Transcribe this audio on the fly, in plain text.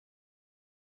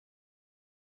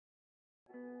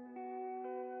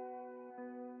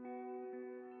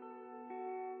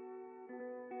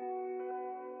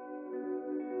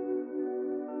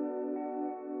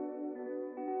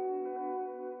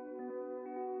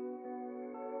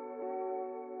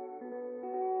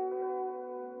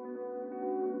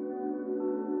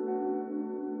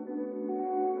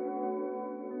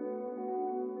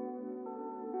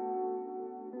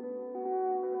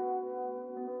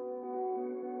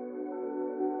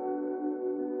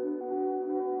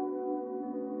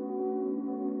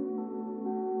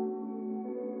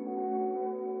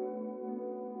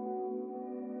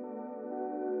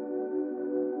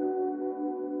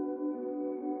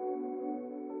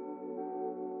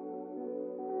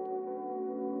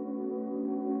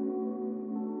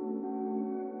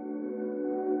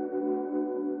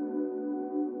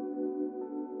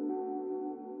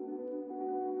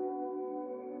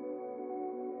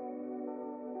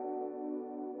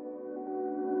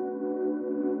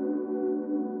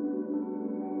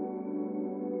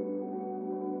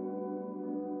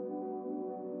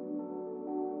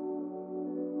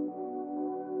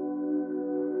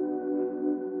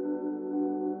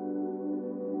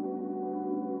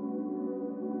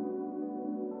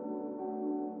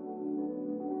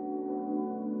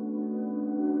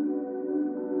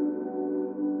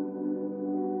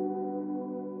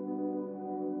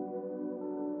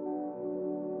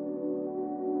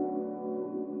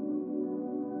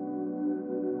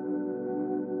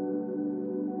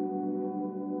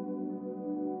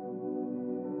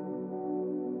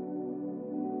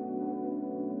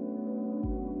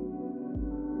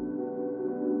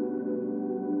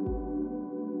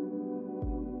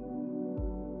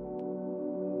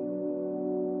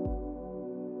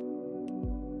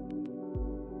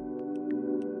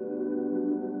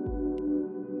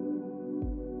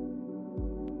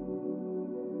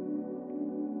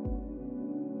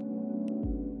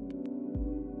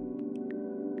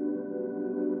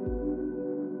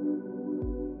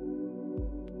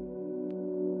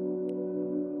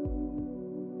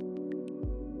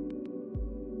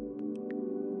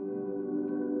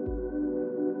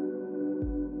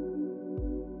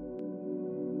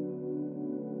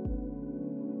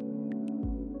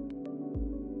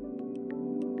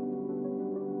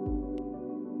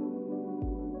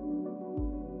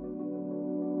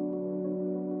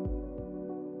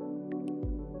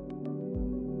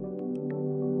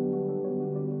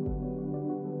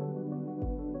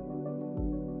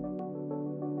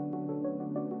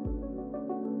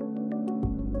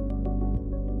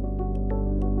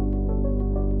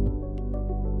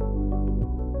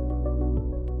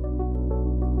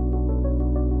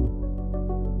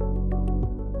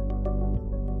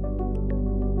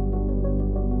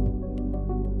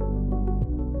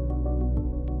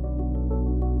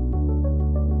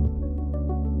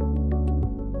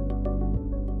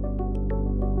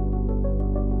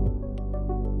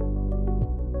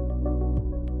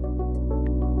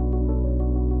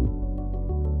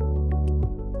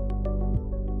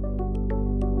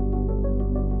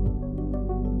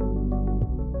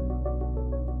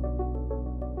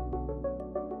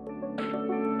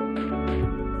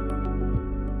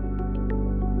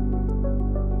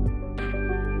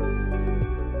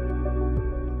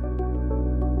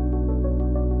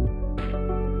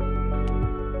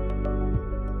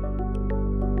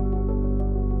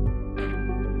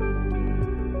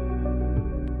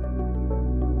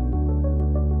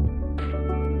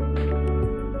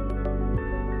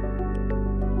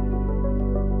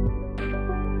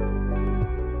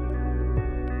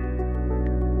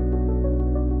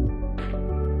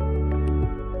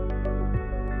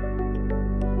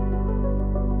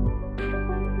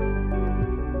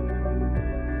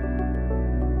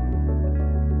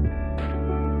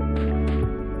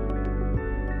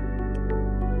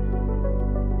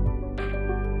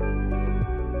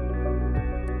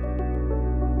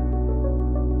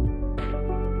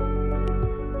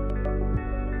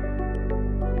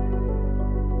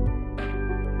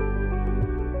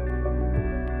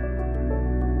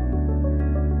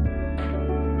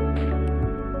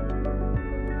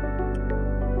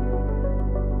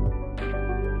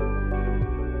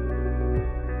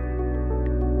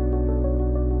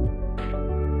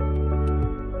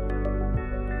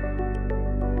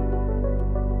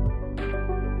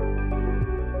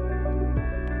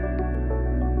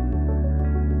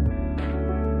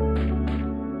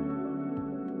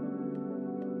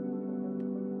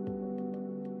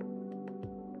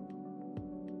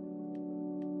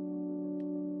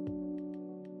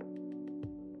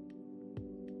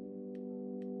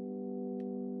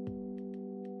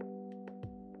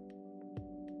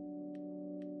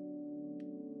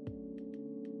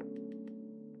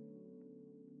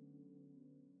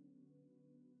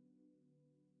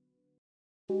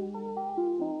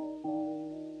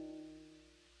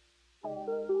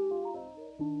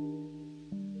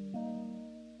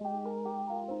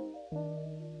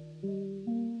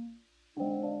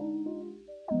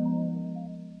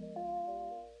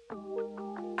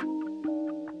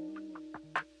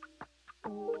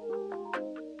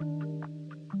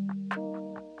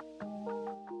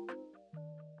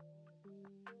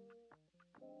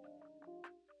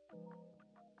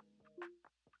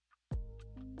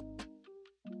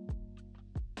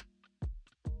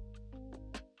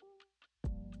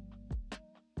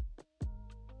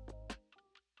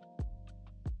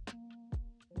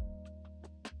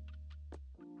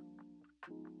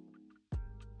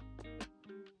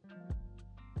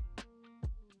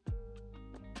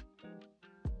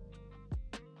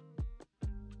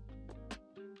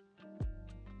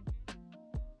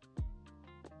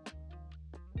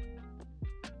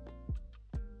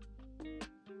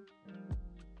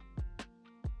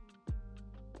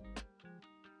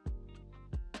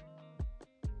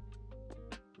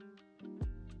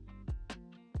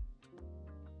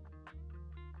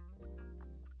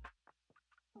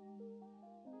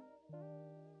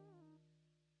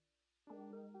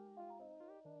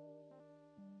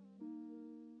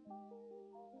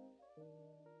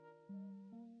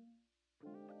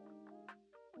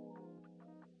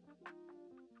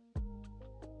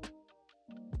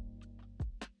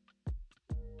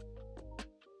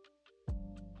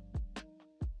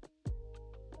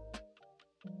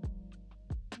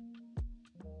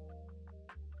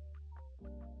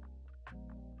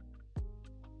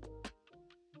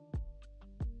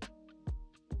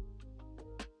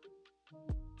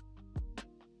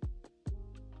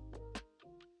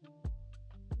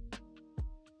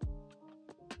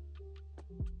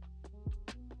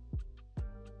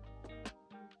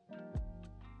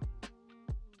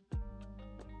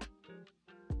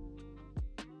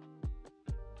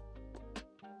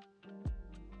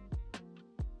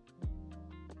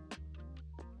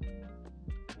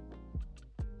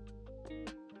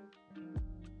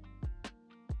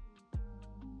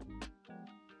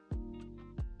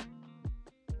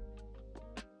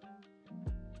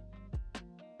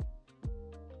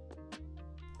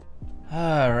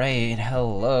Alright,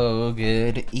 hello,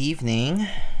 good evening.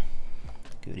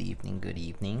 Good evening, good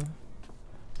evening.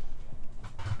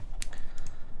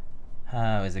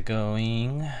 How is it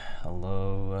going?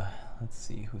 Hello, let's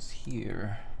see who's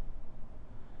here.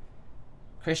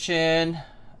 Christian,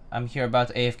 I'm here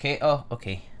about AFK. Oh,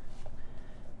 okay.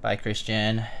 Bye,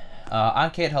 Christian.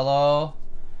 Ankit, hello.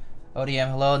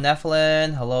 ODM, hello.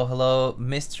 Nephilim, hello, hello.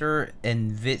 Mr.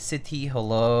 Invicity,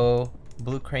 hello.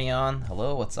 Blue Crayon,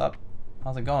 hello, what's up?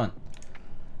 How's it going?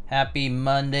 Happy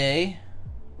Monday.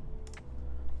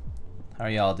 How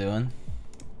are y'all doing?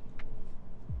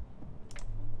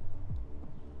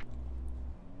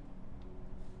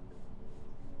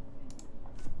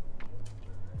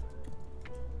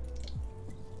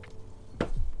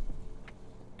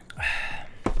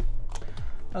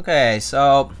 Okay,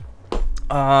 so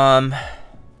it's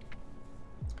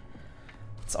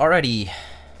already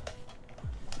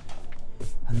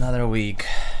another week.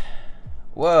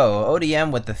 Whoa,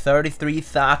 ODM with the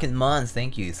 33,000 months.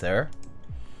 Thank you, sir.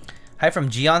 Hi from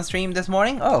Gion stream this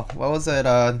morning. Oh, what was it,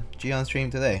 Gion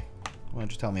stream today? Why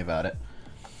don't you tell me about it?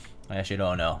 I actually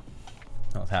don't know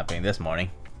what's happening this morning.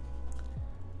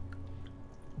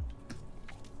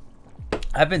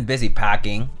 I've been busy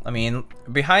packing. I mean,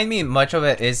 behind me, much of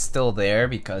it is still there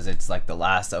because it's like the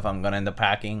last stuff I'm gonna end up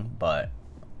packing, but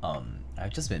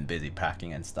I've just been busy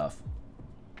packing and stuff.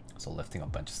 So lifting a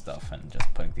bunch of stuff and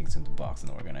just putting things into box and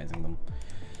organizing them.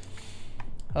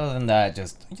 Other than that,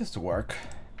 just work,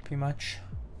 pretty much.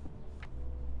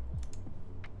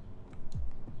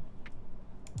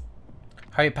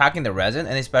 How are you packing the resin?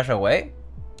 Any special way?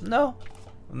 No,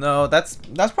 that's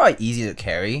probably easy to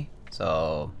carry,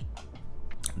 so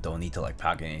don't need to like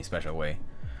pack in any special way.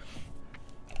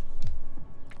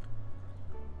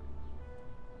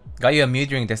 Got you a mute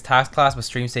during this task class, but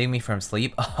stream saved me from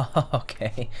sleep. Oh,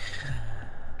 okay.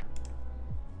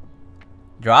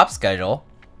 Drop schedule.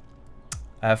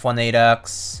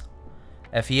 F18X.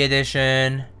 FE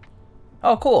edition.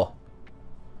 Oh, cool.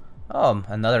 Oh,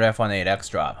 another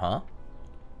F18X drop, huh?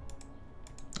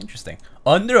 Interesting.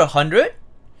 Under 100?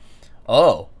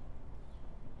 Oh.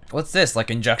 What's this? Like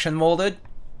injection molded?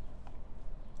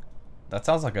 That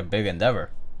sounds like a big endeavor.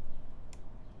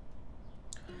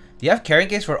 Do you have carrying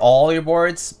case for all your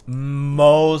boards?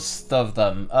 Most of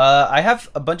them. I have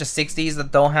a bunch of 60s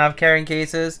that don't have carrying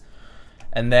cases.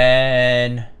 And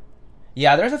then,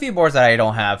 yeah, there's a few boards that I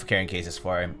don't have carrying cases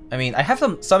for. I mean, I have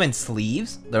some in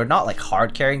sleeves. They're not like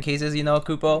hard carrying cases, you know,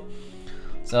 Kupo.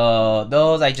 So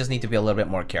those I just need to be a little bit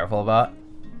more careful about.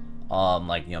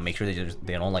 Like, you know, make sure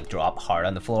they don't like drop hard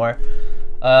on the floor.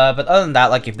 But other than that,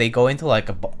 like if they go into like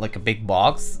a big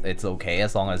box, it's okay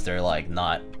as long as they're like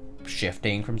not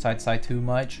shifting from side to side too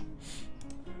much.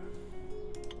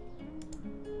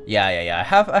 Yeah. I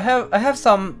have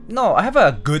some. No, I have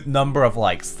a good number of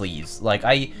like sleeves. Like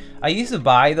I used to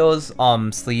buy those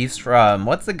sleeves from,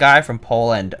 what's the guy from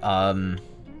Poland?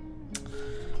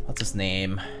 What's his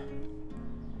name?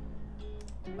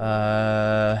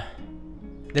 The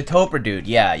Topper dude.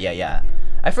 Yeah.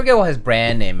 I forget what his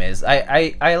brand name is.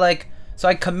 I like, so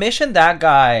I commissioned that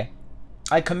guy.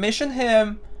 I commissioned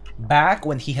him back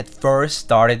when he had first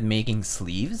started making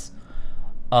sleeves.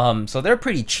 So they're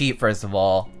pretty cheap, first of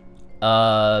all.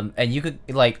 And you could,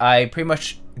 like, I pretty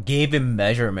much gave him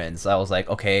measurements. I was like,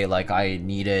 okay, like I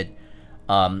needed,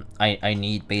 I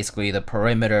need basically the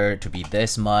perimeter to be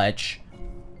this much,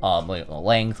 like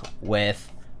length,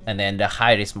 width, and then the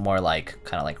height is more like,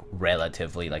 kind of like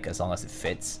relatively, like as long as it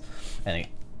fits and it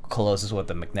closes with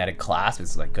the magnetic clasp,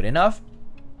 it's like good enough.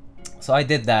 So I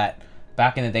did that.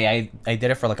 Back in the day, I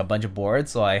did it for like a bunch of boards,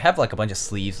 so I have like a bunch of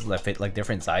sleeves that fit like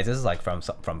different sizes, like from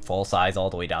full size all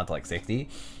the way down to like 60.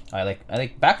 I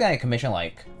like back then I commissioned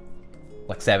like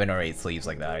 7 or 8 sleeves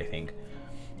like that, I think.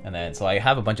 And then so I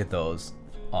have a bunch of those,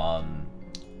 and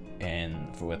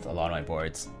with a lot of my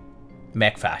boards,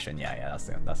 mech fashion, yeah,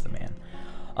 that's the man.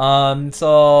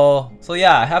 So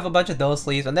yeah, I have a bunch of those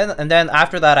sleeves, and then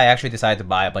after that I actually decided to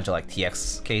buy a bunch of like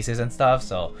TX cases and stuff,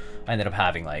 so I ended up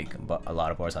having like a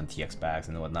lot of boards on TX bags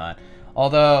and whatnot.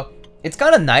 Although it's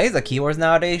kind of nice that keyboards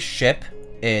nowadays ship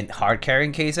in hard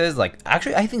carrying cases. Like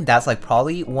actually I think that's like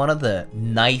probably one of the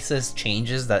nicest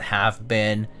changes that have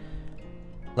been,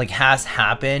 like, has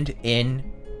happened in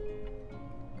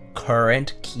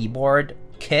current keyboard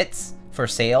kits for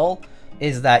sale,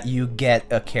 is that you get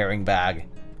a carrying bag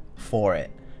for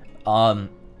it.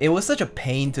 It was such a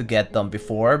pain to get them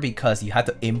before because you had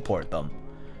to import them,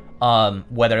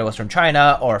 whether it was from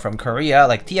China or from Korea.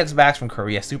 Like TX bags from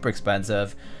Korea, super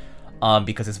expensive,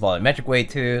 because it's volumetric weight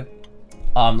too.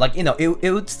 Like, you know,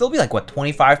 it would still be like what,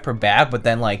 25 per bag, but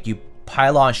then like you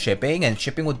pile on shipping, and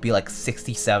shipping would be like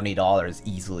 $60-70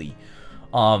 easily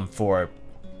for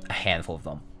a handful of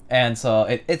them, and so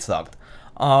it sucked.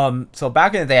 So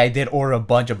back in the day, I did order a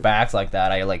bunch of bags like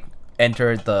that. I like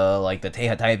entered the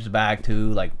Teja types bag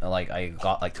too, like I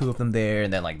got like 2 of them there,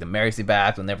 and then like the Mercy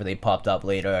bags whenever they popped up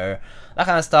later, that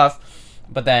kind of stuff.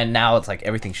 But then now it's like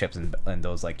everything ships in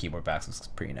those like keyboard bags, which is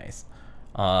pretty nice.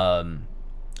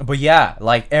 But yeah,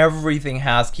 like everything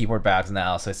has keyboard bags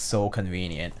now, so it's so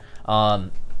convenient.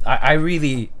 I'm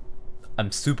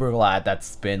super glad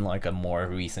that's been like a more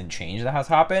recent change that has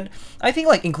happened. I think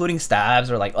like including stabs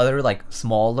or like other like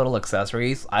small little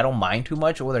accessories, I don't mind too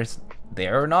much whether it's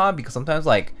there or not, because sometimes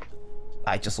like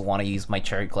I just want to use my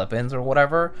cherry clip-ins or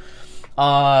whatever.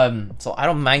 So I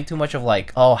don't mind too much of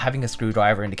like, oh, having a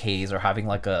screwdriver in the case or having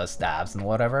like a stabs and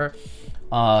whatever,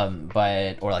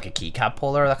 but or like a keycap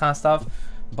puller, that kind of stuff.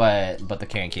 But the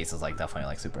carrying case is like definitely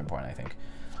like super important, I think.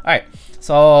 All right,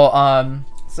 so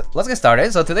let's get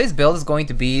started. So today's build is going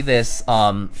to be this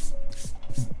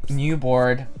new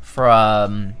board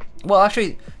from, well,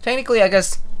 actually technically I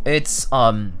guess it's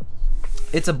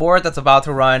a board that's about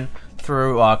to run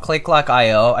through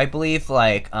Click-Clack.io. I believe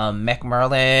like Mech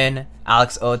Merlin,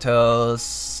 Alex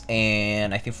Otos,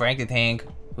 and I think Frank the Tank,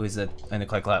 who is in the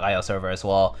Click-Clack.io server as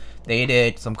well. They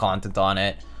did some content on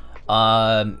it.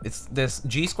 It's this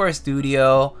G Square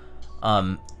Studio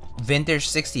vintage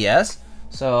 60S.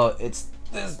 So it's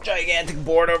this gigantic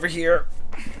board over here.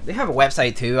 They have a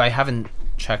website too. I haven't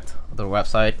checked the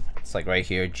website. It's like right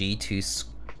here, G2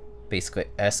 basically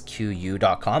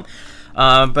SQU.com.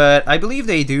 But I believe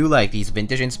they do like these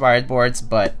vintage inspired boards,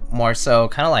 but more so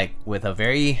kind of like with a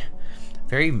very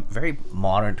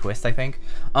modern twist, I think.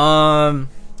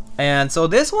 And so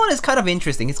this one is kind of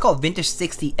interesting. It's called Vintage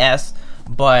 60S,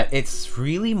 but it's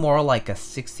really more like a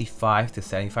 65 to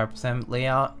 75%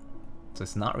 layout. So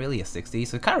it's not really a 60.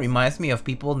 So it kind of reminds me of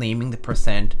people naming the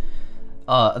percent,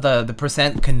 the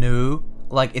percent canoe.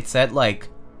 Like it said like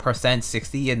percent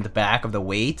 60 in the back of the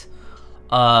weight.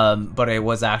 But it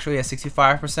was actually a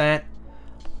 65%.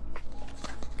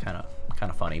 Kind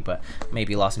of funny, but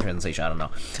maybe lost in translation, I don't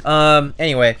know.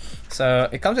 Anyway, so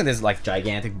it comes in this like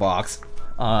gigantic box,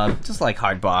 just like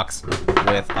hard box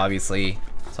with obviously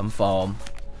some foam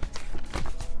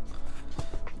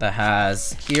that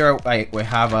has here. We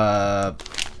have a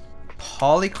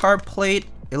polycarb plate.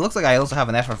 It looks like I also have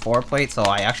an FR4 plate, so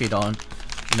I actually don't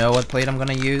know what plate I'm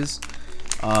gonna use.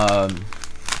 And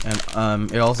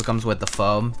it also comes with the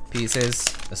foam pieces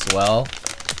as well,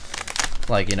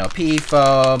 like, you know, P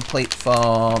foam, plate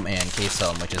foam, and case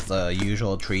foam, which is the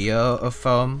usual trio of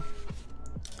foam.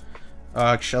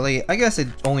 Actually, I guess it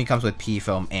only comes with P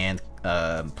foam and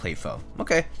plate foam.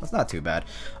 Okay, that's not too bad.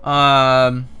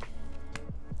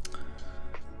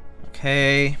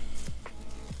 Okay.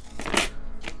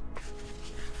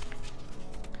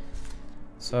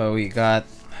 So we got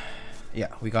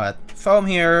foam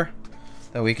here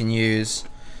that we can use.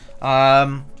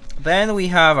 Then we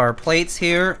have our plates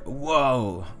here.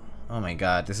 Whoa, oh my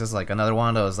god, this is like another one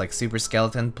of those like super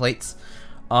skeleton plates.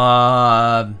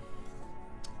 Wow,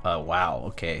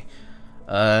 okay.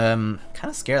 Kind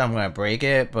of scared I'm gonna break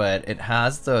it, but it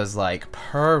has those like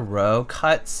per row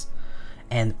cuts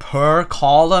and per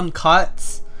column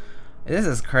cuts. This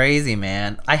is crazy,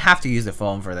 man. I have to use the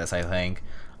foam for this, I think.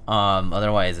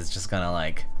 Otherwise it's just gonna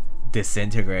like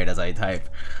disintegrate as I type.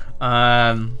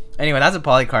 Anyway, that's a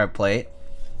polycarb plate.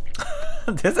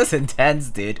 This is intense,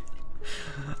 dude.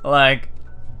 Like,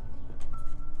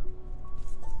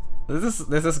 this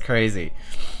is crazy.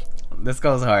 This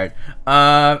goes hard.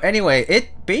 Anyway,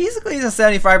 it basically is a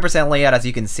 75% layout, as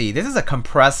you can see. This is a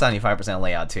compressed 75%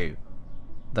 layout too.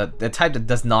 The type that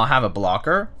does not have a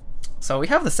blocker. So we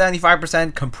have the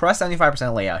 75% compressed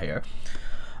 75% layout here.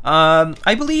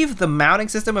 I believe the mounting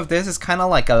system of this is kind of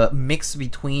like a mix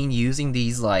between using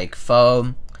these like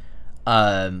foam,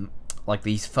 like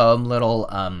these foam little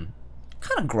kind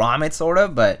of grommets sort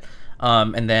of, but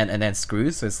and then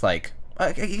screws. So it's like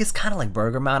it's kind of like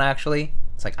burger mount actually.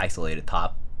 It's like isolated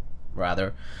top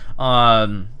rather.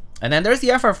 And then there's the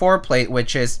FR4 plate,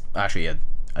 which is actually a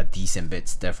decent bit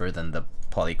stiffer than the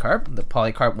polycarb. The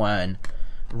polycarb one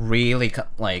really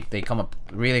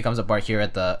really comes apart here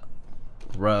at the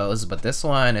rows, but this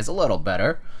one is a little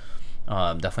better.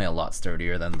 Definitely a lot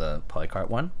sturdier than the polycarb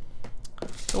one.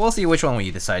 So we'll see which one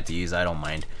we decide to use. I don't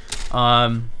mind.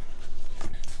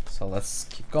 So let's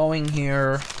keep going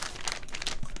here.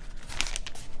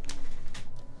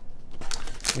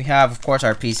 We have, of course,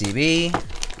 our PCB.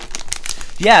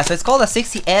 Yeah, so it's called a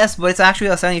 60S, but it's actually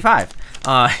a 75.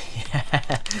 Yeah,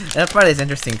 that part is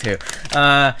interesting too.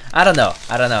 I don't know.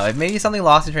 It may be something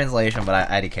lost in translation, but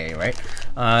IDK, right?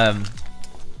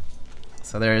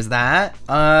 So there's that.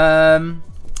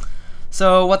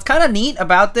 So what's kind of neat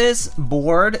about this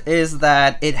board is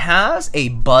that it has a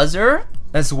buzzer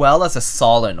as well as a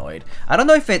solenoid. I don't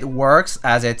know if it works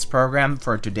as it's programmed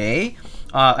for today.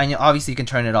 And obviously you can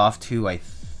turn it off too, I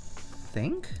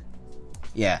think.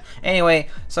 Yeah. Anyway,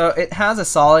 so it has a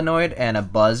solenoid and a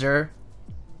buzzer.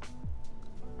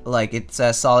 Like it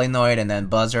says solenoid and then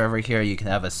buzzer over here. You can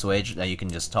have a switch that you can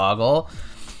just toggle.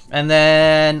 And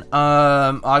then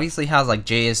obviously has like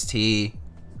JST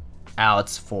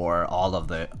outs for all of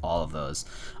those.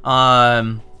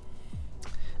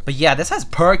 But yeah, this has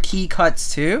per key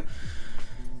cuts too.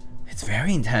 It's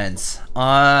very intense.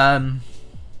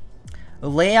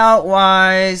 Layout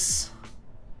wise,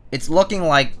 it's looking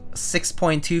like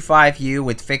 6.25U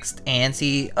with fixed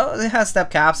ANSI. Oh, it has step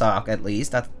caps off at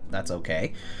least. That's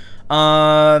okay.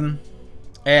 And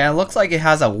it looks like it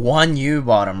has a 1U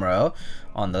bottom row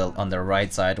on the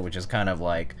right side, which is kind of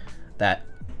like that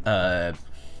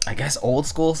I guess old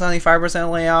school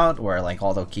 75% layout where like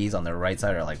all the keys on the right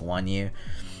side are like 1U.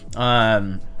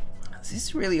 Is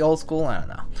this really old school? I don't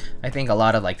know. I think a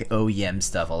lot of like the OEM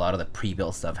stuff, a lot of the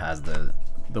pre-built stuff has the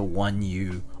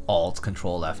 1U Alt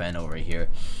Control FN over here.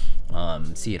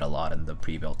 See it a lot in the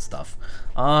pre-built stuff.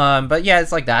 But yeah,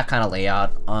 it's like that kind of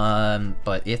layout.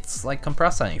 But it's like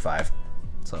compressed 75.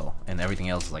 So, and everything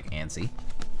else is like ANSI.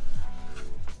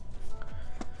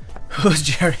 Whose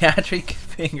geriatric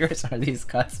fingers are these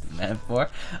cuts meant for?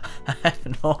 I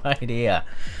have no idea.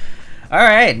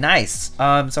 Alright, nice.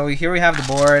 So here we have the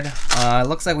board. It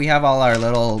looks like we have all our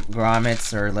little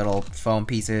grommets or little foam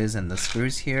pieces and the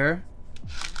screws here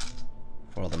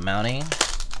for the mounting.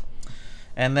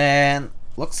 And then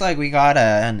looks like we got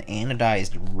an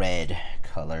anodized red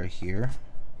color here.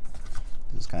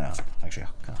 This is kind of actually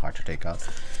kind of hard to take out.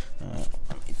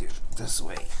 Let me do it this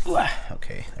way.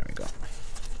 Okay, there we go.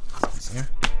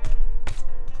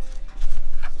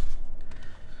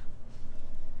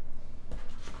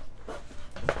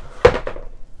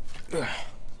 Here.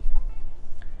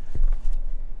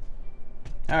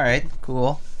 All right,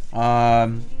 cool.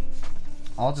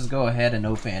 I'll just go ahead and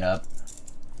open it up.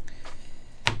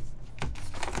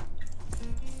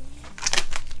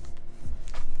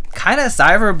 Kind of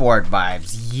cyberboard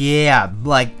vibes, yeah,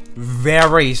 like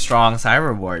very strong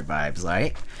cyberboard vibes,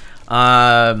 right?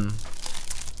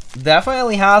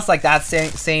 Definitely has like that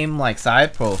same like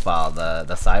side profile, the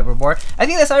cyberboard. I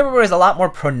think the cyberboard is a lot more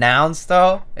pronounced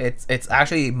though. It's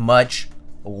actually much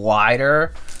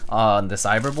wider on the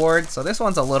cyberboard, so this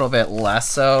one's a little bit less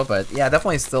so, but yeah,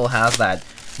 definitely still has that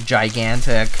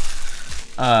gigantic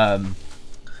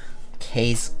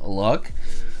case look.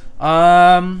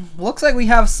 Looks like we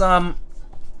have some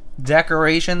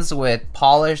decorations with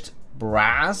polished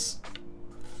brass.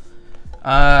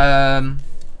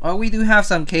 Oh, we do have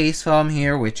some case foam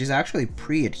here, which is actually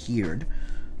pre-adhered.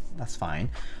 That's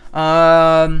fine.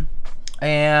 And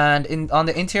on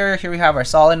the interior here, we have our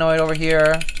solenoid over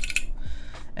here.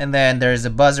 And then there's a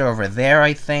buzzer over there,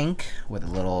 I think, with a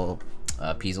little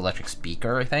piezoelectric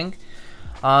speaker, I think.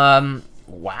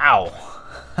 Wow.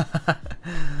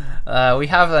 We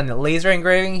have a laser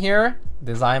engraving here,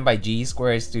 designed by G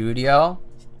Square Studio.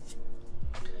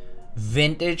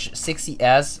 Vintage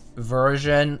 60S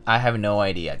version, I have no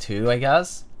idea too, I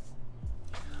guess.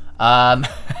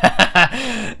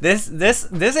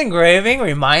 This engraving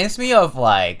reminds me of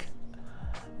like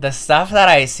the stuff that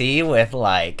I see with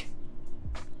like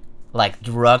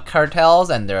drug cartels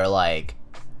and their like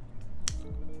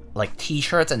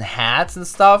t-shirts and hats and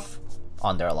stuff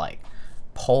on their like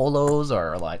polos,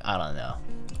 or like, I don't know,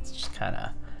 it's just kind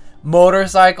of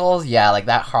motorcycles, yeah, like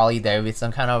that Harley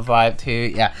Davidson kind of vibe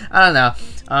too. Yeah, I don't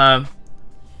know.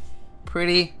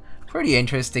 Pretty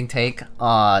interesting take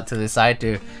to decide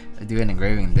to do an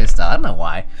engraving this style. I don't know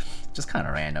why, just kind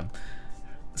of random.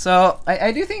 So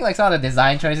I do think like some of the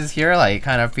design choices here like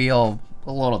kind of feel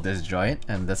a little disjoint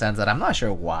in the sense that I'm not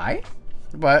sure why,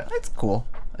 but it's cool.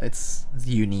 It's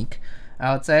unique,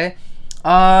 I would say.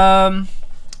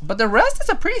 But the rest is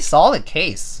a pretty solid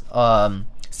case.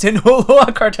 Sinulu,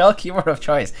 a cartel keyboard of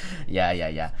choice.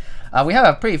 Yeah. We have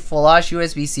a pretty flush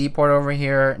USB-C port over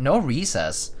here. No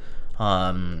recess.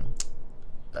 No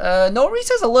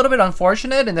recess, a little bit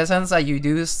unfortunate in the sense that you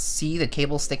do see the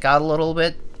cable stick out a little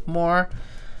bit more.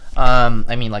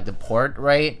 I mean, like the port,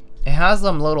 right? It has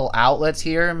some little outlets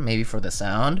here, maybe for the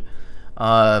sound.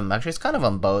 Actually, it's kind of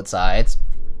on both sides.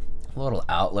 Little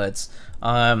outlets.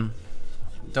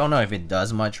 Don't know if it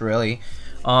does much really.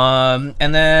 And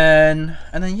then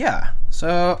yeah.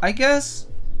 So I guess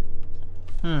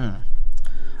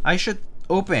I should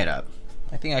open it up.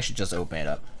 I think I should just open it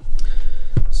up.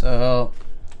 So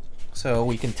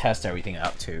we can test everything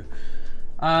out too.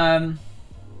 So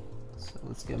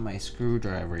let's get my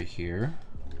screwdriver here.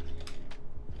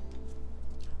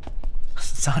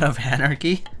 Son of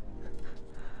Anarchy?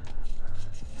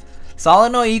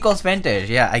 Solenoid equals vintage.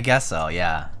 Yeah, I guess so.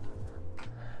 Yeah.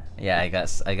 Yeah, I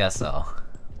guess so.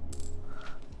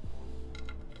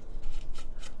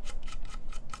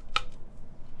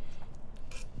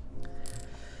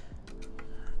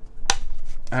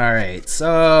 Alright,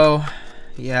 so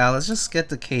yeah, let's just get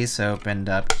the case opened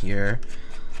up here.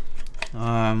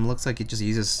 Looks like it just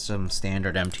uses some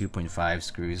standard M2.5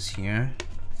 screws here.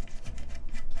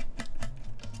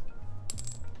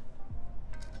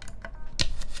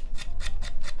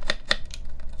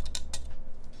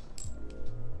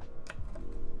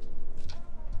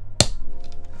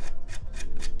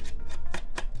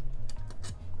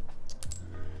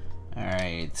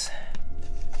 Alright.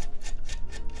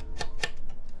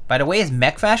 By the way, is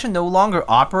Mech Fashion no longer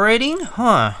operating?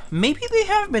 Huh. Maybe they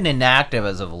have been inactive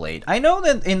as of late. I know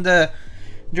that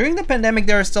during the pandemic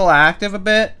they were still active a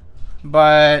bit,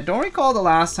 but don't recall the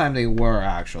last time they were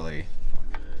actually.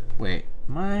 Wait,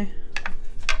 oh,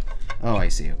 I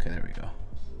see. Okay, there we go.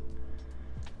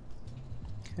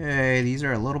 Okay, these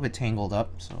are a little bit tangled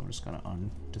up, so I'm just gonna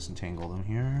disentangle them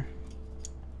here.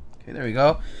 Okay, there we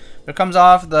go. It comes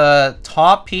off the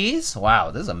top piece.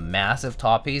 Wow, this is a massive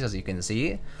top piece, as you can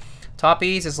see. Top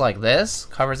piece is like this,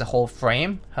 covers the whole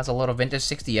frame, has a little vintage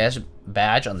 60S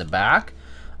badge on the back.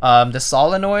 The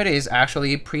solenoid is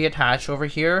actually pre-attached over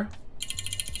here.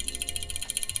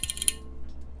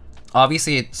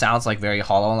 Obviously, it sounds like very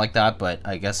hollow like that, but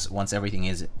I guess once everything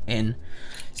is in,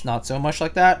 it's not so much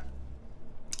like that.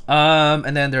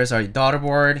 And then there's our daughter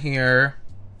board here.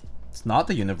 It's not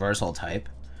the universal type.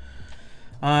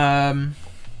 And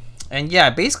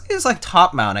yeah, basically it's like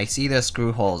top mount. I see the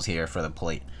screw holes here for the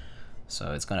plate,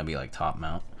 so it's gonna be like top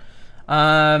mount.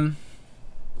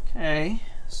 Okay,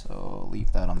 so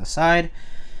leave that on the side.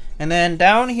 And then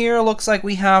down here looks like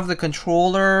we have the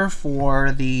controller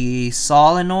for the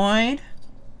solenoid,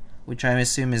 which I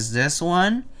assume is this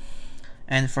one,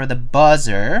 and for the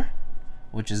buzzer,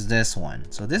 which is this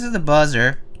one. So this is the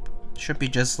buzzer. Should be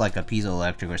just like a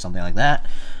piezoelectric or something like that.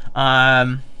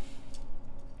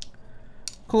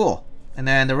 Cool. And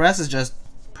then the rest is just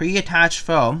pre-attached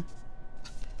foam,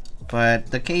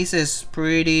 but the case is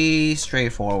pretty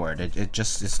straightforward. It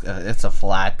just is it's a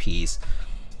flat piece,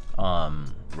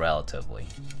 relatively.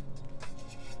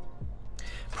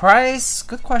 Price,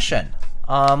 good question.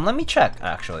 Let me check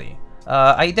actually.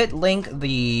 I did link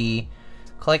the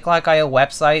Click-Like.io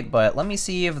website, but let me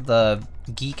see if the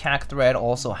Keycaps thread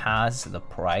also has the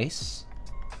price.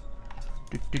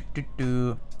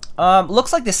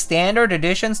 Looks like the standard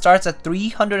edition starts at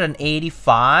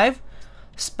 $385,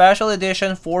 special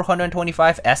edition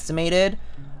 $425 estimated,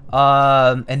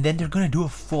 and then they're gonna do a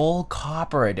full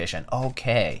copper edition.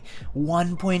 Okay,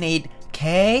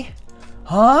 1.8K,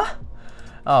 huh?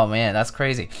 Oh man, that's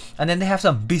crazy. And then they have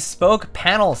some bespoke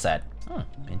panel set.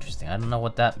 Interesting. I don't know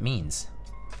what that means.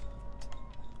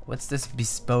 What's this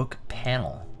bespoke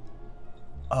panel?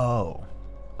 Oh,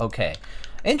 okay,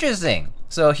 interesting.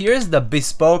 So here's the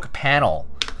bespoke panel.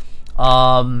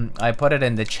 I put it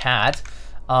in the chat.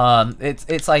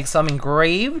 It's like some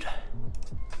engraved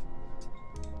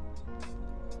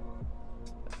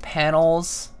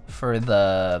panels for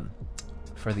the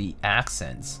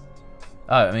accents.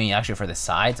 I mean, actually for the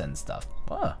sides and stuff.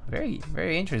 Wow, very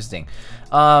interesting.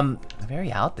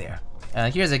 Very out there.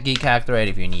 Here's a Keycaps thread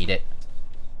if you need it.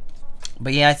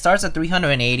 But yeah, it starts at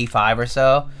 385 or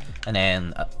so, and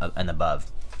then and above.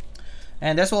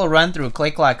 And this will run through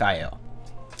Click-Like.io.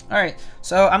 Alright,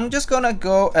 so I'm just gonna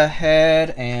go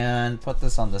ahead and put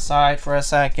this on the side for a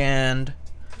second.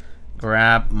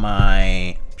 Grab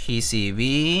my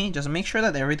PCB, just make sure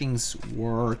that everything's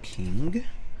working.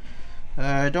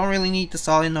 Don't really need the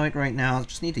solenoid right now,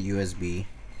 just need the USB.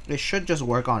 It should just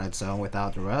work on its own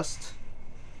without the rest.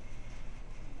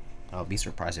 I'll be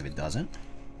surprised if it doesn't.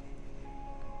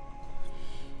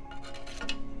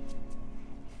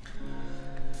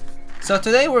 So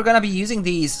today we're gonna be using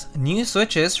these new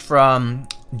switches from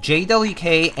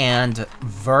JWK and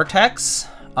Vertex.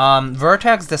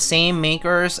 Vertex, the same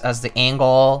makers as the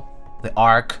Angle, the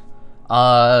Arc.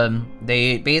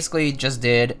 They basically just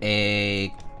did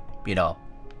a,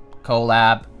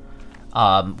 collab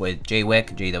with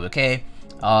JWK,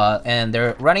 and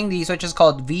they're running these switches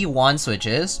called V1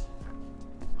 switches.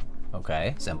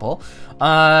 Okay, simple.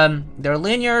 They're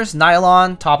linears,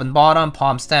 nylon, top and bottom,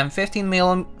 palm stem, 15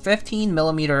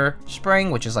 millimeter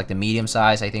spring, which is like the medium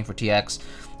size, I think, for TX.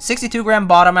 62 gram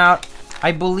bottom out.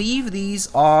 I believe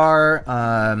these are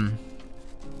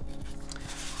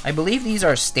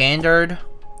standard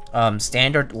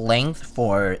standard length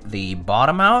for the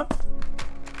bottom out.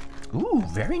 Ooh,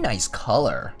 very nice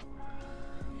color.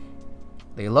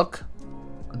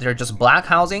 They're just black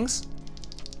housings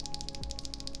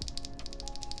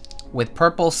with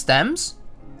purple stems.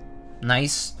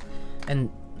 Nice. And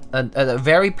a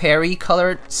very Perry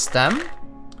colored stem.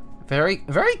 Very,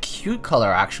 very cute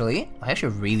color, actually. I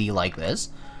actually really like this.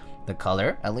 The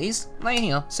color, at least. Like, you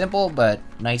know, simple but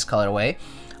nice colorway.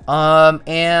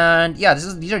 And yeah,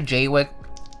 these are JWick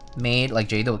made, like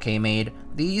JWK made.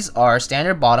 These are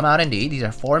standard bottom out indeed. These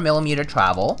are 4 millimeter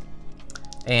travel.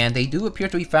 And they do appear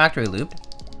to be factory looped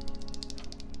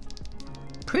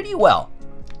pretty well.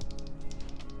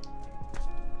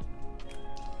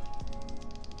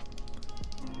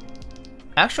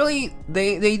 Actually,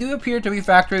 they do appear to be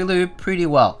factory looped pretty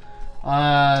well.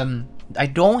 I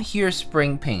don't hear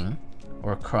spring ping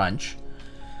or crunch,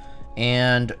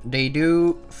 and they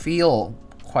do feel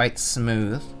quite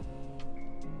smooth.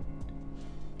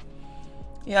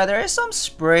 Yeah, there is some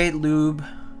sprayed lube.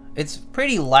 It's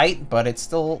pretty light, but it's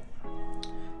still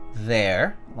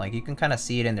there. Like, you can kind of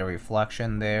see it in the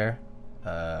reflection there.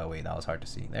 Wait, that was hard to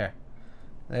see.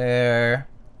 There.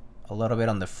 A little bit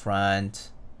on the front.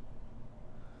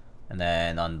 And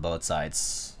then on both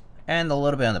sides. And a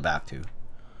little bit on the back too.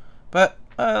 But,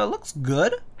 looks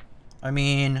good. I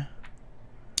mean,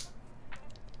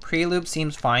 pre-loop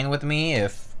seems fine with me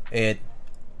if it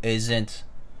isn't,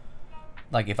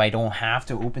 like, if I don't have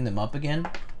to open them up again.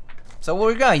 So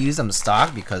we're gonna use them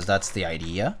stock because that's the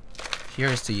idea. Here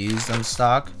is to use them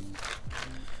stock.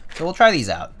 So we'll try these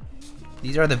out.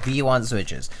 These are the V1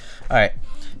 switches. Alright,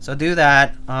 so do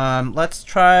that. Let's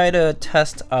try to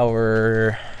test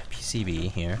our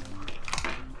PCB here.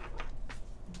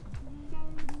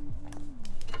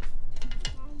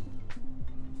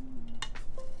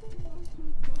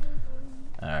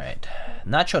 Alright.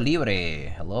 Nacho Libre.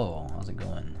 Hello. How's it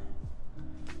going?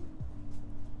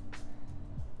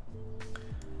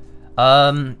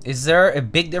 Is there a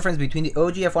big difference between the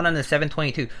OG F1 and the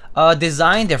 722?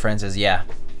 Design differences, yeah.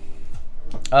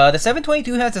 The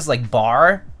 722 has this like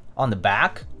bar on the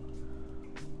back.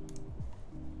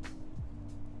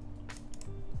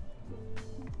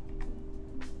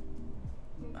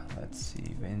 Let's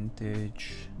see,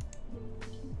 vintage.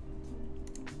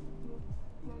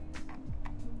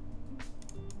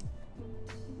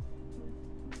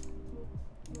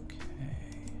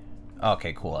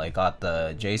 Okay, cool. I got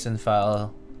the JSON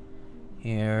file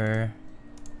here.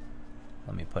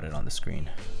 Let me put it on the screen.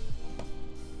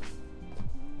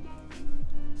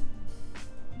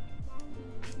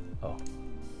 Oh.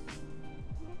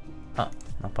 Huh.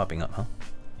 Not popping up, huh?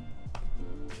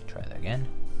 Try that again.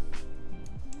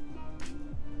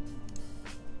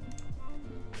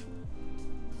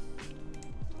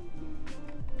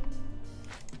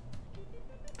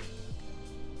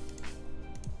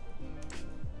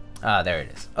 Ah, there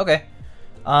it is. Okay.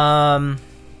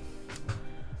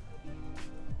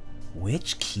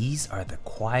 Which keys are the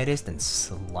quietest and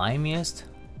slimiest?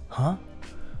 Huh?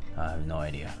 I have no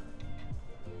idea.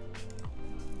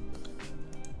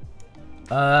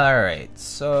 Alright,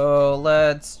 so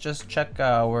let's just check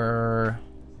our...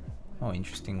 Oh,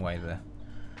 interesting way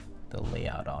the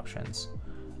layout options.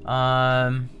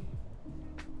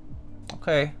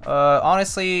 Okay,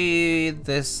 honestly,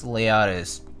 this layout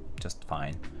is just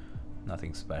fine.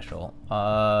 Nothing special.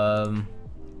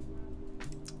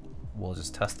 We'll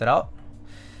just test it out.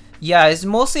 Yeah, it's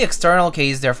mostly external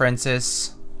case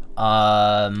differences.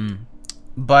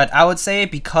 But I would say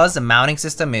because the mounting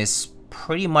system is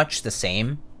pretty much the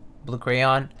same, Blue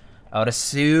Crayon, I would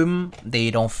assume they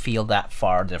don't feel that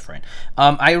far different.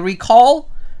 I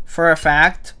recall for a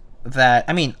fact that,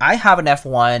 I mean, I have an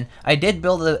F1. I did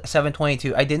build a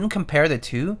 722. I didn't compare the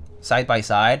two side by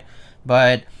side,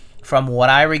 but from what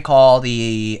I recall,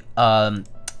 the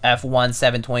F1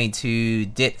 722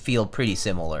 did feel pretty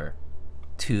similar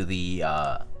to the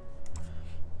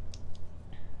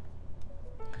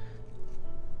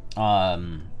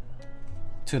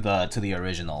to the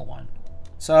original one.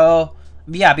 So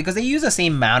yeah, because they use the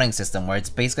same mounting system where it's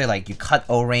basically like you cut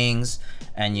O-rings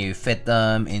and you fit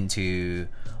them into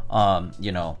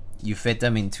you know, you fit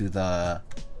them into the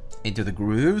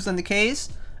grooves in the case.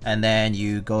 And then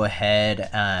you go ahead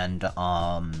and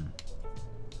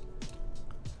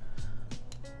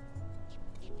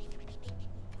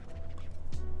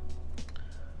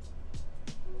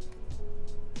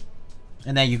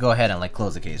And then you go ahead and like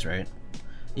close the case, right?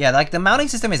 Yeah, like the mounting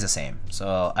system is the same.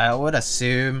 So I would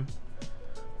assume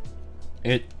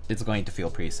it's going to feel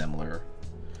pretty similar.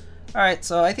 Alright,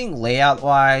 so I think layout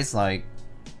wise, like,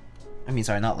 I mean,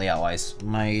 sorry, not layout wise.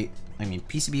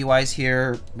 PCB wise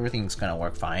here, everything's gonna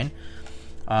work fine.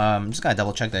 I'm just gonna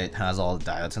double check that it has all the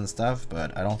diodes and stuff,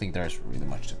 but I don't think there's really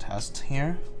much to test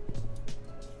here.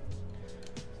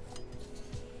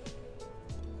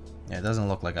 Yeah, it doesn't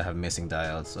look like I have missing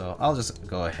diodes, so I'll just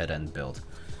go ahead and build.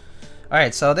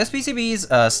 Alright, so this PCB is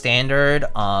standard,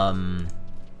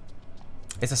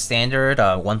 it's a standard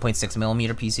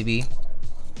 1.6mm PCB.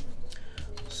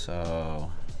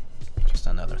 So, just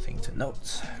another thing to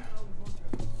note.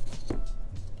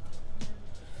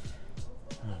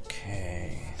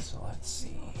 Okay, so let's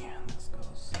see. Let's go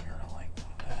 0 like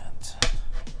that.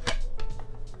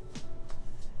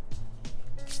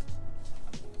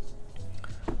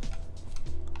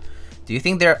 Do you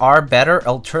think there are better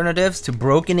alternatives to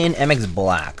broken-in MX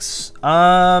Blacks?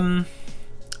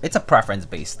 It's a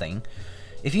preference-based thing.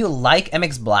 If you like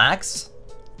MX Blacks,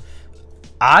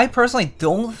 I personally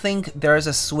don't think there's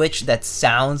a switch that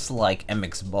sounds like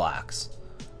MX Blacks.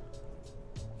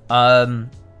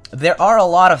 There are a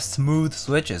lot of smooth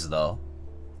switches though.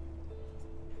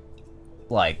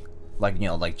 Like you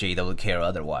know, like JWK or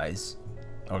otherwise.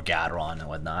 Or Gateron and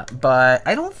whatnot. But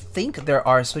I don't think there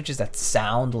are switches that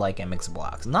sound like MX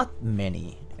Blacks. Not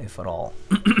many, if at all.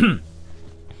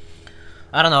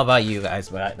 I don't know about you guys,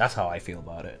 but that's how I feel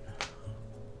about it.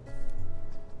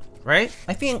 Right?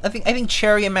 I think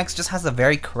Cherry MX just has a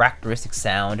very characteristic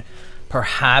sound,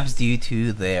 perhaps due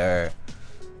to their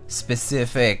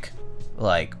specific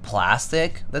like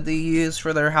plastic that they use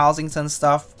for their housings and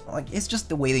stuff. Like, it's just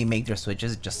the way they make their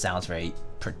switches, it just sounds very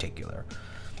particular.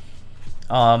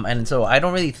 And so I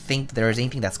don't really think there's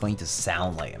anything that's going to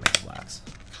sound like MX Blacks.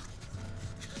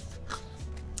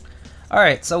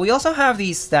 Alright, so we also have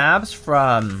these stabs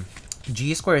from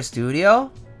G Square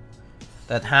Studio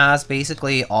that has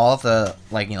basically all of the,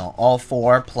 like, you know, all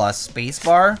 4 plus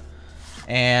spacebar.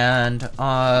 And,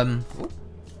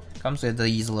 comes with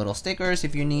these little stickers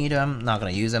if you need them. Not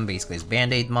gonna use them, basically it's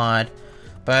Band-Aid mod.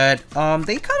 But,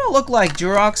 they kind of look like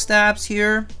Durox stabs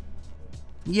here.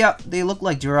 Yep, they look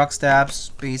like Durox stabs,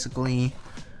 basically.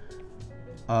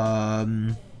 So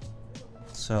I'm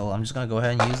just gonna go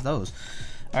ahead and use those.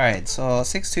 Alright, so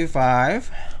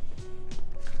 625.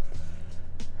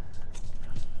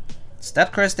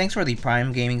 Step Chris, thanks for the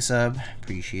Prime Gaming sub.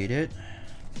 Appreciate it.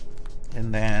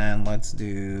 And then let's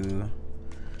do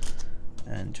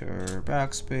enter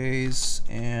backspace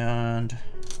and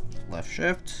left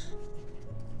shift.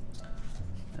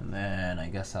 And then I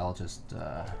guess I'll just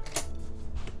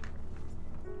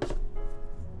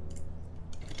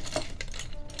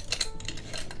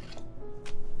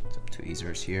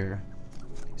tweezers here,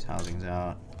 these housings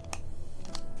out.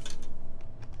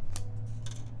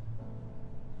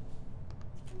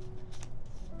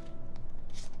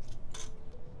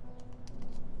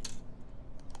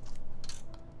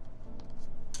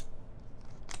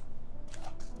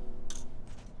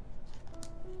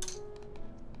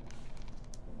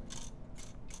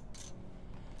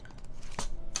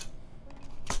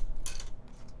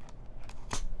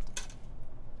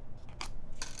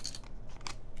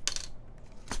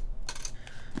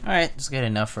 Alright, just get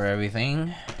enough for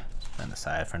everything. Put it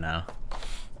aside for now.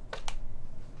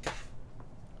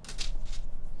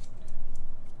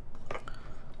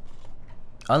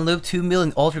 Unloop 2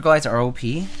 million ultra glides are OP.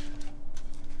 2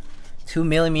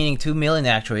 million meaning 2 million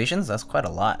actuations? That's quite a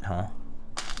lot, huh?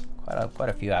 Quite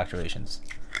a few actuations.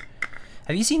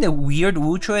 Have you seen the weird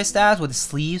Wu Choi stabs with the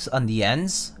sleeves on the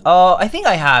ends? Oh, I think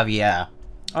I have, yeah.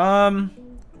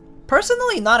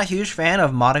 Personally, not a huge fan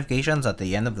of modifications at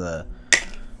the end of the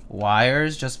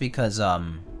wires, just because I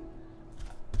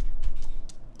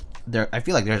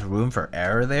feel like there's room for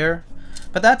error there.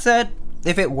 But that said,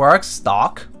 if it works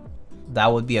stock,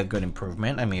 that would be a good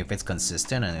improvement. I mean, if it's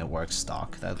consistent and it works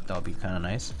stock, that would be kind of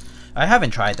nice. I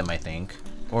haven't tried them, I think.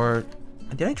 Or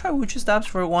did I try Wuchu stabs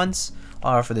for once?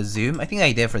 Or for the Zoom? I think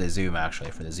I did for the Zoom,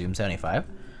 actually, for the Zoom 75.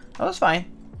 That was fine.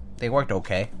 They worked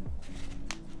okay.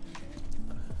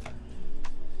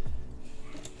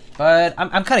 But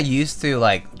I'm kind of used to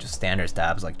like just standard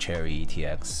stabs like Cherry,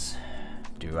 ETX,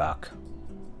 Duroc,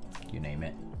 you name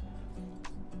it.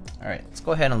 Alright, let's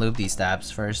go ahead and loop these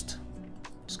stabs first.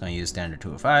 Just gonna use standard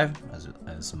 205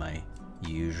 as my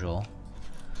usual.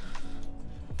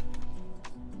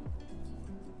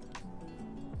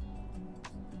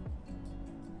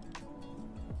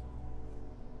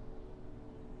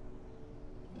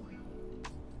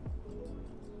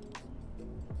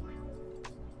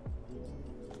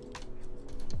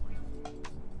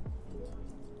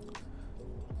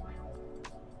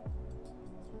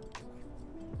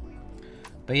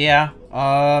 But yeah,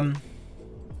 I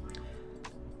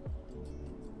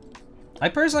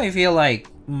personally feel like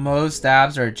most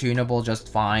stabs are tunable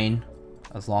just fine,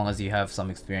 as long as you have some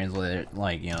experience with it,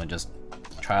 like, you know, just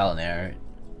trial and error.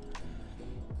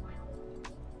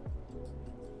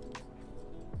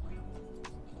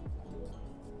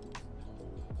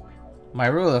 My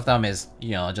rule of thumb is,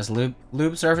 you know, just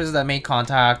lube surfaces that make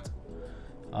contact,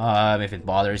 if it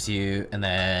bothers you, and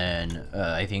then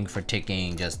I think for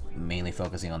ticking, just mainly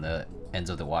focusing on the ends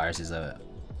of the wires is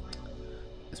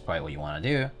probably what you want to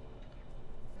do.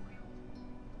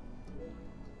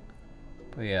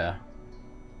 But yeah.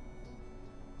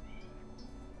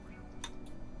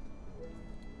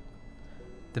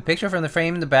 The picture from the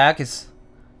frame in the back is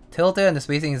tilted and the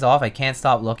spacing is off. I can't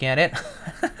stop looking at it.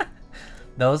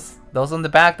 Those on the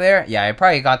back there? Yeah, I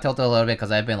probably got tilted a little bit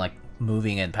because I've been like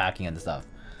moving and packing and stuff.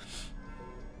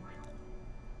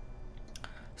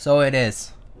 So it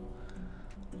is.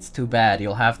 It's too bad.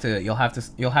 You'll have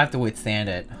to withstand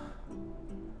it.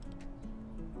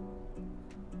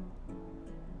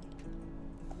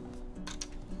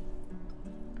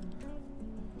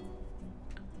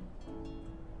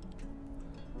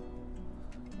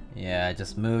 Yeah,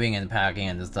 just moving and packing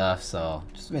and stuff, so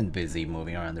just been busy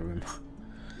moving around the room.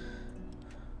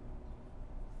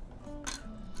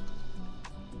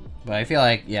 But I feel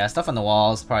like, yeah, stuff on the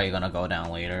wall is probably gonna go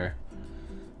down later.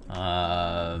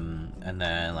 And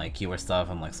then like keyword stuff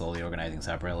I'm like slowly organizing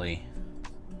separately.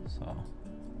 So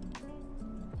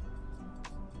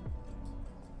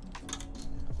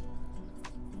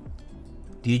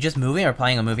do you just moving or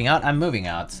planning on moving out? I'm moving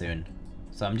out soon.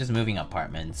 So I'm just moving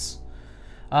apartments.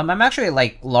 I'm actually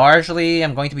like largely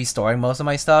I'm going to be storing most of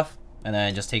my stuff and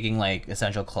then just taking like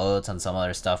essential clothes and some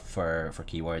other stuff for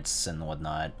keywords and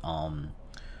whatnot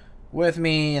with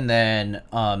me, and then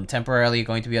temporarily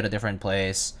going to be at a different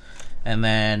place, and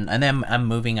then I'm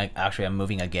moving. Actually, I'm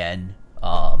moving again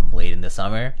late in the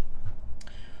summer.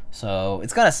 So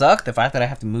it's gonna suck the fact that I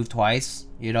have to move twice,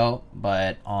 you know.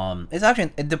 But it's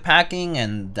actually the packing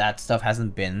and that stuff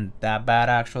hasn't been that bad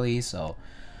actually. So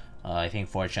I think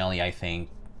fortunately I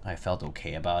felt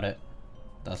okay about it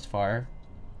thus far.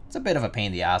 It's a bit of a pain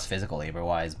in the ass physical labor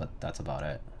wise, but that's about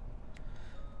it.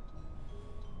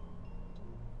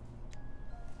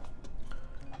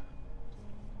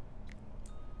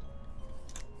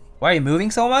 Why are you moving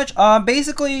so much?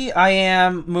 Basically, I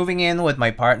am moving in with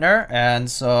my partner, and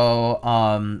so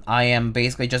I am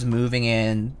basically just moving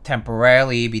in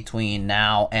temporarily between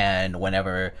now and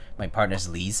whenever my partner's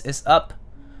lease is up.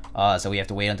 So we have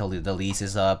to wait until the lease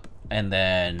is up, and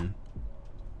then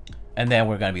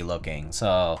we're gonna be looking.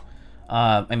 So,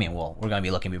 I mean, well, we're gonna be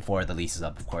looking before the lease is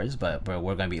up, of course, but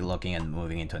we're gonna be looking and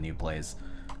moving into a new place.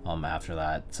 After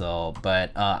that, so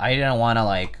but I didn't want to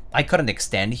like I couldn't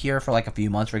extend here for like a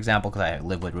few months, for example, because I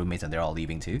live with roommates and they're all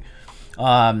leaving too.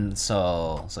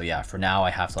 So yeah, for now I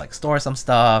have to like store some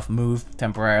stuff, move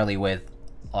temporarily with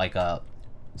like a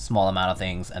small amount of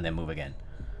things, and then move again.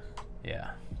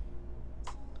 Yeah,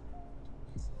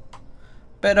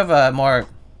 bit of a more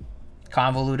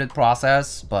convoluted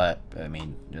process, but I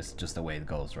mean just the way it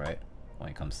goes, right, when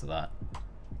it comes to that.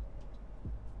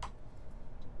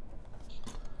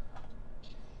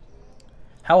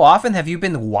 How often have you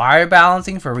been wire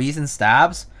balancing for recent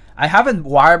stabs? I haven't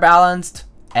wire balanced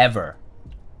ever.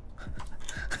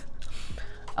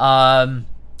 If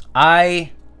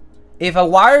a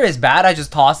wire is bad, I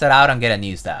just toss it out and get a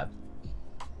new stab.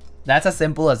 That's as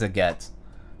simple as it gets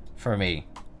for me.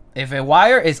 If a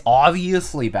wire is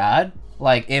obviously bad,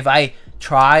 like if I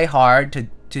try hard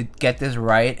to get this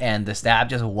right and the stab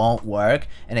just won't work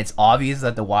and it's obvious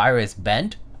that the wire is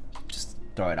bent, just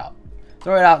throw it out.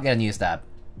 Throw it out, get a new stab.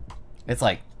 It's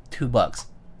like $2,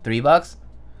 $3,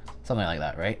 something like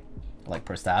that, right? Like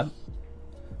per stab.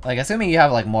 Like assuming you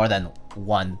have like more than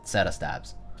one set of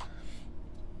stabs.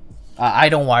 I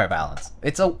don't wire balance.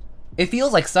 It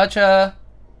feels like such a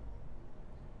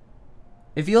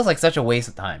waste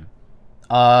of time.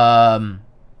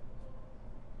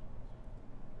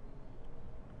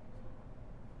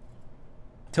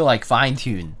 To like fine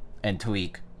tune and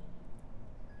tweak.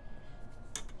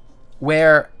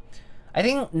 Where I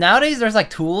think nowadays there's like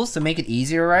tools to make it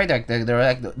easier, right? Like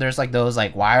there's like those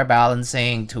like wire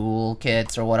balancing tool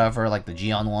kits or whatever, like the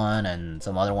Geon one and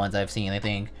some other ones I've seen, I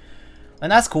think. And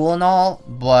that's cool and all,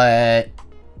 but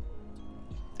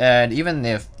and even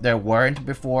if there weren't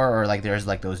before, or like there's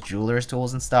like those jewelers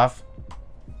tools and stuff,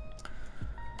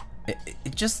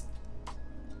 it's just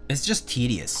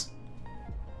tedious.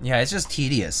 Yeah, it's just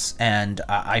tedious, and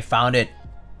I found it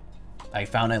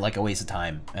like a waste of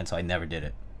time, and so I never did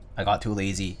it. I got too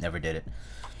lazy, never did it.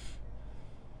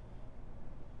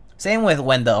 Same with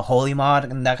when the Holy mod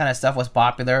and that kind of stuff was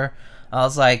popular. I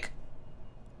was like,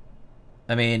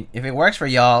 I mean, if it works for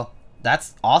y'all,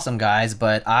 that's awesome, guys.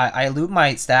 But I lube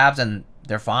my stabs and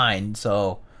they're fine.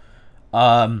 So,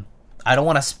 I don't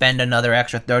want to spend another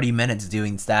extra 30 minutes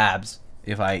doing stabs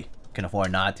if I can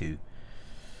afford not to.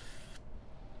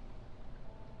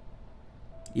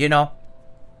 You know?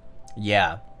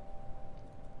 Yeah.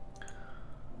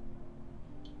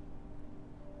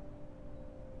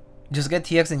 Just get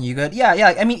TX and you good. Yeah,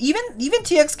 yeah. I mean, even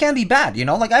TX can be bad. You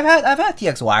know, like I've had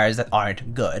TX wires that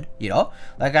aren't good. You know,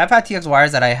 like I've had TX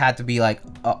wires that I had to be like,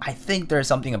 oh, I think there's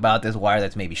something about this wire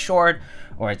that's maybe short,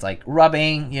 or it's like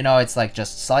rubbing. You know, it's like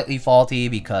just slightly faulty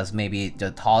because maybe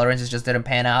the tolerances just didn't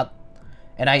pan out.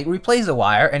 And I replaced the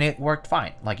wire and it worked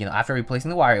fine. Like, you know, after replacing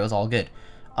the wire, it was all good.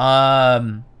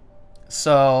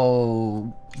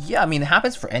 So yeah, I mean, it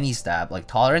happens for any stab. Like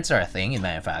tolerances are a thing in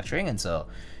manufacturing, and so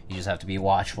you just have to be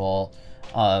watchful,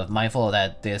 mindful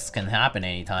that this can happen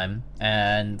anytime.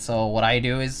 And so what I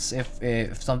do is,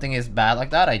 if something is bad like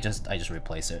that, I just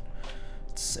replace it.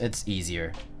 It's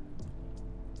easier.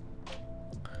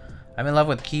 I'm in love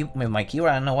with my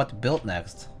keyword. I don't know what to build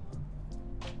next.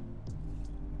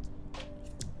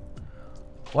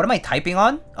 What am I typing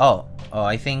on? Oh,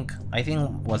 I think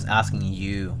was asking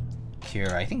you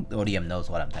here. I think ODM knows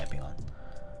what I'm typing on.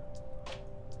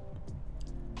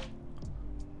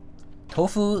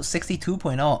 Tofu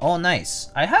 62.0. Oh, nice.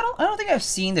 I don't think I've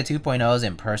seen the 2.0s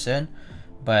in person,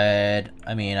 but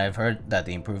I mean, I've heard that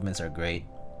the improvements are great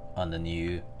on the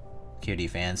new QD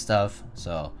fan stuff,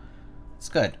 so it's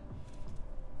good.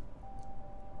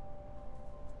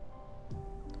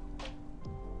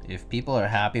 If people are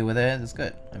happy with it, it's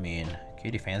good. I mean,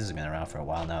 QD fans has been around for a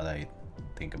while now that I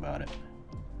think about it.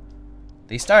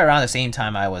 They started around the same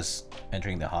time I was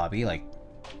entering the hobby, like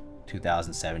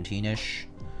 2017-ish.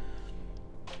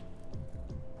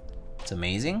 It's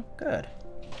amazing. Good.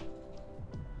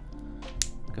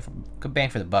 Good bang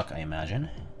for the buck, I imagine.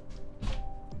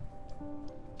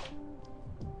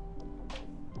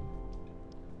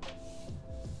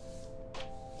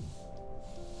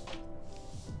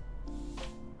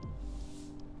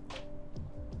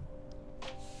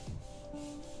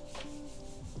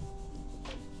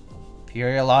 If you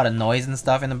hear a lot of noise and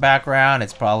stuff in the background,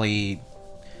 it's probably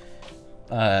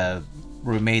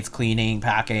roommates cleaning,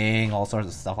 packing, all sorts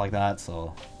of stuff like that,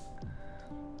 so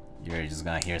you're just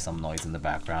gonna hear some noise in the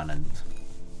background, and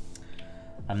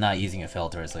I'm not using a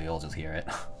filter, so you'll just hear it.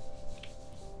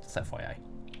 Just FYI.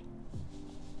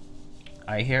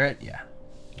 I hear it? Yeah.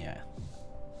 Yeah.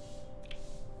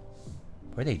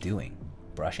 What are they doing?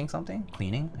 Brushing something?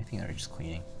 Cleaning? I think they're just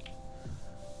cleaning.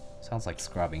 Sounds like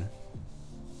scrubbing.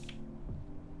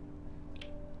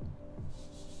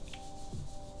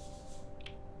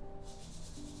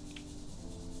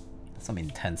 Some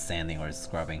intense sanding or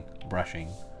scrubbing, brushing.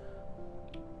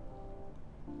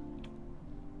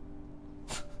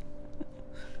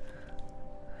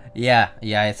 Yeah,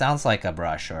 it sounds like a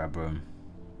brush or a broom.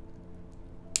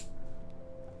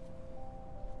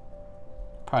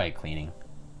 Probably cleaning.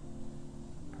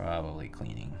 Probably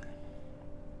cleaning.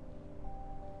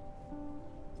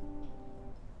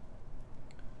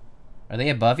 Are they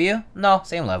above you? No,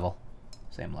 same level.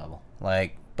 Same level.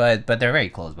 Like, but they're very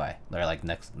close by. They're like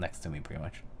next to me pretty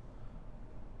much.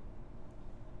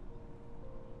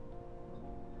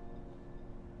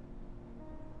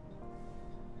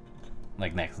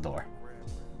 Like next door.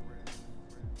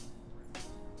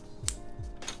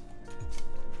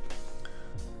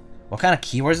 What kind of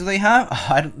keyboards do they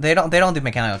have? They don't do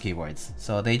mechanical keyboards.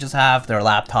 So they just have their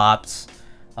laptops,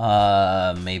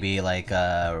 maybe like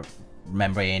a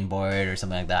membrane board or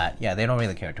something like that. Yeah, they don't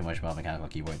really care too much about mechanical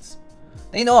keyboards.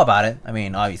 They know about it. I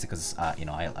mean, obviously, because you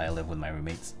know, I live with my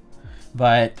roommates,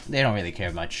 but they don't really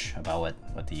care much about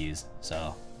what to use.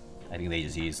 So I think they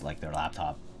just use like their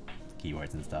laptop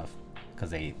keyboards and stuff, because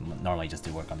they normally just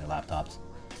do work on their laptops.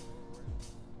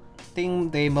 I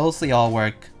think they mostly all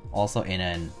work also in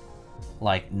an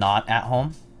like not at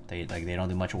home. They don't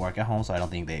do much work at home, so I don't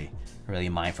think they really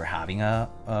mind for having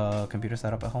a computer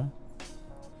setup at home.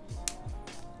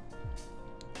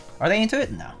 Are they into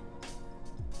it? No.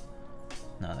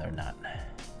 No, they're not.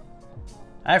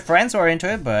 I have friends who are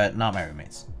into it, but not my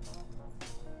roommates.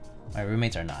 My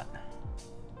roommates are not.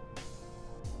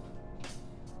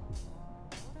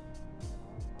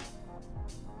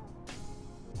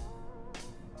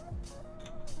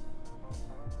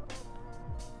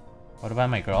 What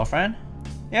about my girlfriend?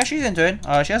 Yeah, she's into it.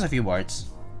 She has a few boards.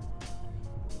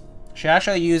 She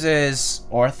actually uses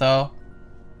Ortho,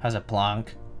 has a Planck,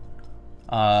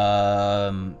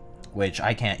 which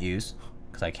I can't use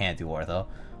because I can't do Ortho.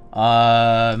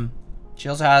 She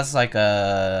also has like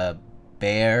a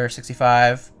Bear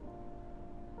 65.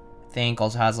 I think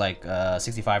also has like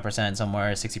 65%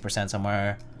 somewhere, 60%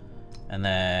 somewhere. And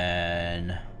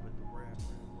then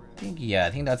I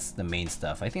think that's the main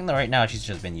stuff. I think that right now she's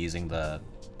just been using the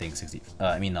thing 60.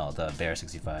 The Bear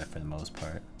 65 for the most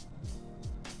part.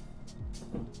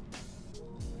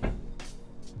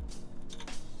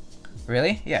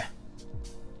 Really? Yeah.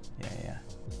 Yeah.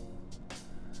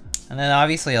 And then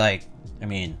obviously, like, I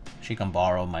mean, she can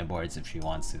borrow my boards if she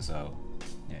wants to, so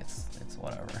yeah, it's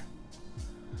whatever.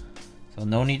 So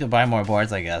no need to buy more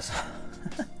boards, I guess.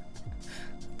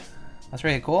 That's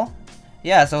really cool.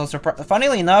 Yeah, so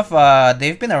funnily enough,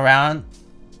 they've been around.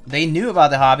 They knew about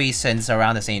the hobby since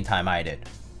around the same time I did.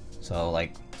 So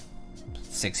like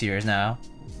 6 years now.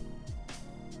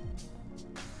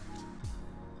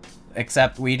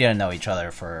 Except we didn't know each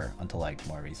other until like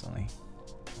more recently.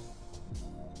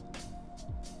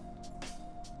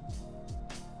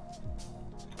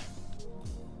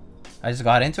 I just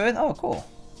got into it? Oh, cool.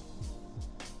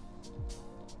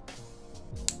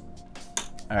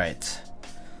 Alright.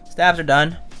 Stabs are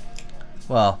done.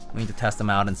 Well, we need to test them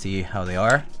out and see how they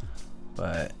are.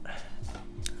 But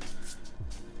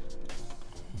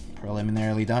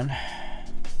preliminarily done.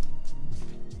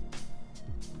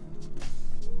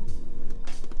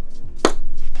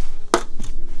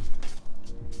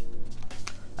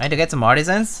 I need to get some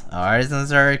artisans.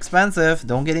 Artisans are expensive.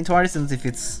 Don't get into artisans if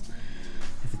it's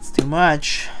too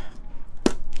much.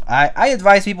 I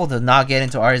advise people to not get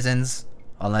into artisans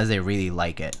unless they really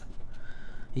like it.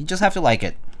 You just have to like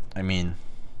it. I mean,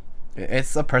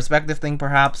 it's a perspective thing,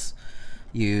 perhaps.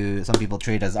 Some people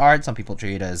treat it as art. Some people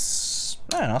treat it as,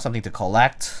 I don't know, something to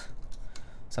collect,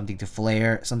 something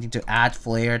to add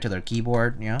flair to their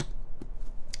keyboard. You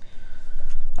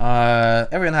know.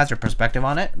 Everyone has their perspective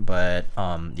on it, but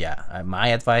yeah, my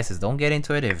advice is don't get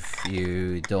into it if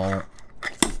you don't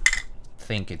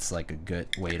think it's like a good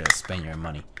way to spend your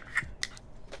money.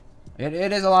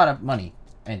 It is a lot of money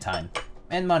and time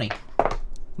and money,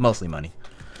 mostly money.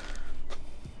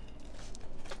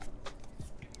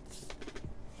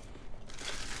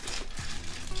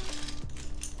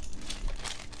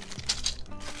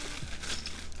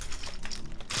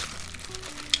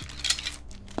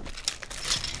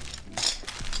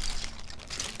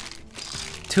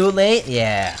 Too late?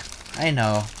 Yeah, I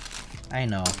know.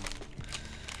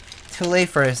 Too late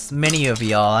for many of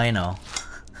y'all, I know.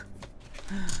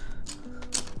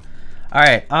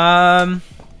 Alright,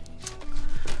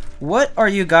 what are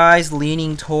you guys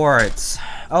leaning towards?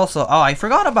 Also, oh, I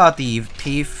forgot about the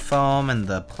P foam and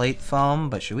the plate foam,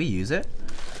 but should we use it?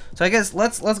 So I guess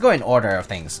let's go in order of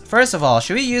things. First of all,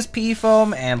 should we use P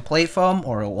foam and plate foam,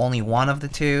 or only one of the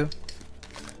two?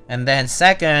 And then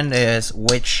second is,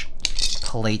 which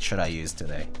plate should I use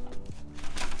today?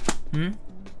 Are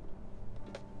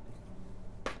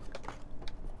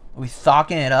we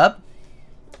thocking it up?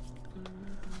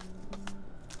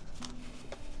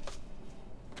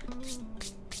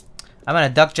 I'm gonna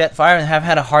duck Jetfire and have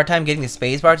had a hard time getting the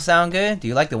spacebar to sound good. Do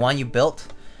you like the one you built?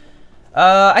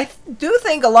 I do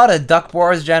think a lot of duck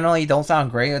boards generally don't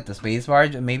sound great with the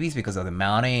spacebar. Maybe it's because of the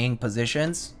mounting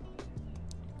positions.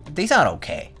 They sound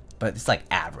okay, but it's like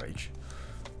average.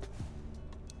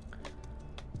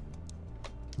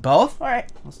 Both?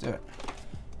 Alright, let's do it.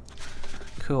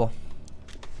 Cool.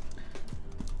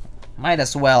 Might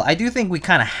as well. I do think we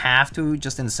kind of have to,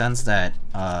 just in the sense that,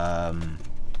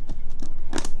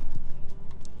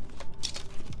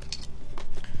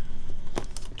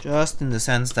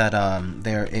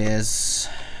 there is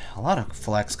a lot of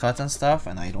flex cuts and stuff,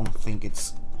 and I don't think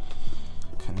it's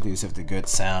conducive to good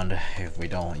sound if we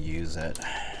don't use it.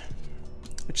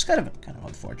 Which is kind of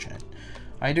unfortunate.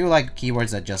 I do like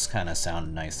keyboards that just kind of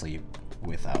sound nicely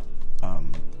without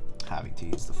having to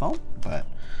use the foam, but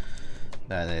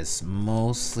that is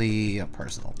mostly a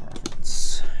personal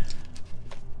preference.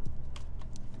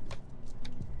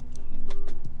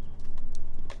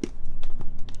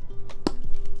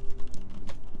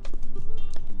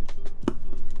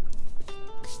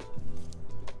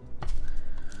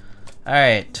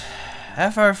 Alright,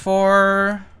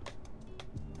 FR4,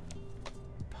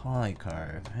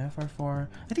 polycarb, FR4,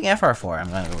 I think FR4, I'm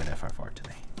gonna go with FR4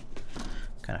 today.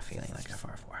 Kind of feeling like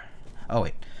FR4. Oh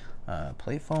wait,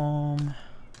 plate foam,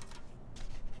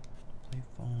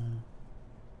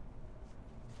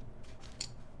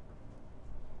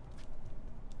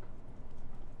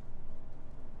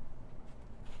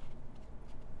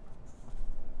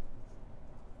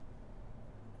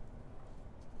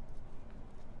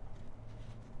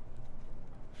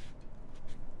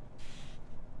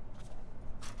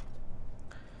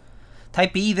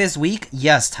 Type B this week?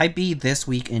 Yes, Type B this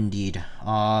week indeed.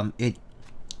 I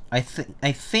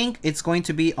think it's going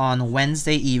to be on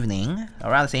Wednesday evening,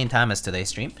 around the same time as today's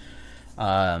stream.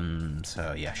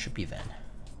 So yeah, should be then.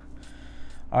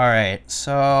 Alright,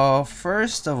 so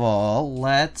first of all,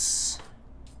 let's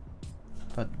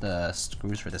put the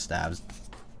screws for the stabs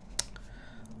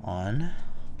on.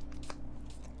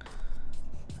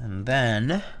 And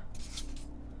then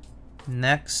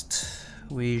next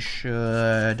we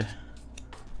should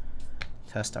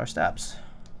test our stabs.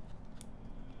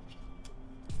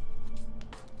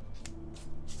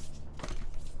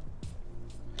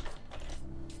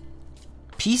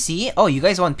 PC? Oh, you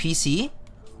guys want PC?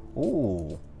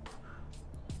 Ooh.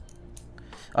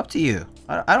 Up to you.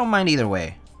 I don't mind either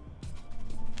way.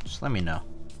 Just let me know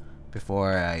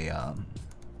before I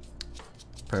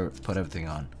put everything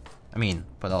on. I mean,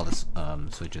 put all the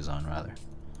switches on, rather.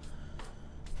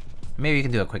 Maybe you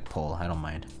can do a quick poll. I don't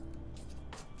mind.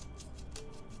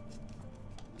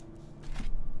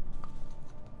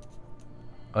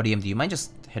 ODM, do you mind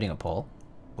just hitting a poll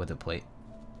with a plate?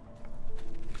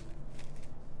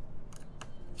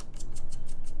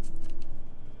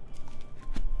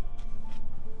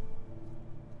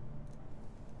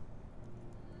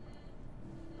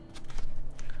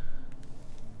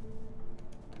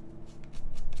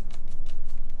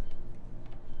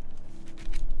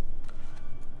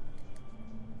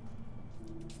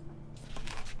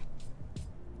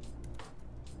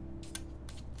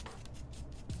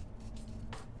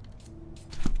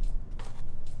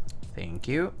 Thank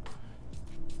you.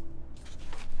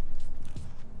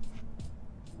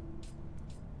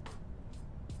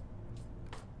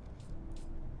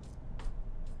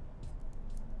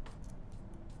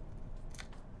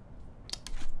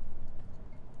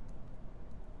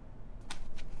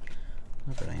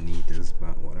 Not that I need this,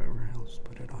 but whatever. I'll just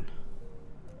put it on.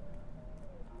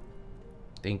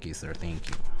 Thank you, sir. Thank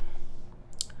you.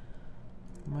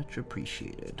 Much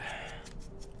appreciated.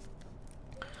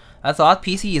 That's odd.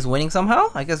 PC is winning somehow.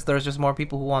 I guess there's just more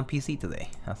people who want PC today.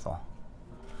 That's all.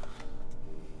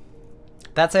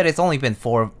 That said, it's only been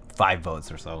 4 or 5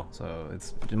 votes or so, so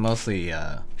it's mostly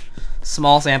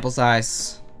small sample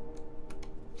size.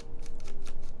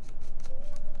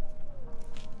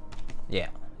 Yeah,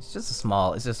 it's just a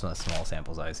small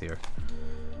sample size here.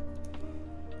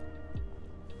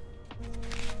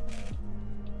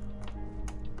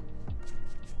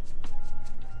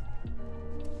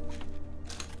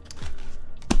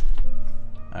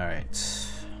 All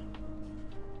right.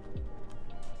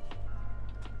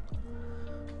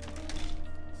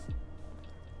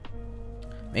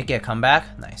 Make it a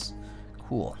comeback? Nice.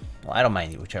 Cool. Well, I don't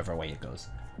mind whichever way it goes.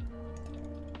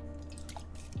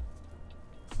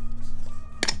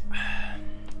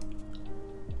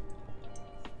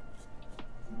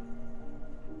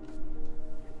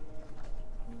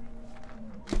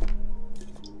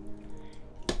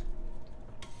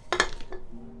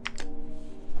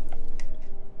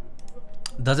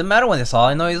 Does it matter when the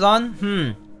solenoid is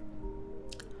on?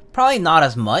 Probably not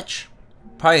as much.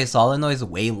 Probably the solenoid is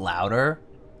way louder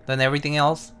than everything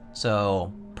else,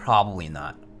 so probably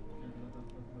not.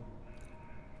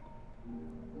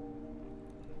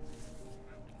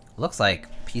 Looks like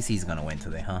PC's gonna win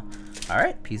today, huh?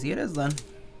 Alright, PC it is then.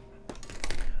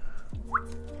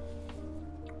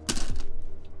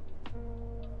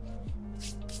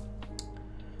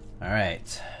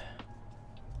 Alright.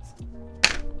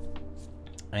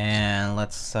 And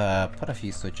let's put a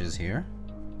few switches here.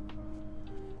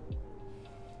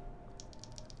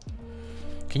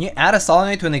 Can you add a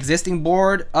solenoid to an existing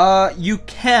board? You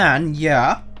can,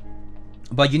 yeah.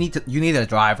 But you need a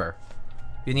driver.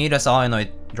 You need a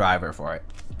solenoid driver for it.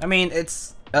 I mean,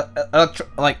 it's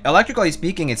like electrically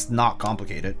speaking, it's not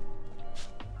complicated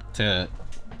to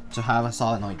have a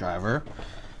solenoid driver,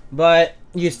 but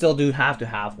you still do have to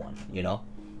have one, you know?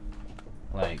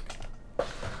 Like,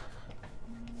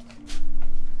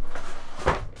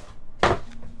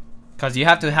 because you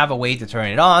have to have a way to turn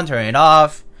it on, turn it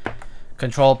off,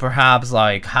 control perhaps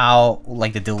like how,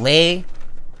 like the delay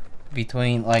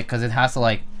between, like, because it has to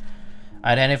like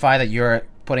identify that you're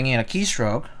putting in a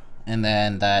keystroke and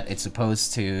then that it's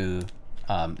supposed to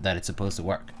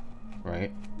work,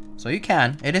 right? So you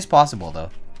can. It is possible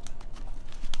though.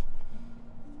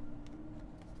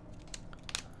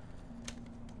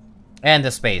 And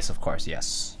the space, of course,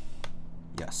 yes.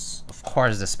 Yes, of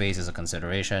course the space is a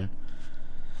consideration.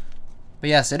 But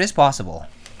yes, it is possible.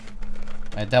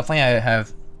 I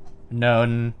have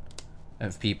known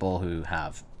of people who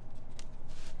have.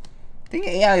 I think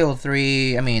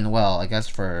AIO3, I mean, well, I guess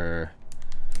for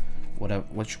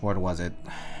which board was it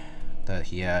that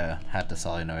he had the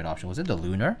solenoid option? Was it the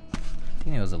Lunar? I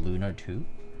think it was a Lunar 2.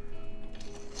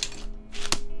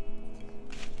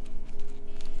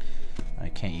 I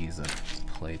can't use a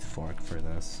plate fork for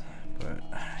this, but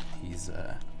these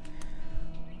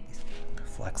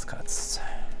flex cuts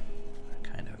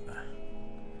are kind of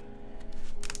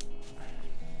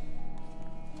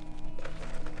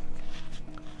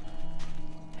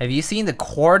Have you seen the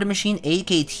Chord Machine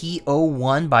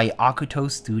AKT01 by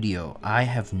Akuto Studio? I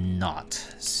have not,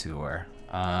 Sewer.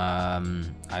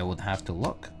 I would have to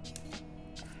look.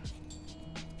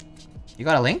 You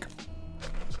got a link?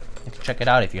 You can check it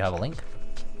out if you have a link.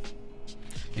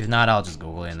 If not, I'll just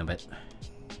Google it in a bit.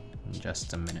 In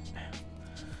just a minute.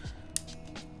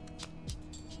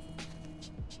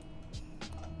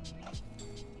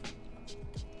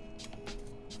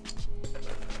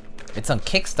 It's on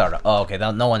Kickstarter. Oh, okay.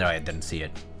 No wonder I didn't see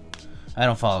it. I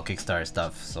don't follow Kickstarter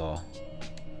stuff, so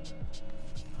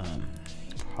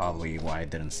probably why I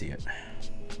didn't see it.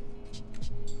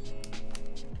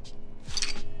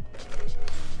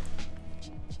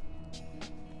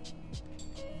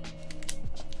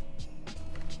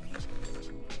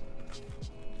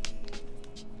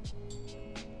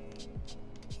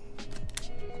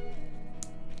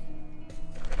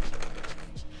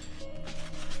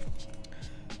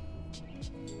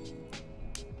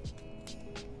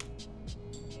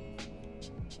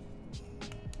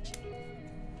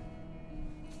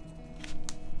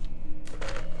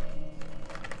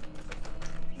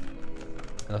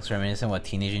 It looks reminiscent of what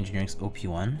Teenage Engineering's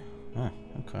OP1. Oh,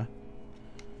 okay.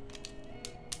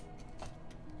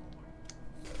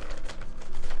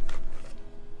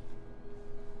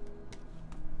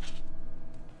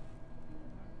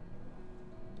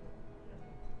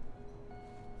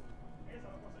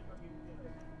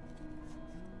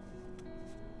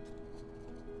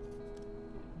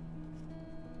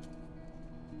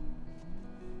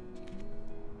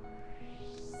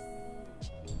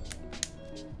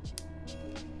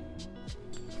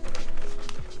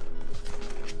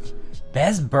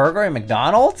 Best burger at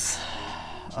McDonald's?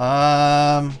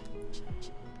 I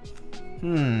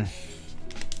don't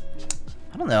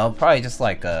know. Probably just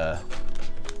like a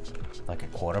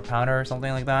quarter pounder or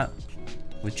something like that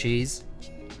with cheese.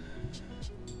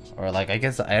 Or like, I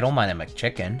guess I don't mind a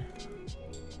McChicken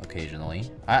occasionally.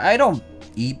 I don't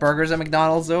eat burgers at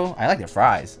McDonald's though. I like their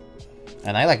fries,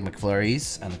 and I like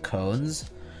McFlurries and the cones.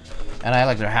 And I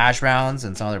like their hash browns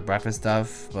and some of their breakfast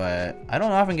stuff, but I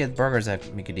don't often get burgers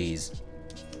at Mickey D's.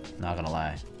 Not gonna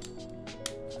lie.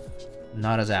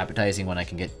 Not as appetizing when I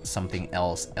can get something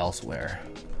else elsewhere.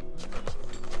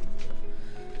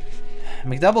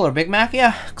 McDouble or Big Mac?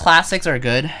 Yeah, classics are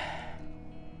good.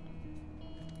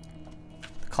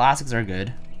 Classics are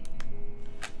good.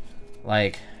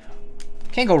 Like,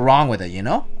 can't go wrong with it, you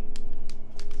know?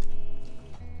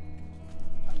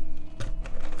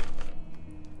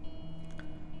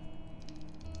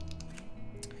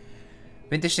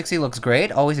 Vintage 60 looks great.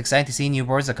 Always exciting to see new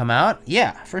boards that come out.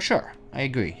 Yeah, for sure. I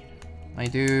agree. I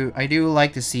do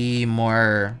like to see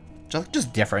more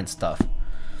just different stuff.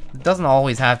 It doesn't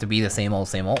always have to be the same old,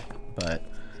 but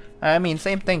I mean,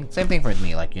 same thing for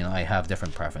me. Like, you know, I have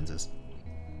different preferences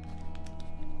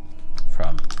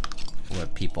from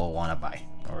what people want to buy,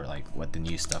 or like what the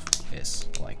new stuff is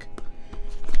like.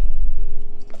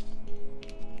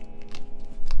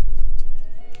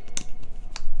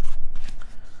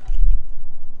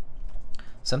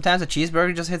 Sometimes a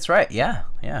cheeseburger just hits right. Yeah,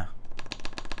 yeah.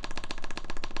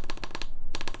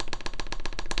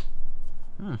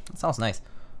 That sounds nice.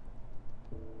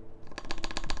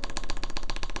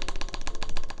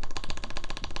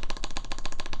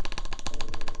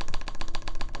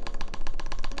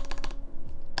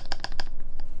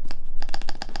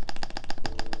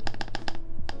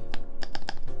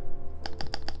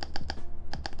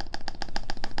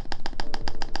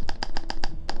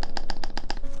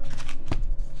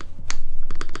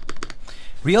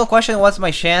 Real question, what's my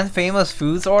Shan famous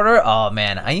foods order? Oh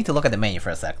man, I need to look at the menu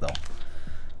for a sec though.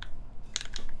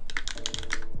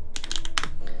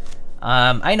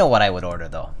 I know what I would order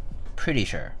though. Pretty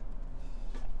sure.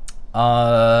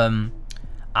 I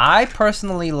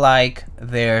personally like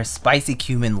their spicy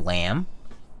cumin lamb.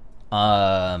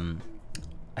 I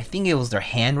think it was their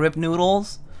hand rib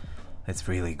noodles. It's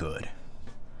really good.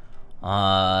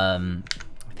 I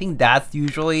think that's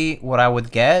usually what I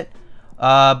would get.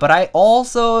 But I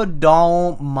also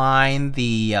don't mind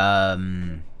the,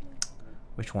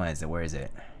 which one is it? Where is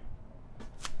it?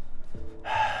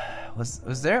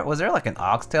 Was there like an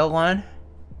oxtail one?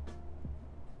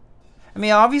 I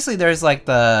mean, obviously there's like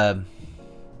the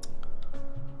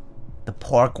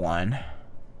pork one.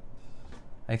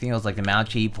 I think it was like the Mount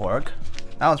Chi pork.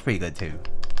 That one's pretty good too.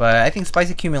 but I think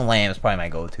spicy cumin lamb is probably my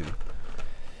go-to.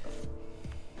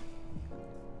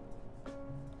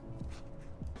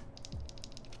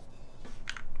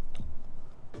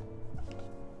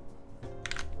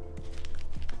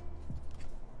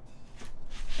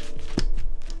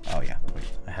 Oh yeah, wait,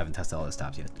 I haven't tested all the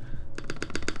stops yet.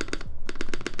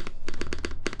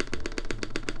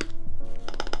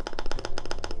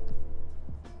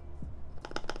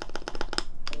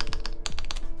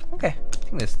 Okay, I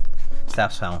think this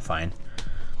stops sound fine.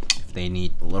 If they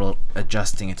need a little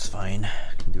adjusting, it's fine.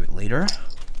 I can do it later.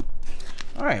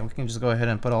 Alright, we can just go ahead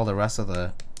and put all the rest of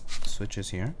the switches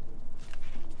here.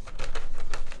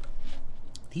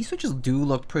 These switches do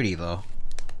look pretty though.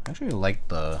 I actually like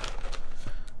the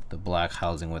black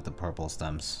housing with the purple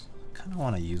stems. Kind of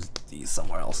want to use these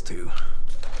somewhere else too.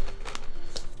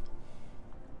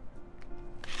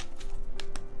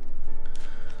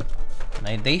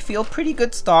 And they feel pretty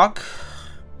good stock.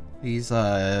 These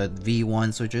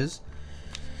V1 switches.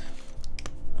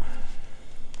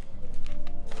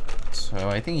 So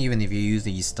I think even if you use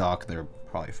these stock, they're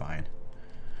probably fine.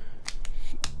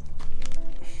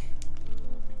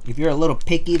 If you're a little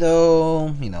picky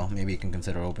though, you know, maybe you can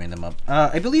consider opening them up.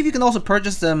 I believe you can also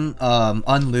purchase them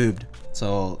unlubed,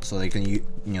 so they can you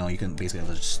know, you can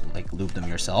basically just like lube them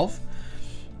yourself.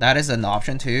 That is an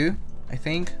option too, I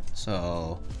think.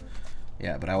 So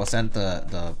yeah, but I will send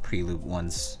the pre-lube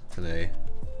ones today.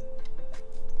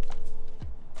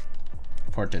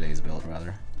 For today's build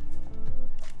rather.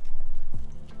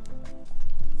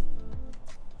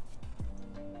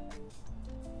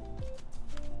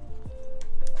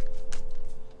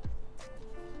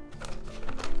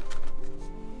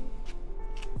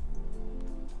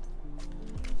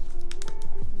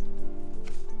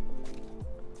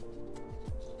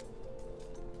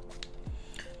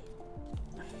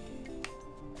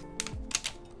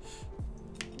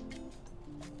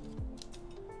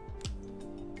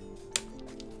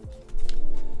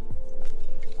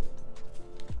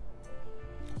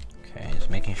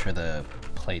 Making sure the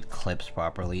plate clips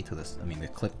properly to this. I mean,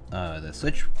 the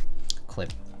switch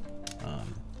clip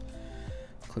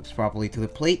clips properly to the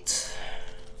plate.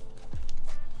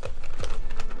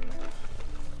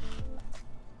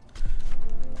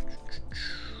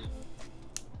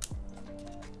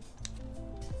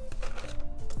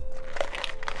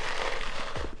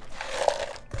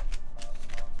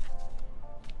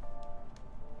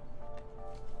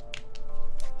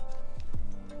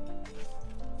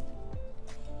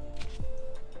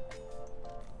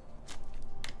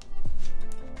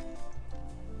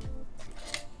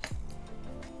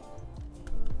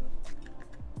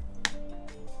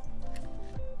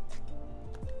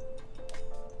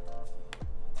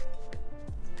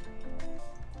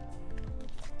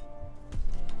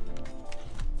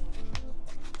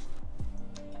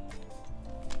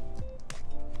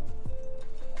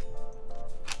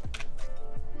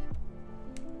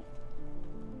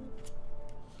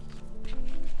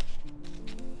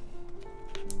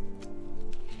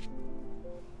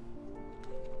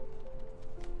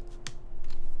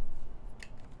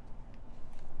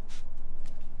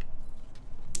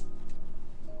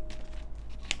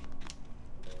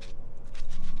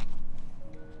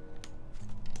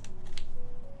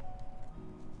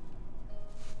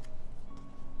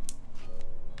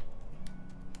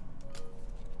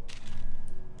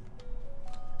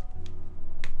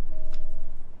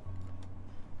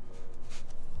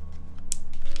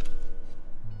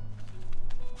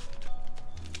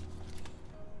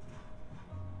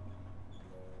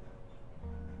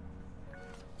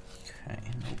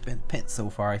 Bent pin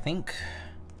so far, I think.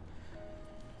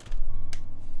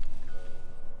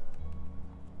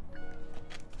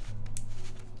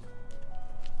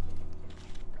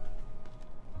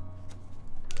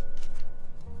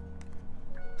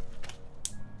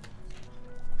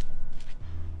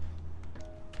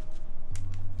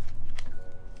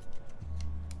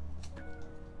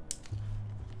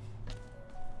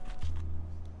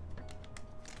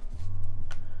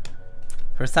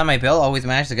 First time I built, always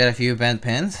managed to get a few bent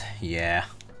pins. Yeah.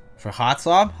 For hot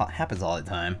swap, happens all the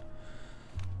time.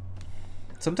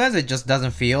 Sometimes it just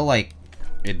doesn't feel like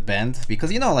it bent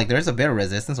because, you know, like there's a bit of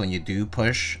resistance when you do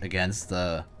push against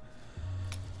the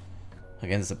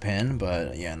pin,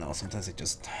 but yeah, no, sometimes it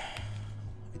just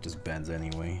bends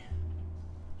anyway.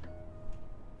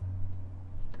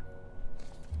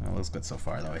 It looks good so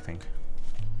far though, I think.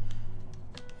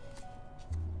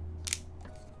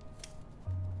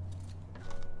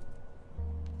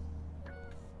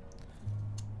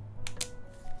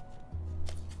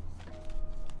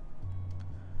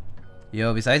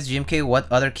 Yo, besides GMK, what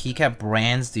other keycap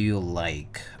brands do you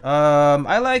like?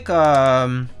 I like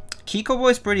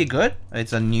Keycaps is pretty good.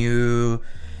 It's a new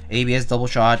ABS double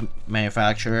shot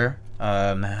manufacturer.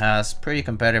 Has pretty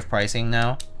competitive pricing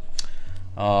now.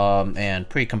 And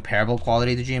pretty comparable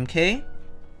quality to GMK.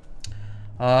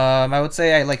 I would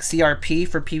say I like CRP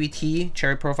for PBT,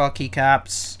 cherry profile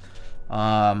keycaps.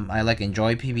 I like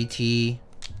Enjoy PBT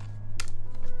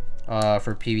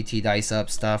for PBT dice up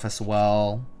stuff as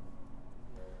well.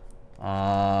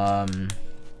 I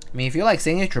mean, if you like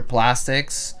signature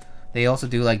plastics, they also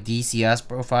do like DCS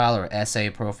profile or SA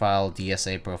profile,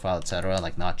 DSA profile, etc.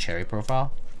 Like not cherry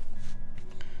profile.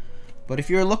 But if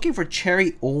you're looking for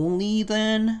cherry only,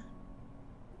 then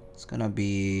it's gonna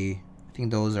be, I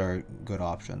think those are good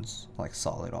options, like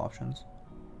solid options.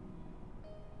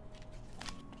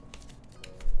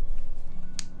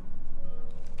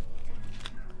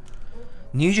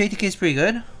 New JTK is pretty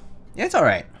good. Yeah, it's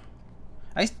alright.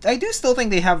 I do still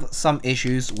think they have some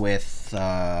issues with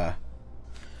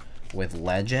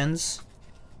Legends,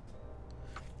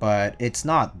 but it's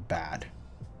not bad.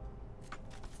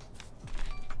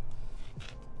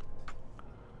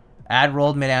 Add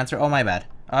rolled mid-answer. Oh, my bad.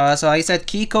 So I said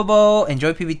Keycaps,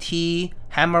 Enjoy PBT,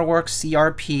 Hammerworks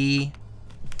CRP.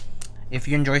 If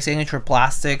you enjoy signature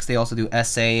plastics, they also do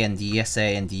SA and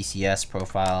DSA and DCS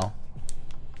profile.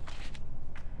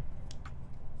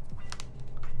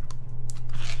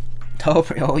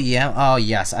 Topre OEM. Oh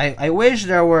yes, I wish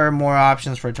there were more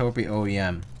options for Topre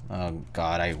OEM. Oh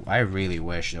god, I really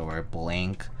wish there were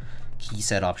blank key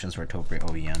set options for Topre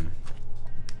OEM.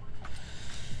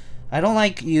 I don't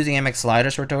like using MX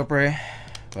sliders for Topre,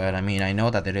 but I mean, I know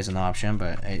that it is an option,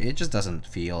 but it just doesn't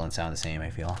feel and sound the same,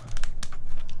 I feel.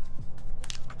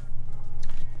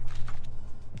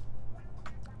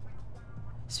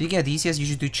 Speaking of DCS, you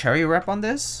should do cherry rep on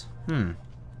this?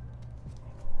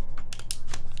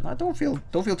 I don't feel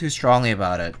too strongly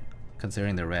about it,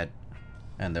 considering the red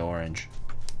and the orange.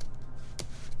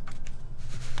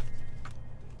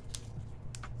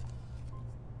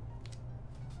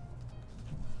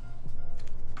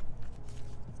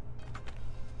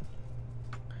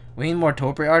 We need more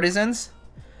Topre artisans?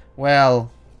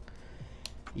 Well,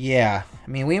 yeah. I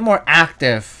mean, we need more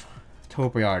active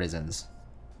Topre artisans.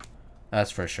 That's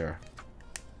for sure.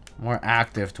 More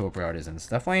active Topre artisans.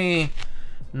 Definitely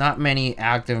not many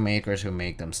active makers who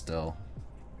make them still.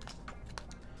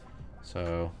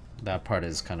 So that part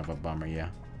is kind of a bummer, yeah.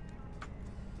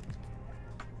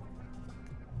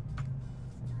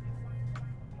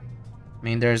 I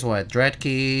mean, there's what? Dread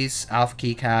keys, Alpha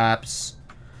Keycaps,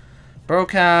 Bro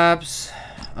Caps.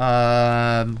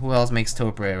 Who else makes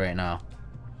Topre right now?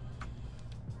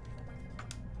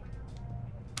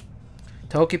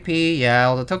 Togepi, yeah,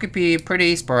 although Togepi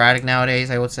pretty sporadic nowadays,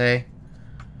 I would say.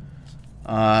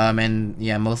 And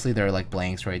yeah, mostly they're like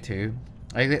blanks, right, too.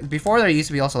 Like, before there used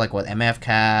to be also like what, MF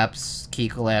Caps, Key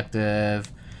Collective,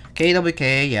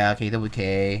 KWK, yeah,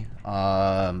 KWK.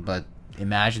 But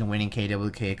imagine winning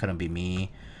KWK, couldn't be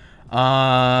me.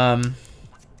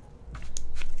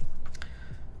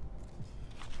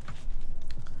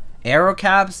 Aero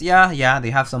Caps, yeah,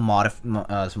 they have some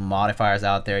modifiers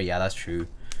out there. Yeah, that's true.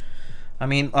 I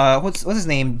mean, what's his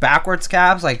name? Backwards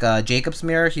Caps, like Jacob's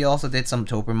Mirror. He also did some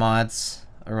Topre mods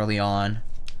early on,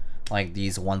 like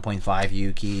these 1.5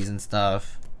 U keys and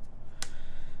stuff.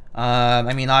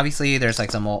 I mean, obviously there's like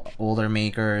some older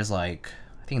makers, like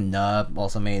I think Nub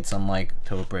also made some like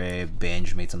Topre.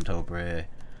 Binge made some Topre.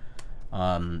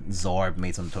 Zorb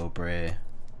made some Topre.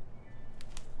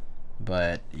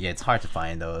 But yeah, it's hard to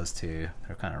find those too.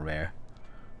 They're kind of rare.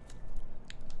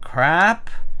 Crap.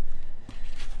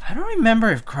 I don't remember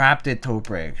if Crap did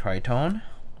Topre Tritone.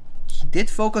 He did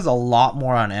focus a lot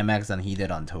more on MX than he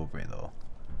did on Topre though.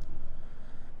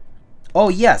 Oh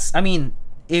yes, I mean,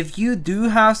 if you do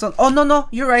have some, oh no,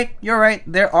 you're right.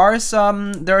 There are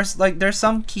some, there's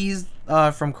some keys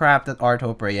from Crap that are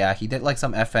Topre. Yeah, he did like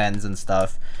some FNs and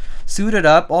stuff. Suited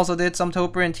Up also did some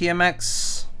Topre and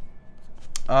TMX.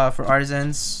 For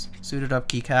artisans, Suited Up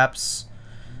Keycaps.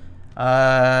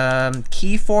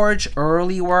 Keyforge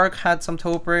early work had some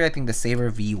Topre. I think the Saber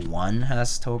V1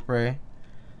 has Topre,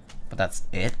 but that's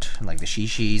it. Like the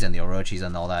Shishis and the Orochis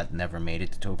and all that never made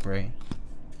it to Topre.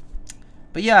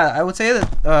 But yeah, I would say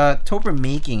that Topre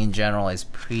making in general is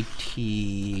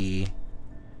pretty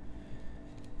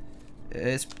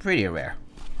rare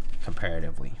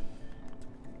comparatively.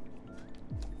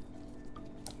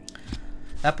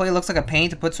 That plate looks like a pain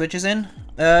to put switches in.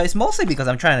 It's mostly because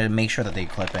I'm trying to make sure that they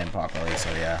clip in properly, so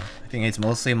yeah. I think it's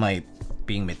mostly my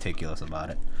being meticulous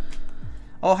about it.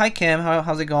 Oh, hi Kim,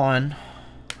 how's it going?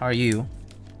 How are you?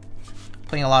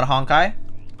 Playing a lot of Honkai?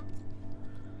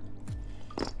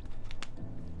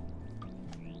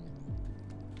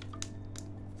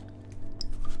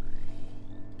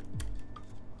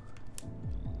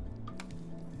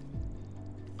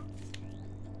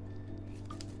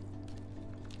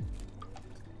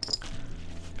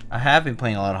 I have been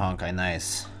playing a lot of Honkai.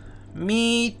 Nice.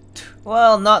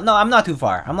 Well, no, I'm not too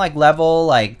far. I'm like level,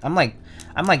 like, I'm like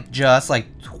just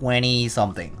like 20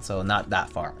 something, so not that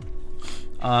far.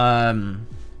 I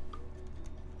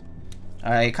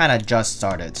kind of just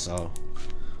started, so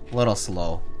a little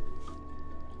slow.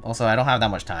 Also, I don't have that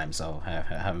much time, so I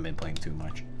haven't been playing too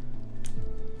much.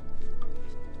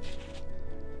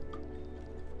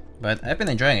 But I've been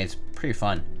enjoying it. It's pretty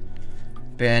fun.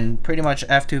 Been pretty much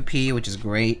F2P, which is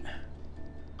great.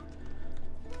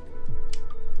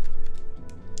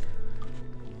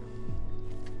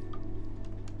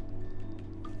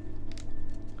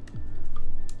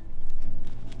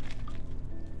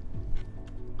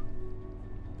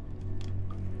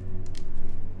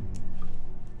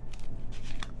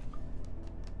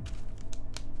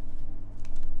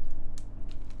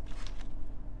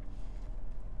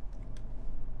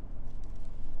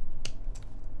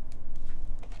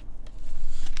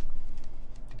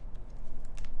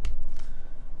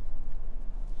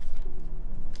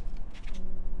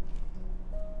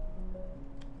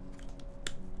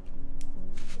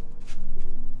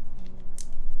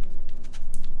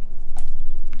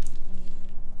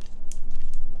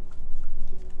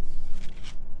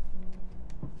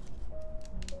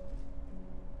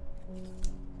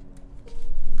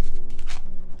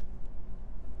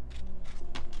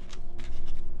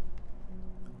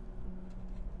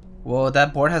 Well,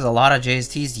 that board has a lot of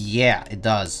JSTs. Yeah, it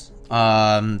does.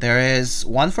 There is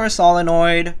one for a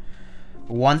solenoid,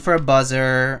 one for a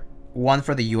buzzer, one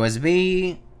for the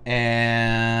USB,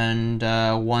 and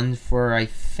one for, I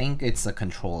think it's a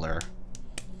controller.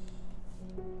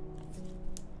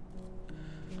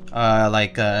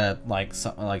 Like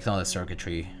some of the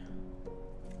circuitry.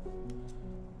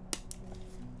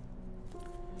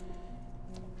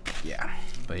 Yeah,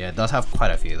 but yeah, it does have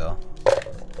quite a few though.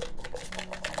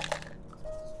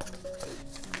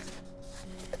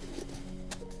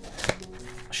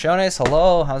 Shonis,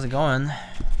 hello, how's it going?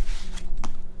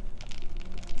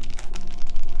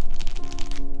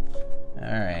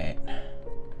 Alright.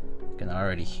 Can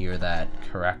already hear that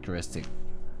characteristic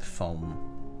foam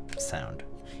sound.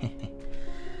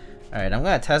 Alright, I'm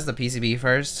gonna test the PCB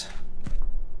first.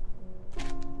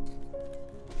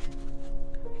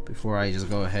 Before I just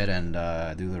go ahead and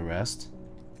do the rest.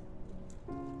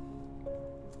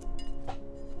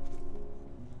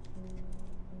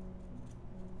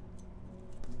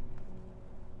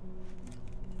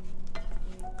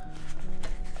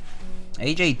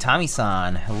 AJ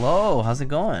Tommy-san, hello, how's it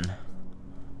going?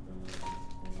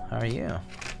 How are you?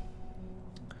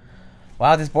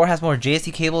 Wow, this board has more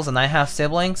JST cables than I have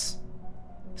siblings?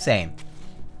 Same.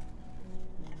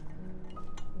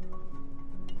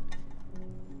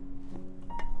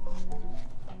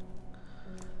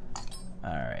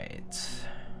 Alright.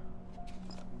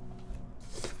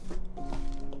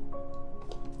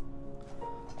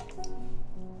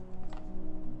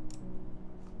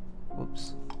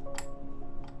 Whoops.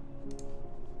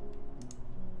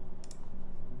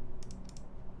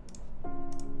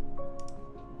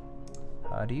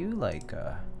 How do you like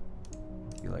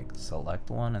select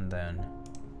one and then,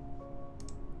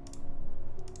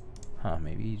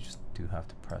 maybe you just do have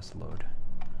to press load.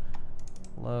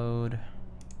 Load,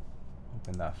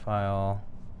 open that file.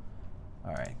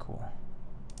 Alright, cool.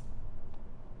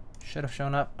 Should have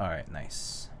shown up. Alright,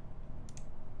 nice.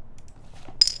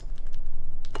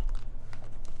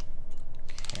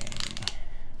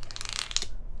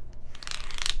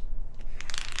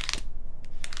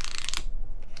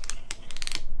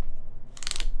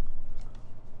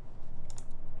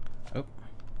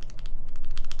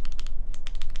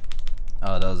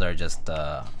 Oh, those are just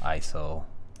ISO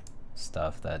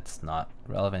stuff that's not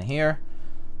relevant here.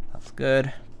 That's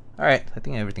good. Alright, I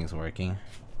think everything's working.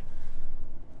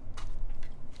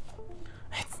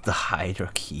 It's the Hydro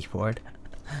keyboard.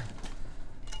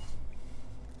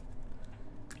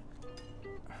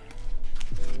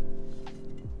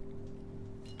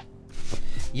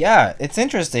 Yeah, it's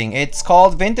interesting. It's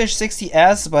called Vintage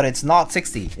 60S, but it's not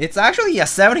 60. It's actually a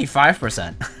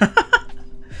 75%.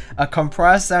 A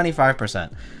compressed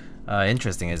 75%.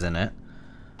 Interesting, isn't it?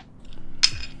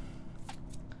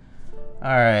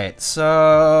 Alright,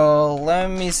 so let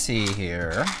me see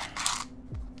here.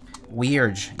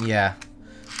 Weird, yeah.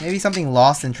 Maybe something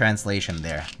lost in translation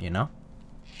there, you know?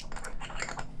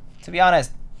 To be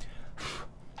honest,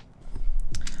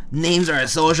 names are a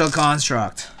social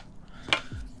construct.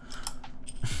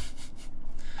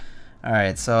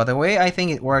 Alright, so the way I think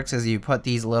it works is you put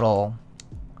these little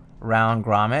round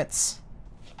grommets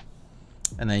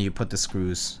and then you put the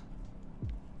screws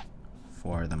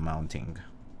for the mounting.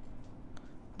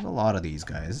 There's a lot of these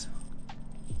guys.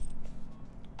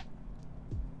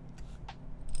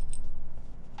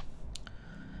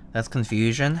 That's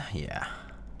confusion? Yeah.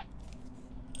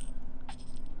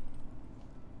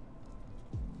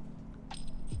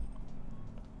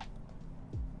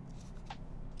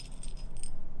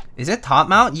 Is it top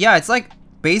mount? Yeah, it's like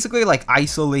basically like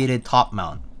isolated top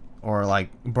mount or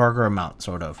like burger mount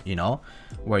sort of, you know,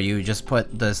 where you just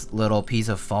put this little piece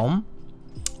of foam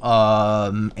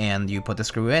and you put the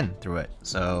screw in through it.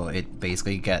 So it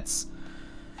basically gets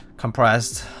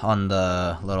compressed on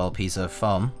the little piece of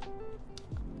foam.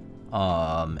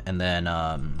 And then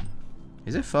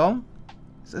is it foam?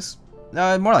 Is this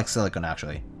no, more like silicone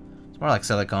actually. It's more like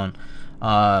silicone.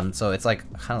 So it's like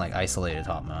kind of like isolated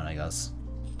top mount, I guess.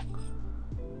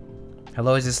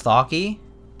 Hello, is this stocky?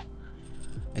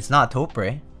 It's not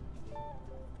taupe.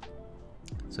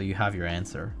 So you have your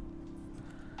answer.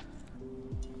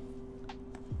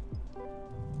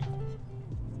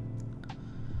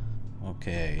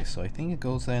 Okay, so I think it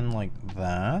goes in like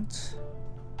that.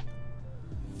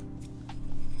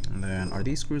 And then, are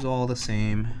these screws all the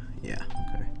same? Yeah,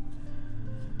 okay.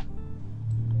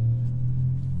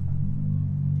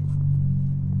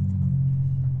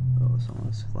 Oh, so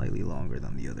one's slightly longer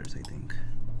than the others, I think.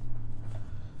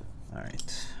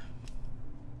 Alright.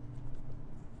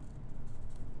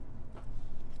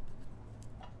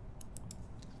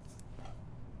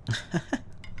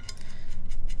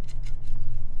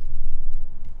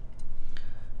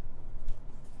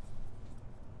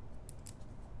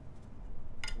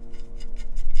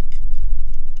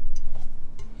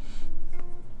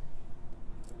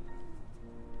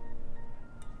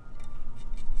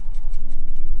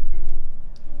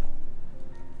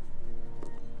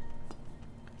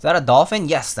 Is that a dolphin?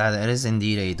 Yes, that is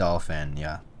indeed a dolphin,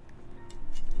 yeah.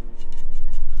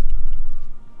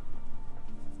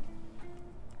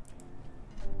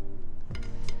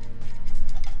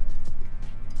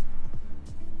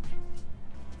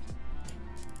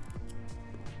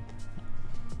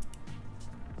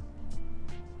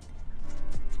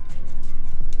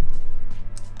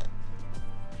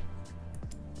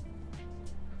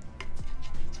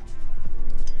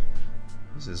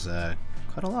 This is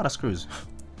quite a lot of screws,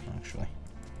 actually.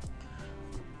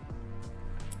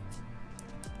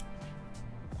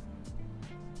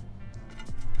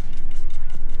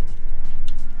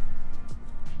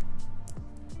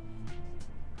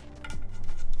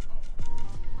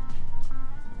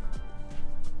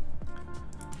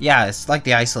 Yeah, it's like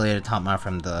the isolated top mount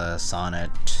from the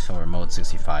Sonnet or Mode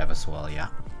 65 as well, yeah.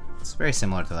 It's very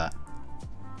similar to that.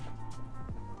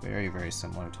 Very, very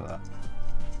similar to that.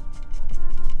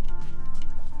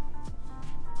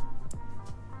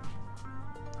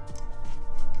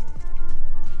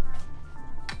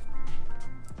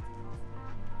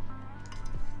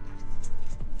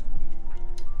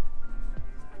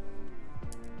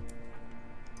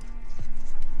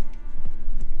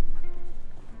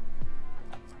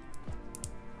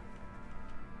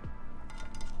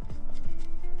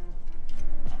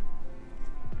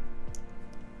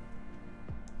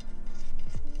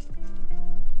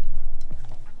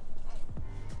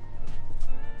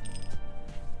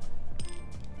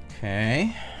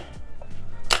 Okay,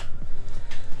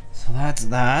 so that's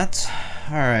that.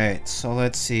 Alright, so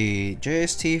let's see.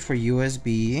 JST for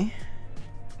USB.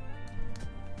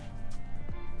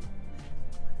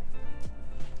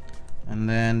 And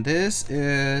then this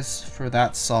is for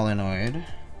that solenoid.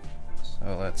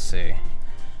 So let's see.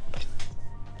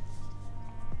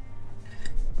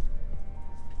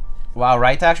 Wow,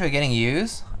 right actually getting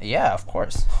used? Yeah, of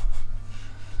course.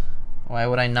 Why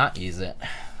would I not use it?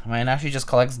 Mine actually just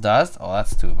collects dust? Oh,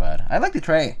 that's too bad. I like the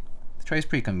tray. The tray is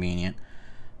pretty convenient.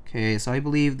 Okay, so I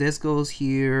believe this goes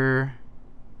here.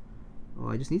 Oh,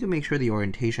 I just need to make sure the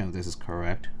orientation of this is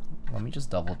correct. Let me just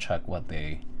double check what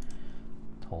they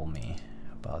told me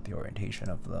about the orientation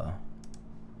of the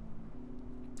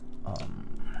of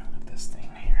this thing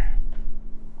here.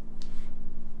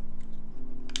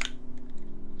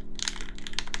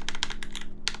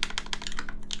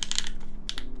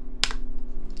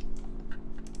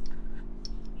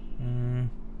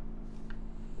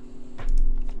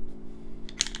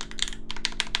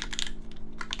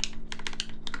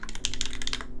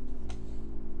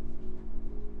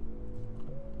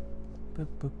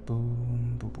 Boom,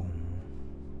 boom,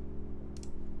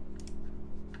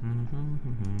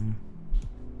 boom.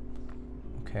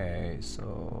 Okay,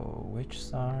 so which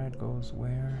side goes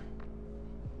where?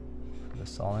 For the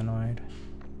solenoid.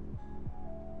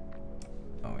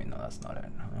 Oh wait, no, that's not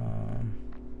it.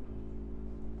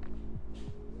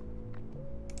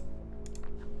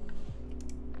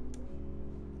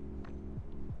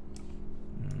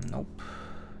 Nope.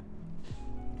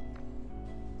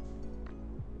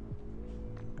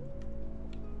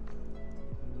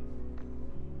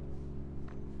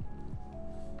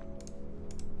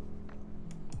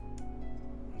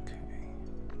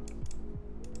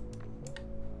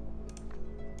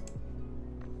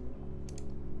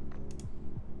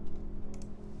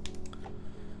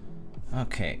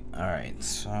 Okay, alright,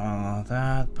 so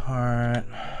that part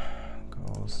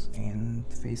goes in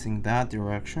facing that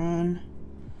direction.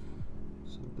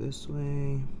 So this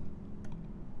way.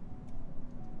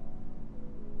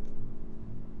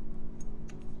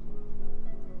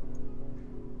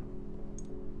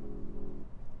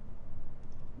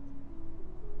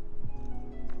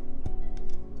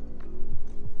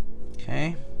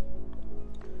 Okay.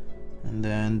 And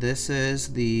then this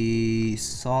is the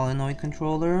solenoid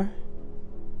controller.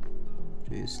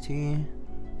 JST.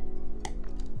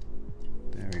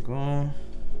 There we go.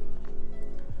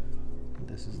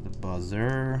 This is the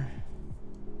buzzer.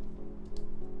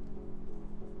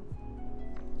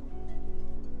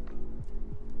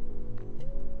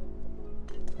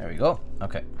 There we go.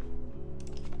 Okay.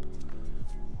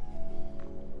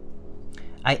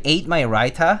 I ate my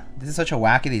raita. This is such a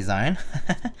wacky design.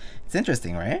 It's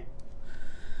interesting, right?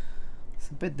 It's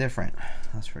a bit different,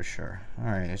 that's for sure.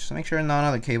 Alright, just make sure none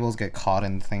of the cables get caught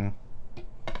in the thing.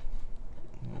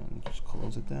 And just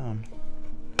close it down.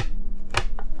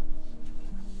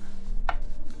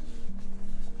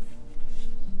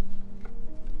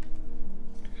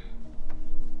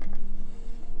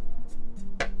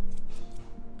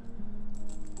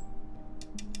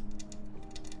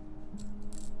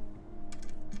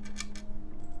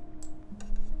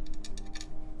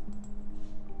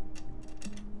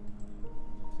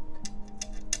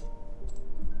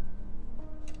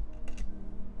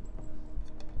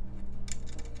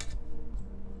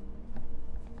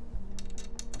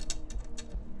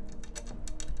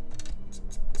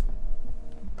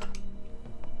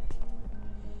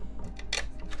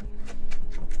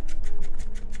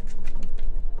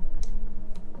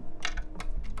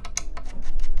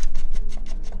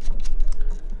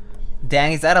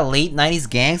 Dang, is that a late 90s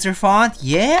gangster font?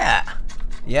 Yeah!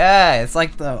 Yeah, it's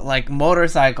like the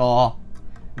motorcycle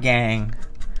gang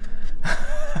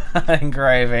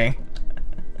engraving.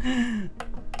 I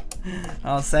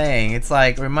was saying, it's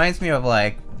like, reminds me of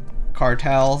like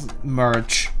cartels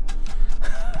merch.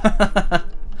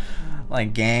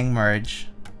 Like gang merch.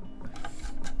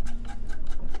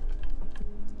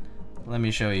 Let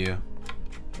me show you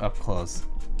up close.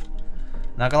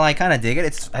 Not gonna lie, I kinda dig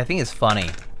it. I think it's funny.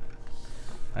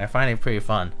 I find it pretty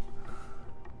fun.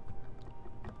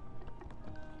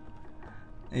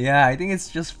 Yeah, I think it's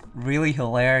just really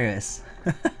hilarious.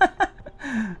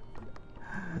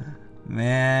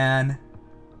 Man.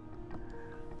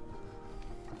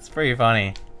 It's pretty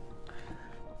funny.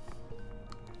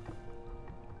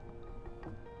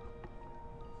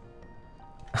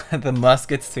 The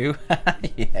muskets too?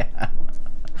 Yeah.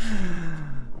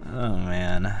 Oh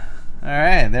man.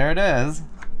 Alright, there it is.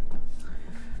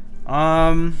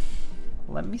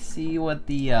 Let me see what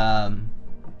the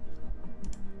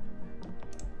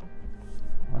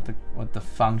what the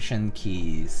function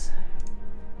keys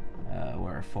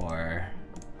were for.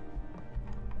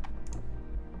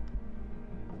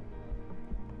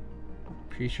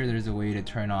 Pretty sure there's a way to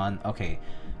turn on. Okay,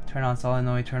 turn on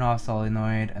solenoid, turn off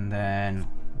solenoid, and then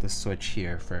the switch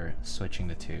here for switching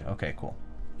the two. Okay, cool.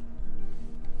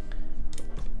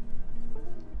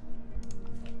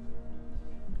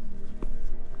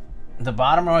 The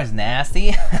bottom row is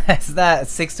nasty. It's that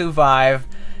 625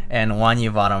 and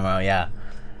 1U bottom row, yeah.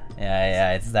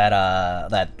 Yeah, it's that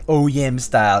that OEM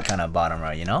style kind of bottom row,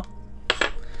 you know?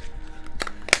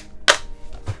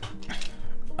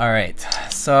 Alright,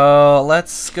 so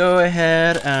let's go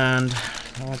ahead and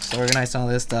let's organize some of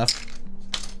this stuff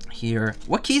here.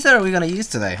 What keys are we gonna use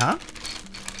today, huh?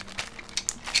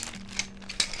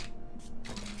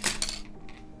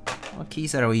 What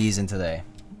keys are we using today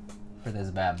for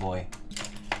this bad boy?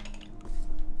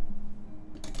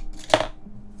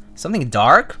 Something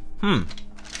dark?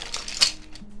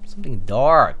 Something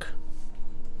dark.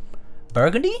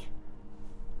 Burgundy?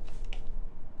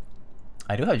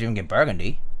 I do have drinking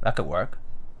burgundy. That could work.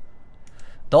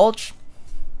 Dolce?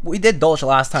 We did Dolce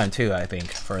last time too, I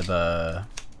think, for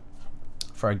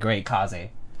a great kaze.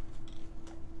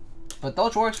 But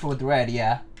Dolce works with red,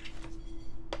 yeah.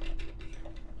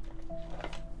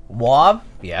 Wob?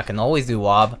 Yeah, I can always do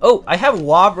Wob. Oh, I have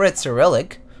Wob Red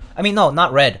Cyrillic. I mean, no,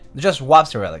 not red. Just Wob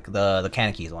Cyrillic, the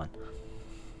Kanekys one.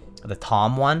 The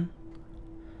Tom one.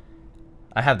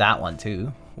 I have that one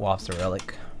too. Wob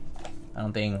Cyrillic. I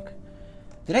don't think...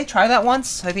 Did I try that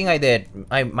once? I think I did.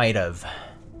 I might have.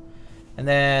 And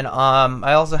then,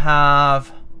 I also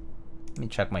have... Let me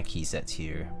check my key sets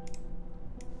here.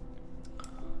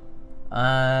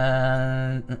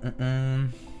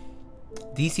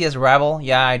 DCS Rebel.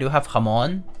 Yeah, I do have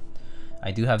Hamon.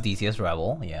 I do have DCS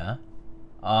Rebel, yeah.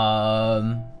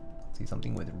 Let's see,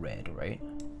 something with red, right?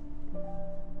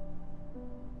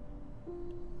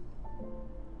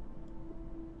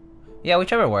 Yeah,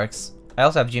 whichever works. I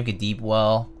also have GMK Deep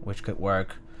Well, which could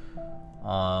work.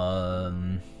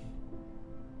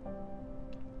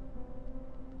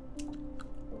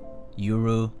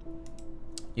 Yuru.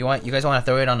 You guys want to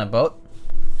throw it on a boat?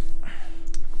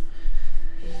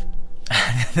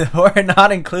 Or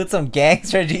not include some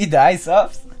gangster G die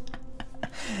subs?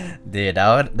 Dude,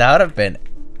 that would have been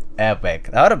epic.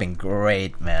 That would have been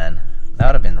great, man. That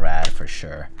would have been rad for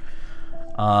sure.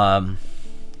 That'll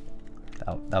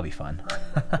be fun.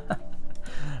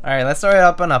 Alright, let's throw it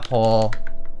up on a poll.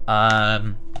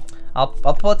 I'll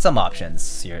put some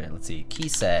options here. Let's see. Key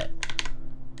set.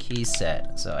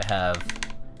 So I have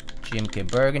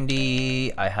GMK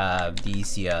Burgundy, I have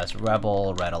DCS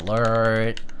Rebel, Red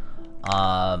Alert.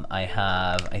 I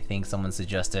have, I think someone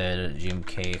suggested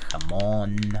GMK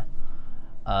Hamon.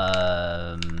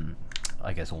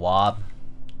 I guess Wob.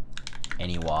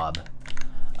 Any Wob.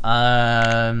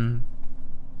 And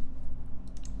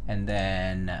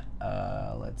then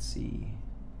let's see.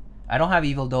 I don't have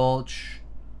Evil Dolch.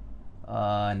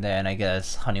 And then I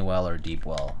guess Honeywell or Deep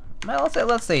Well. Well,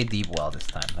 let's say Deep Well this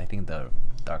time. I think the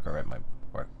darker red might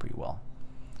work pretty well.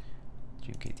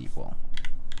 GMK Deep Well.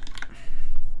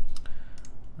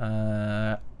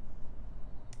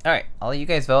 Alright, I'll let you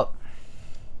guys vote.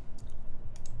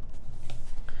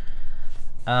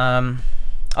 I'll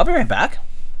be right back.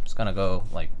 Just gonna go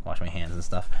like wash my hands and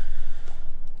stuff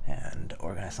and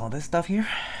organize all this stuff here.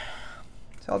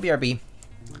 So I'll BRB.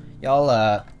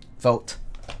 Y'all vote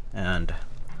and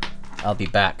I'll be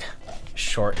back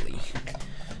shortly.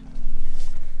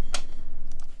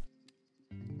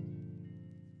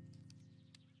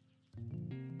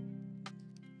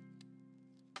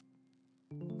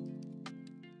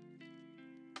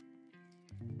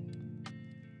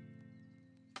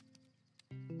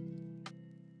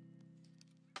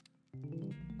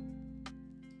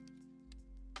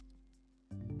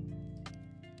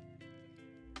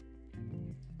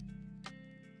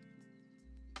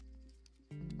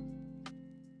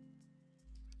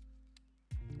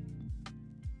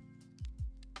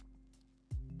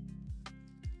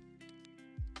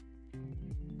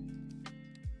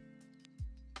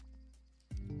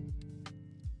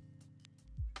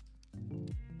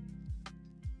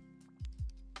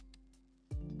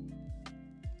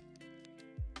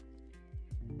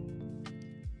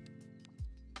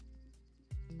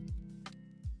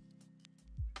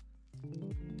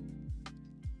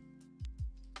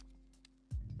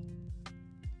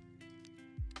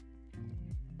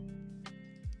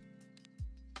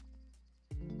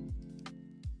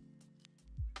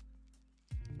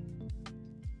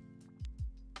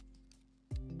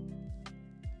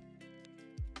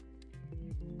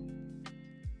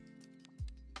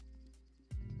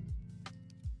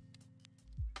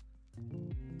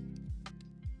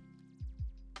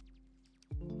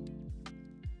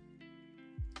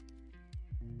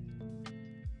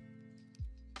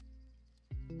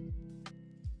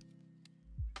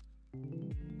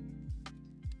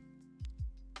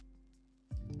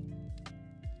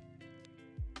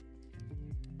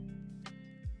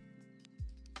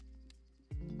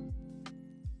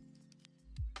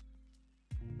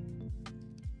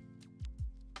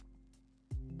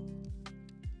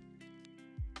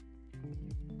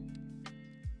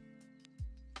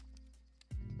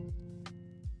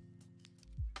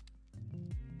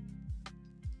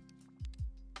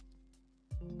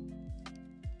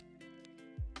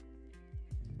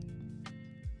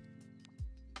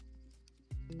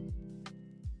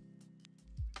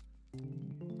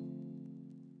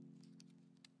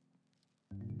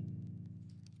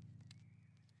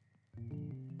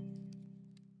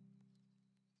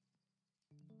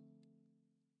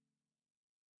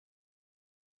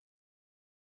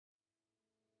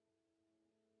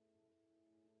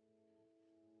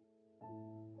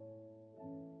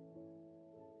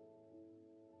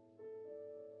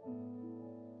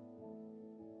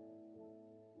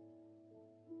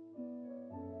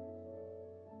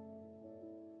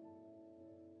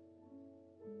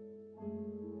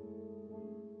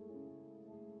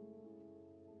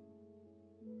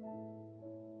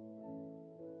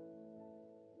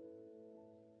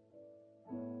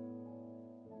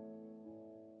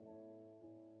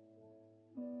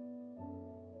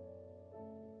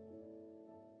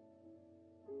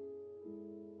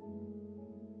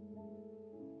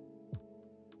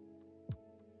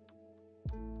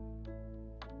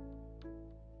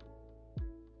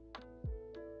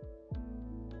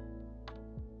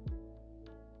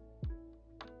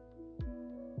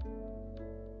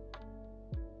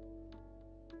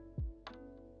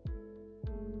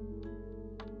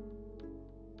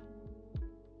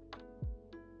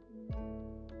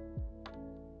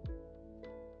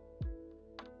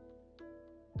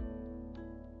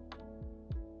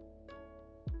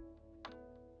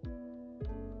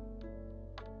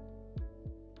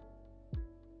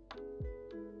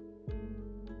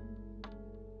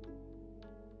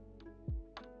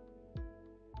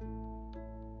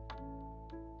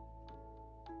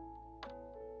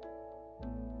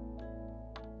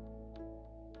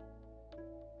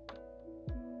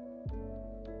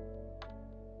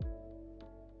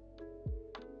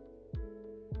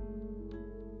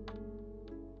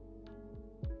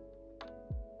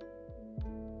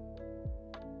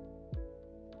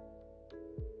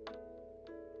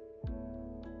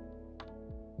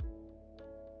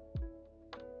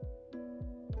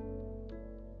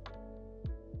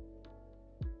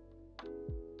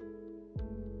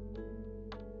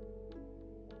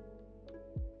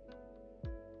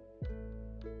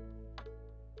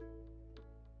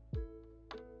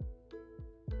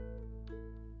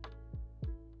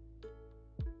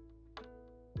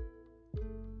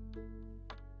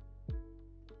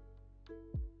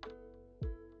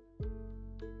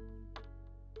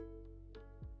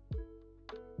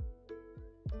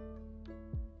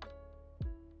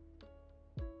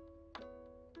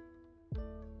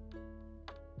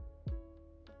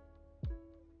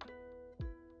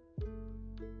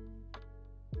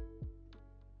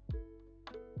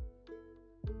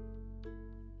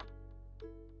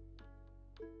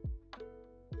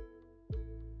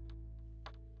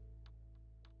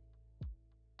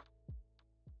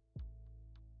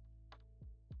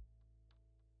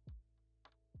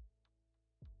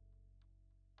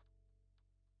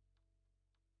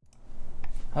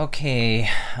 Okay,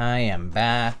 I am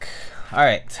back.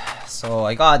 Alright, so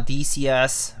I got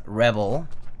DCS Rebel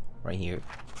right here.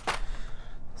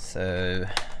 So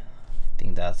I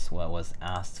think that's what was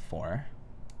asked for.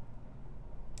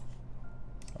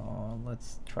 So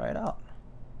let's try it out.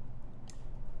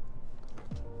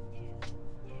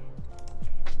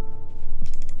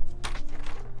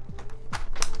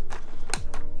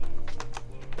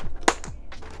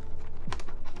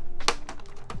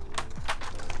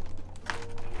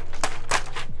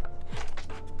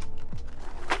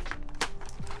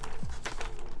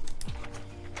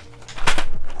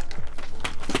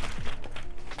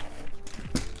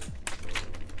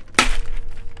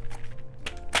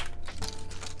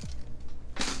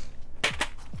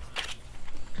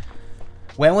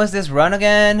 When was this run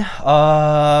again?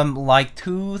 Like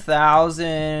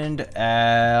 2000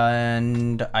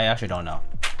 and I actually don't know.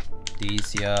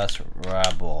 DCS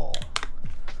Rebel.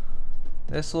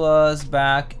 This was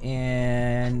back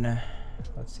in,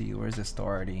 let's see, where's the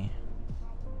authority?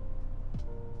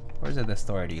 Where's the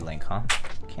authority link, huh?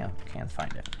 Can't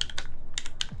find it.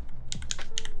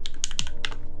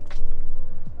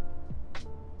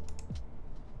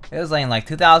 It was like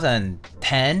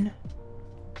 2010.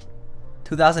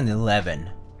 2011,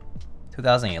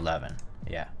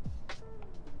 yeah.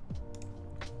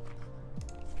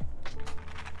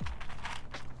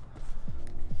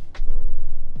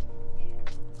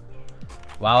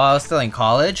 While I was still in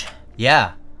college?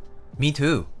 Yeah, me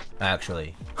too,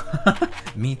 actually.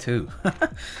 Me too.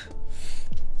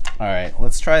 Alright,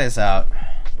 let's try this out.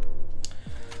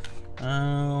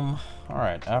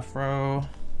 Alright, Afro.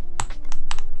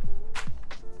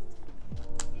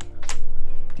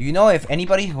 Do you know if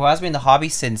anybody who has been in the hobby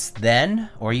since then,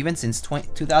 or even since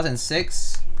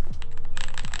 2006?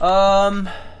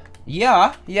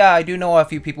 Yeah, I do know a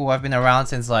few people who have been around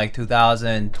since like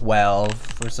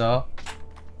 2012 or so.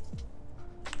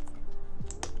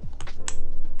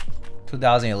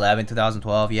 2011,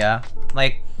 2012, yeah.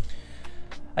 Like,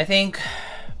 I think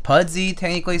Pudsey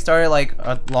technically started like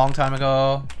a long time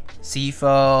ago.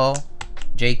 CFO,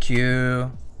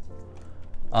 JQ,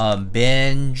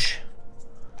 Binge.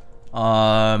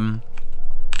 Ride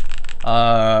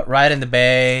in the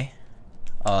Bay,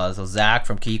 so Zach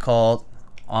from Key Cult.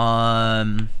 Who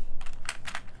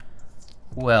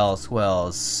else?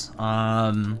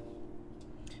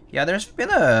 Yeah, there's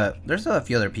a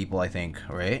few other people, I think,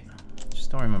 right?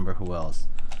 Just don't remember who else.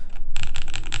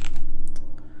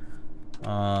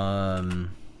 Oh,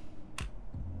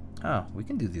 we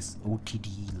can do this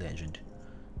OTD legend.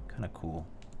 Kind of cool.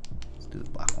 Let's do the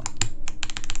black one.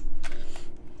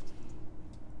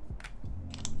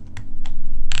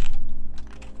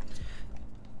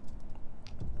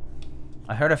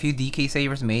 I heard a few DK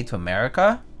savers made to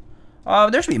America.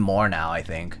 There should be more now, I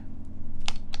think.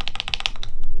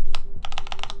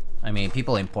 I mean,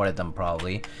 people imported them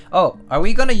probably. Oh, are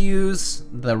we gonna use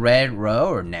the red row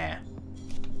or nah?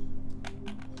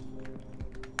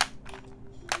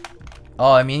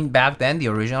 Oh, I mean back then, the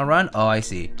original run? Oh, I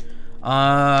see.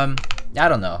 I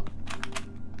don't know.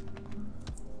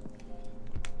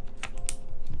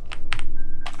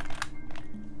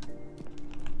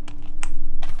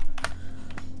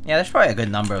 Yeah, there's probably a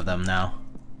good number of them now.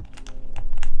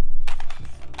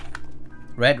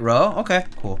 Red row? Okay,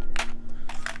 cool.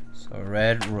 So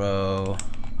red row.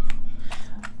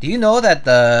 Do you know that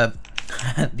the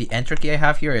the entropy I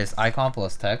have here is icon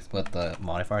plus text, but the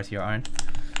modifiers here aren't?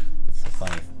 It's a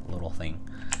funny little thing.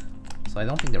 So I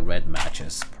don't think the red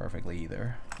matches perfectly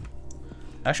either.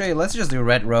 Actually, let's just do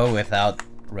red row without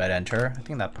red enter. I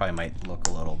think that probably might look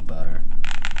a little better.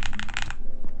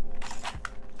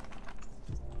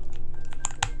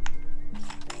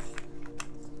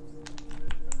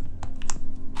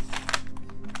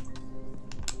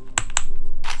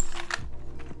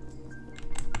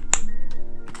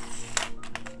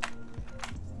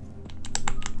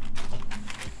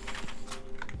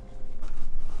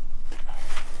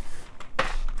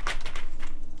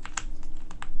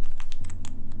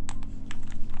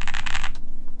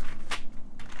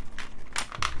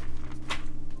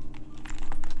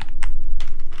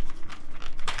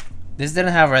 This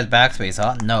didn't have red backspace,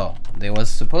 huh? No, it was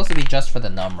supposed to be just for the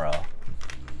num row.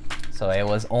 So it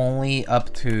was only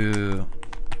up to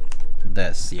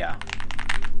this, yeah.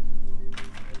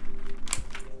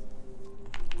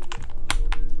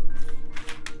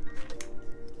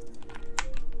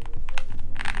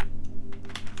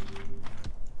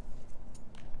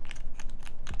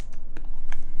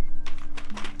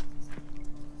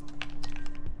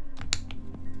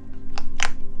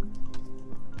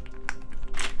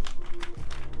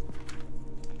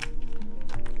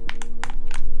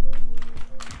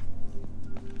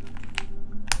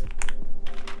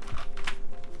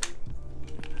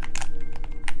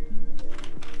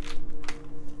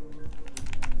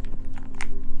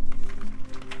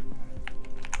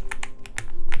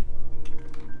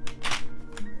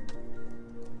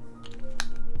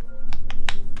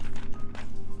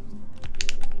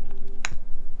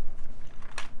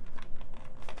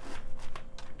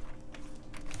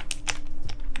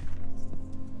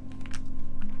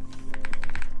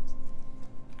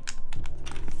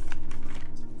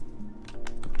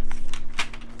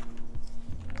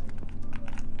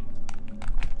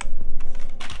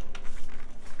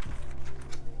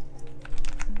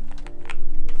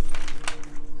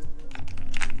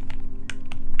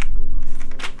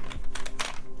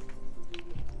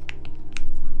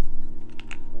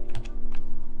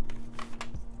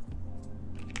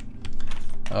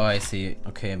 Oh, I see.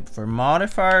 Okay, for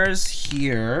modifiers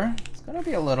here, it's gonna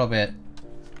be a little bit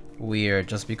weird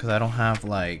just because I don't have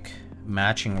like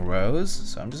matching rows.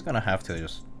 So I'm just gonna have to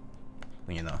just,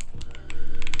 you know,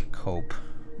 cope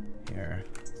here.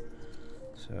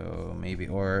 So maybe,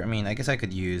 or I mean, I guess I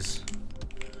could use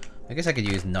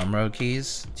numrow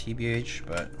keys, TBH,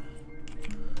 but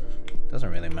doesn't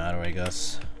really matter, I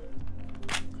guess.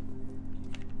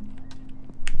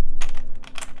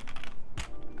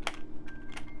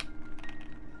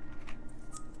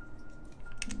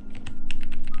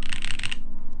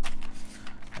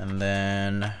 And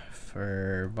then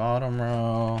for bottom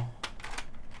row,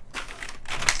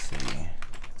 let's see.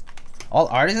 All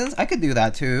artisans? I could do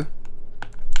that too.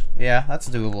 Yeah, that's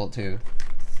doable too.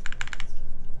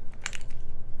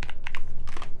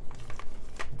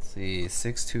 Let's see,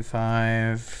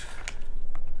 625.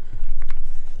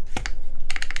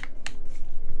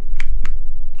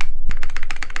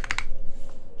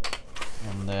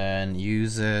 And then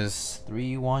uses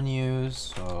 3-1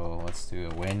 use, so let's do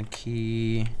a win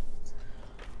key.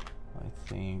 I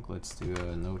think let's do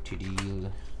a no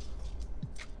TD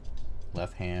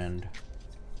left hand.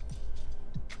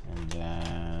 And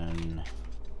then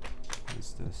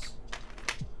what's this?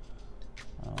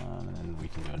 And then we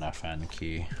can do an FN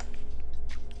key.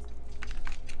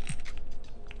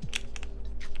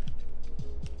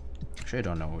 Actually, I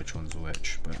don't know which one's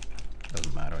which, but it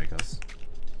doesn't matter, I guess.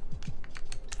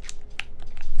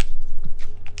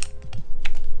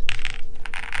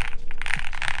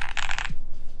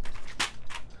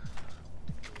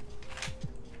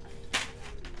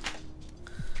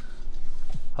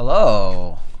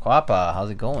 Hello, Quappa, how's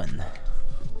it going?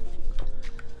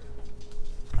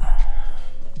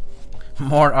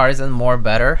 More artisan, more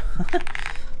better. I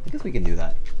guess we can do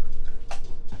that.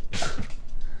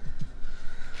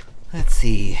 Let's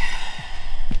see.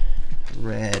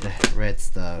 Red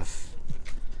stuff.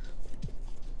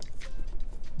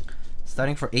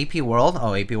 Studying for AP World?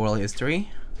 Oh, AP World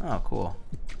History? Oh, cool.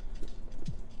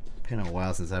 Been a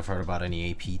while since I've heard about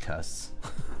any AP tests.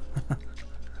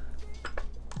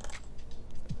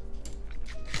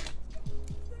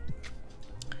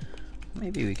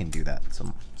 Maybe we can do that.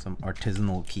 Some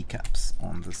artisanal keycaps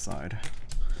on this side.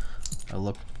 Oh,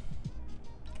 look.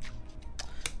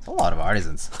 It's a lot of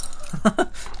artisans.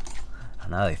 Now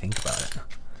that I think about it.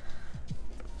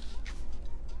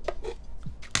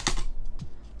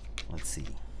 Let's see.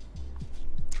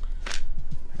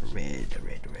 Red.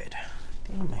 I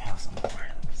think I might have some more.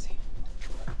 Let me see.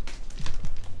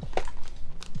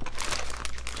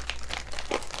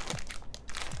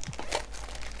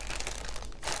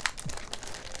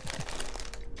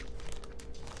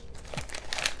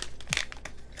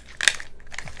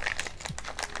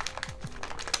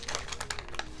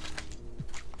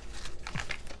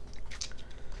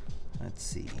 Let's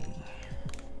see.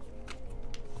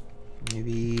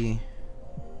 Maybe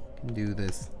can do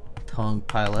this tongue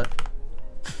pilot.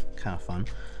 Kind of fun.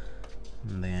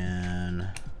 And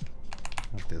then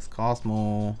have this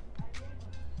Cosmo.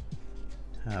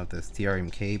 Have this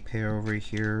TRMK pair over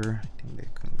here. I think they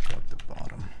can go at the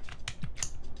bottom.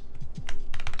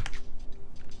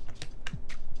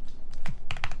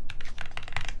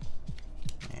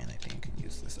 And I think I can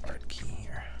use this art key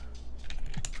here.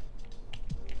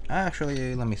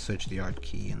 Actually, let me switch the art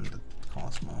key in the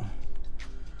Cosmo.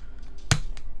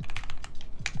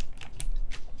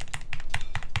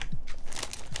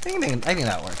 I think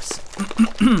that works.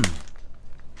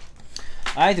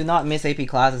 I do not miss AP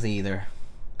classes either.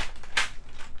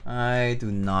 I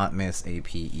do not miss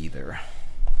AP either.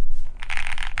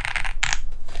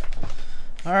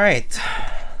 All right,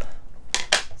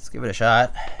 let's give it a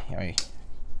shot. Here.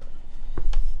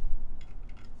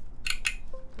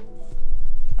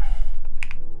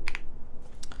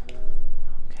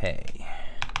 Okay.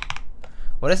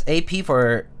 What is AP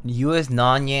for US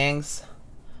non-Yangs?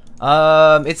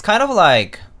 It's kind of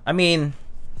like, I mean,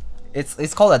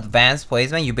 it's called advanced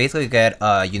placement. You basically get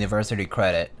university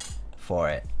credit for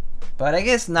it. But I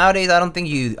guess nowadays I don't think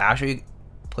you actually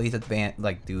place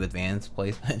do advanced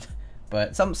placement.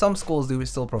 But some schools do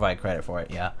still provide credit for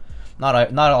it. Yeah, not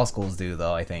all schools do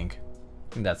though. I think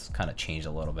that's kind of changed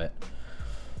a little bit.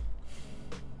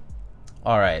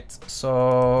 All right,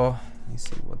 so let me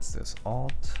see, what's this?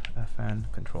 Alt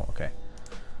FN Control. Okay.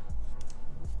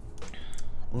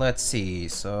 Let's see,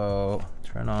 so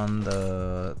turn on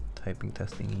the typing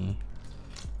testing.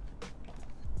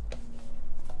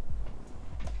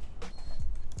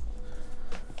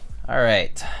 All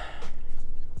right.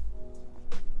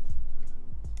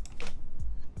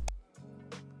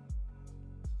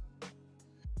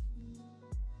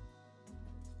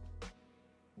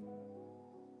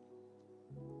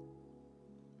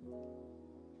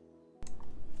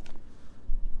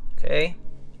 Okay.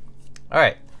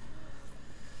 Alright.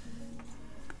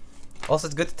 Also,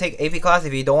 it's good to take AP class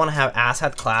if you don't want to have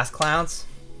asshat class clowns.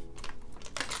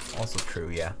 Also true,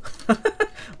 yeah.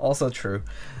 Also true.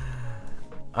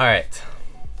 Alright.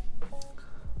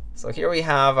 So here we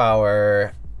have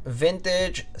our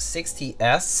vintage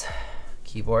 60S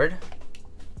keyboard.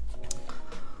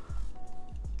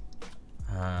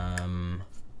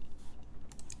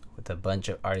 With a bunch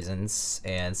of artisans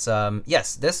and some,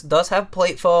 yes, this does have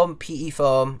plate foam, PE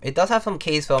foam. It does have some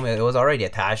case foam. It was already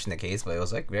attached in the case, but it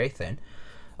was like very thin.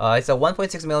 It's a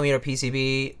 1.6mm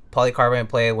PCB, polycarbonate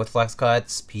plate with flex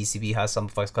cuts. PCB has some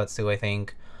flex cuts too, I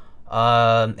think.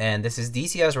 And this is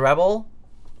DCS Rebel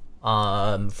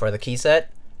for the key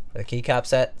set, for the keycap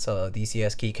set. So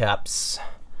DCS keycaps.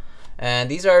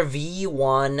 And these are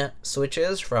V1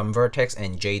 switches from Vertex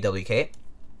and JWK.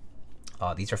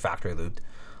 These are factory lubed.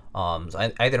 So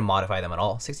I didn't modify them at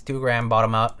all. 62 gram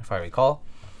bottom out, if I recall.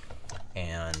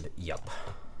 And yep.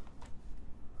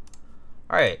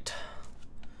 Alright.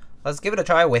 Let's give it a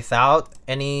try without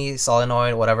any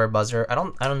solenoid, whatever buzzer. I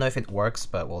don't know if it works,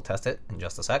 but we'll test it in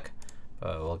just a sec.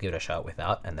 We'll give it a shot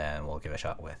without, and then we'll give it a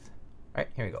shot with. Alright,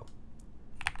 here we go.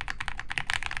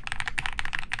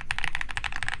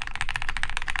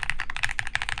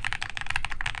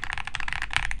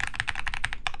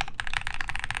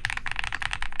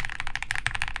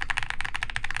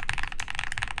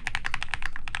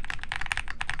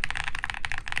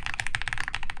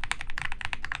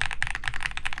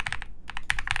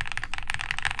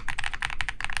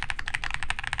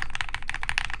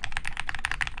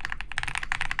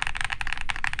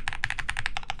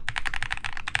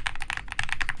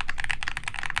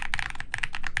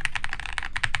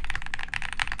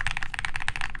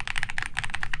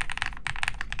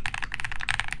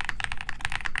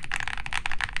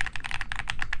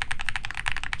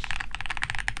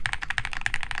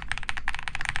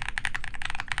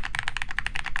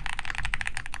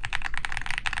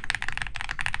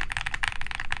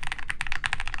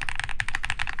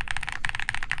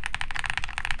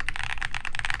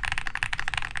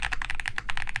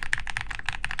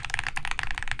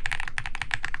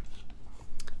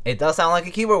 It does sound like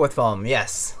a keyboard with foam,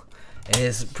 yes. It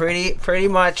is pretty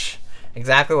much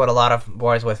exactly what a lot of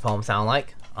boards with foam sound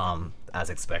like, as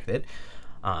expected.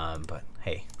 But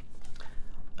hey.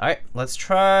 Alright, let's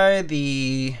try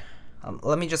the...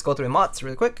 let me just go through the mods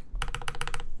really quick.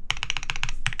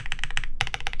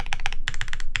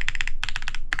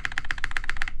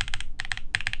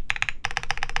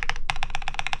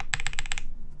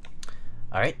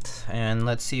 Alright, and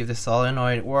let's see if the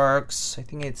solenoid works. I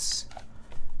think it's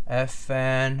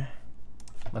FN.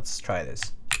 Let's try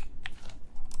this.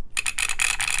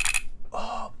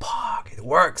 Oh, pog, it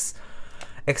works.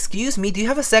 Excuse me, do you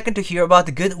have a second to hear about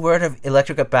the good word of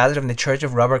electric capacitor from the Church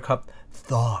of Rubber Cup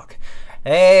Thog?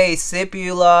 Hey,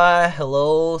 Sipula.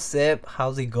 Hello, Sip.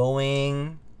 How's it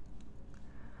going?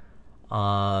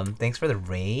 Thanks for the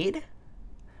raid.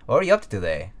 What are you up to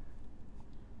today?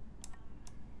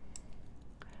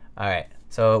 Alright,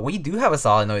 so we do have a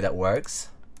solenoid that works.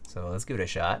 So let's give it a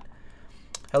shot.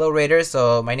 Hello Raiders,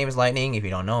 so my name is Lightning if you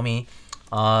don't know me.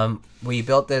 We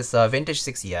built this vintage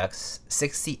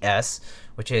 60S,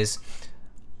 which is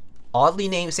oddly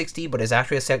named 60, but it's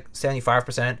actually a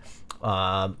 75%.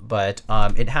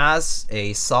 It has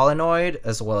a solenoid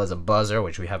as well as a buzzer,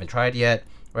 which we haven't tried yet.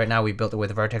 Right now we built it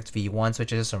with Vertex V1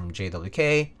 switches from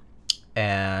JWK.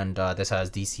 And this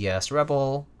has DCS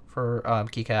Rebel for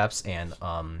keycaps and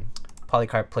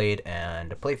polycarb plate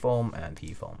and plate foam and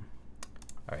PE foam.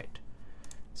 Alright,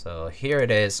 so here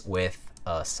it is with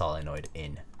a solenoid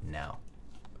in now.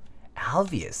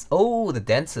 Alveus, oh, the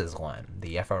densest one,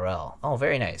 the FRL. Oh,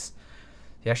 very nice.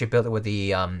 You actually built it with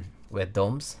the with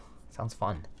domes. Sounds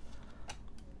fun.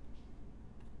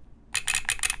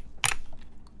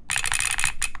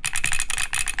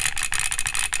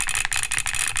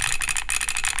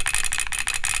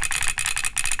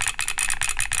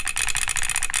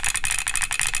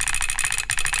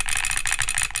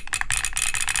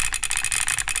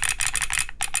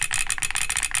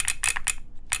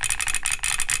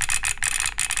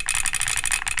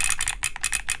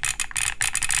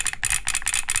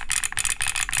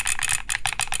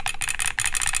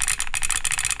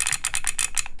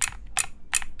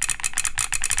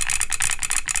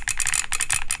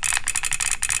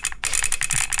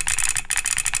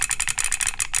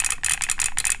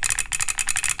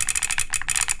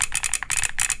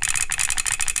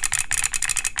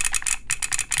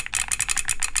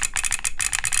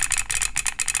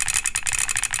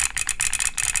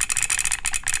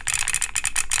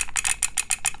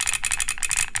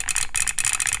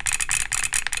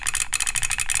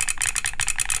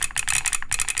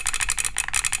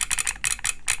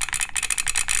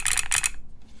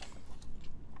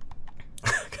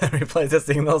 gonna replace the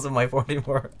signals of my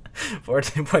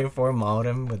 14.4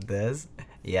 modem with this.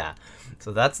 Yeah,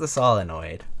 so that's the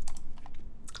solenoid.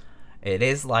 It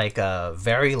is like a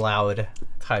very loud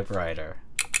typewriter.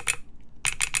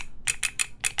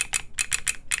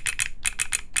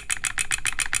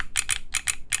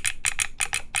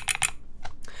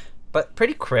 But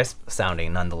pretty crisp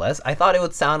sounding nonetheless. I thought it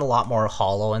would sound a lot more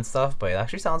hollow and stuff, but it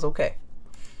actually sounds okay.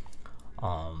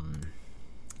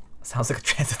 Sounds like a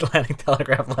transatlantic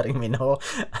telegraph letting me know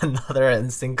another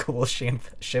unsinkable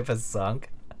ship has sunk.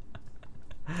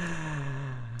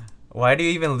 Why do you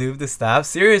even lube the stabs?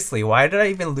 Seriously, why did I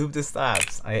even lube the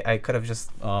stabs? I could have just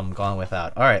gone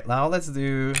without. All right, now let's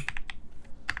do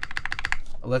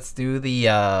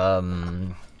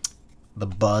the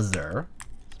buzzer.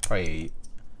 Probably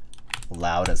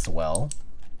loud as well.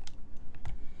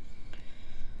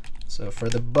 So for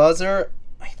the buzzer,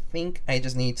 I think I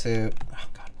just need to, oh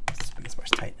god, this biggest bar's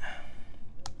tight.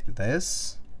 Do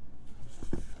this,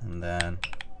 and then,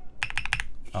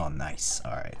 oh nice,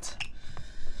 all right.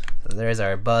 So there's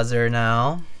our buzzer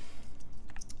now.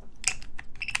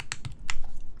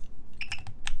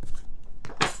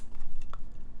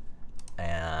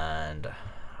 And,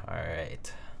 all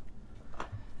right.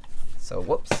 So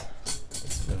whoops,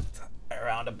 let's move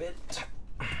around a bit.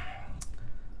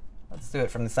 Let's do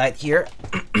it from the side here.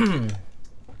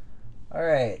 All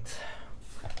right,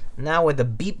 now with the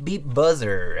beep beep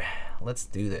buzzer, let's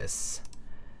do this.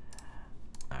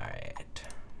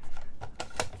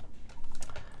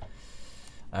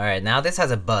 All right, now this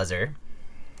has a buzzer,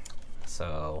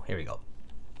 so here we go.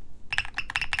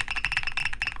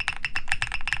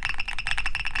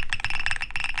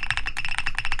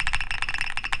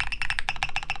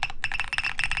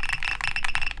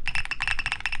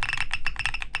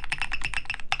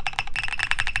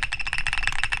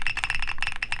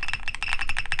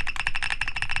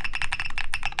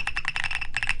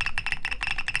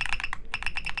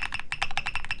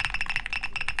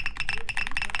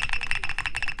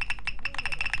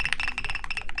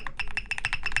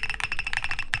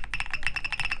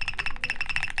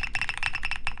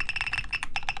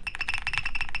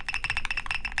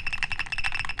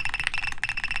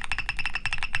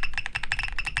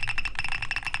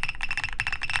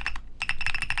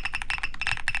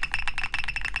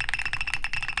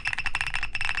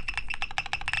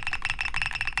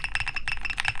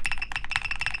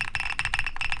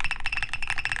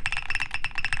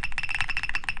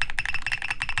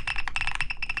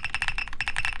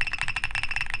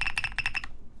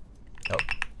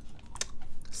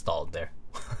 Stalled there.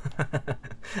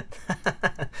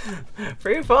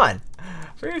 Pretty fun,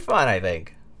 I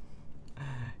think.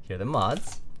 Here are the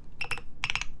mods.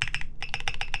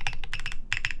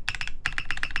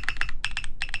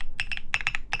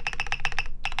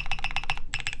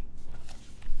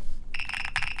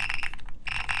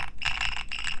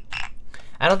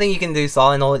 I don't think you can do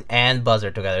solenoid and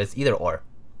buzzer together. It's either or.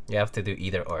 You have to do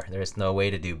either or. There's no way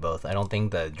to do both. I don't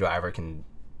think the driver can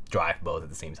drive both at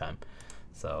the same time.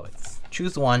 So it's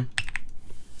choose one.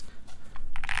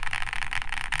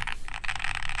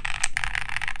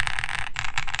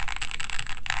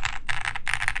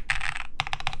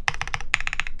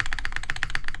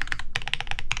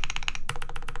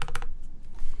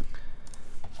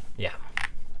 Yeah.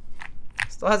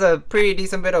 Still has a pretty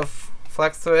decent bit of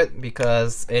flex to it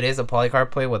because it is a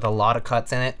polycarb plate with a lot of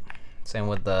cuts in it. Same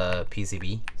with the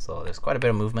PCB. So there's quite a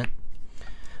bit of movement.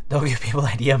 Don't give people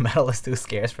idea metal is too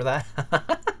scarce for that.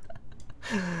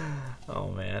 Oh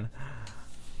man.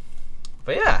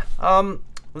 But yeah,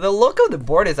 the look of the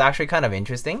board is actually kind of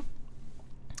interesting.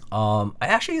 So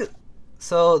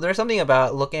there's something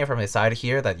about looking at it from the side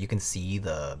here that you can see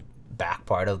the back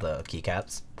part of the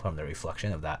keycaps from the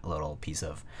reflection of that little piece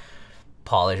of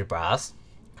polished brass.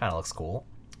 Kind of looks cool.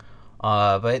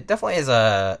 But it definitely is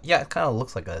a, yeah, it kind of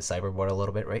looks like a cyberboard a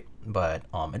little bit, right? But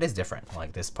it is different.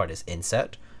 Like this part is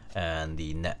inset, and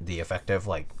the effective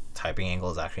like typing angle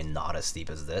is actually not as steep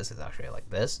as this. It's actually like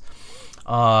this,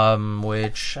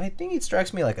 which I think it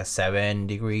strikes me like a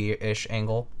 7-degree-ish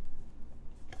angle.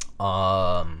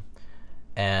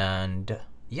 And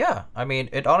yeah, I mean,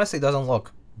 it honestly doesn't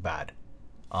look bad.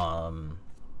 And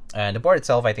the board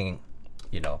itself, I think,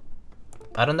 you know,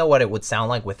 I don't know what it would sound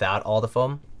like without all the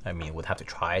foam. I mean, we'd have to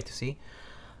try it to see.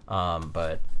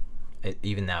 But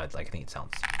even now, it's like, I think it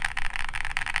sounds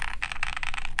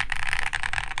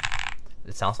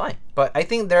fine. But I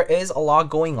think there is a lot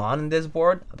going on in this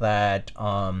board that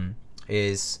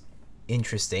is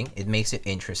interesting. It makes it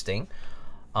interesting.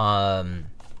 And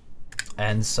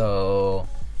so,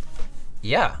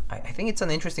 yeah, I think it's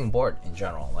an interesting board in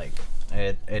general. Like,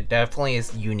 it definitely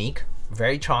is unique,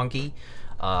 very chonky.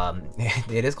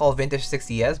 It is called Vintage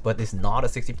 60S, but it's not a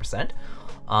 60%.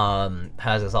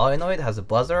 Has a solenoid, has a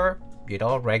buzzer, you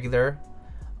know, regular.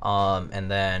 And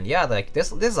then yeah, like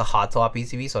this is a hot top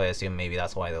PCB, so I assume maybe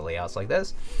that's why the layout's like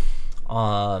this.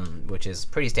 Which is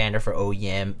pretty standard for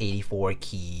OEM 84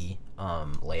 key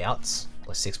layouts.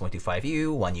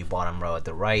 6.25U, 1U bottom row at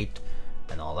the right,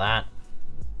 and all that.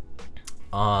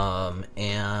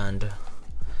 And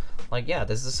like yeah,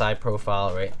 this is a side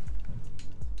profile, right?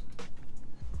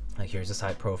 Like here's the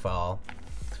side profile,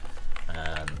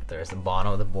 and there's the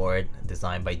bottom of the board,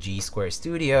 designed by G Square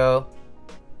Studio.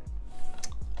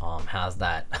 Has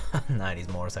that 90s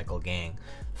motorcycle gang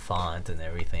font and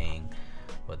everything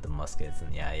with the muskets,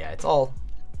 and yeah, it's all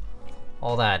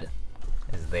that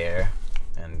is there.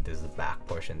 And there's the back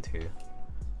portion too.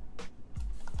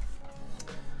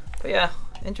 But yeah,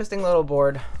 interesting little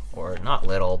board, or not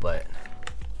little, but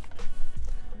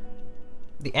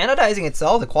the anodizing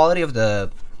itself, the quality of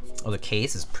the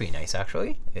case is pretty nice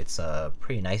actually. It's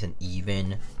pretty nice and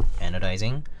even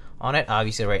anodizing on it.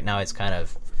 Obviously right now it's kind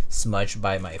of smudged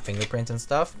by my fingerprints and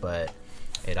stuff, but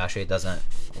it actually doesn't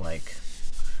like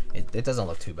it doesn't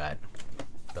look too bad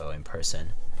though in person.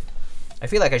 I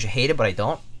feel like I should hate it, but I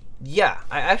don't. Yeah,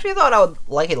 I actually thought I would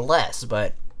like it less,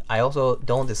 but I also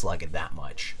don't dislike it that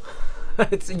much.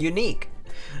 It's unique.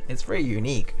 It's pretty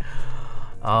unique.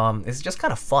 It's just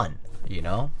kind of fun, you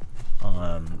know?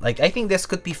 Like I think this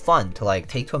could be fun to like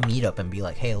take to a meetup and be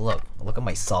like, hey, look at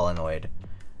my solenoid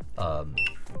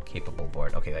capable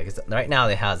board. Okay, like right now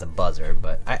it has a buzzer,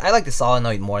 but I like the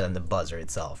solenoid more than the buzzer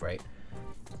itself, right?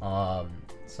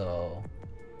 So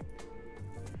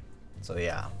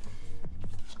yeah.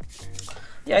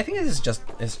 Yeah, I think this is just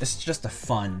it's just a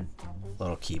fun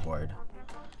little keyboard.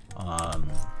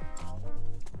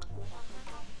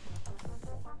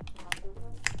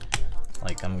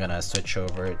 Like I'm gonna switch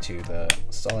over to the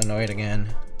solenoid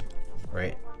again,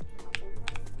 right?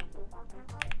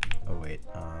 Oh wait,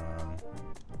 oh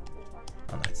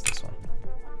no, it's this one.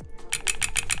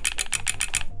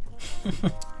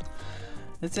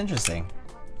 It's interesting.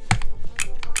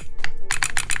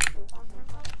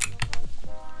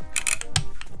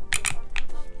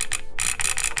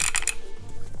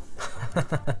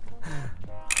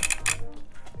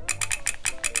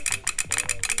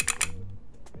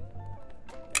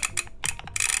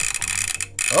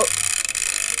 Oh,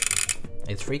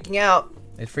 it's freaking out.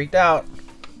 It freaked out.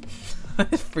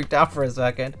 It freaked out for a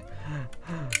second.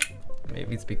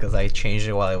 Maybe it's because I changed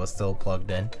it while it was still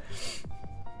plugged in.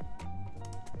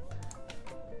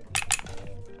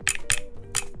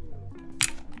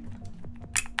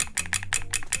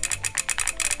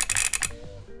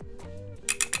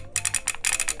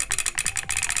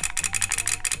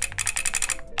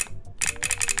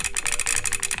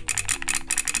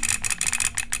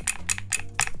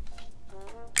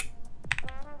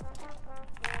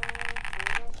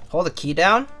 Hold the key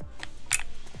down.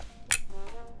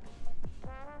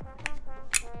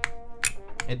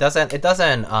 It doesn't do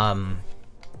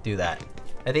that.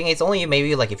 I think it's only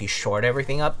maybe like if you short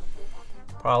everything up,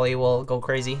 probably will go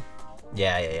crazy.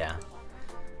 Yeah.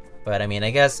 But I mean,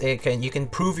 I guess you can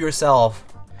prove yourself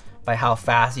by how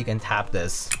fast you can tap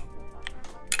this.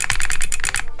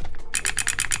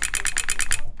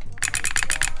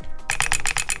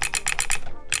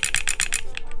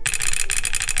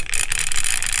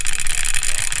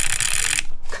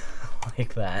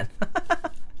 Like that.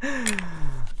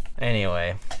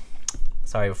 Anyway,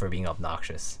 sorry for being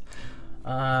obnoxious.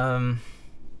 So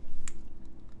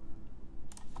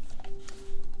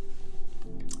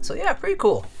yeah, pretty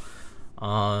cool.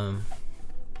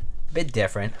 Bit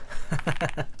different.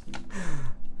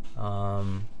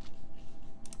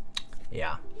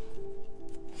 Yeah.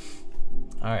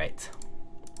 All right.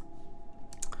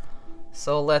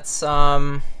 So let's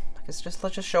let's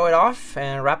just show it off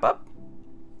and wrap up.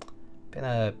 Been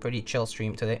a pretty chill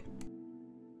stream today.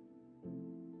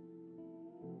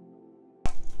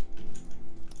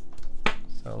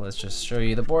 So let's just show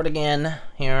you the board again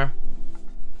here.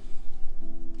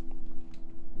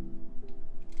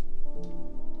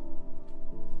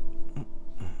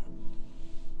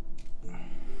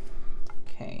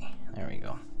 Okay, there we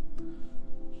go.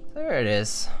 There it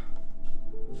is.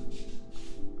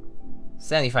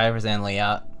 75%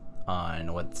 layout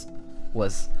on what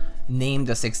was named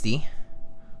a 60.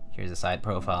 Here's the side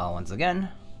profile once again.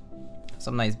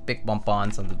 Some nice big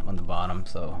bump-ons on the bottom,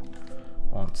 so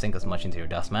won't sink as much into your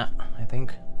dust mat, I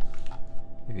think,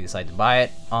 if you decide to buy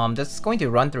it. This is going to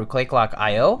run through Clay Clock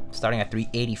IO, starting at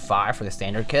 385 for the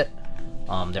standard kit.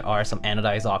 There are some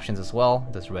anodized options as well.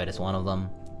 This red is one of them.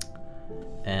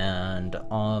 And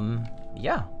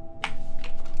yeah,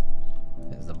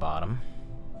 this is the bottom.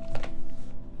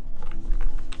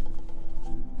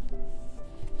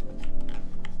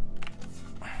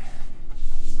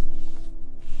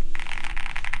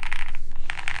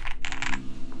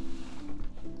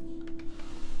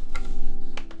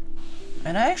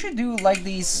 And I actually do like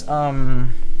these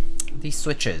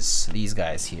switches, these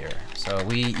guys here. So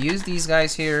we use these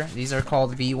guys here. These are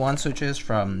called V1 switches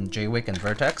from Jwick and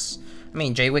Vertex. I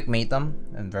mean, Jwick made them,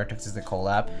 and Vertex is the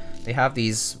collab. They have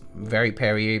these very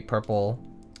purple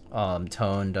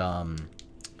toned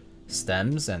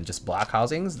stems and just black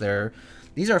housings.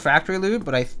 These are factory lube,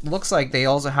 but looks like they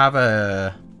also have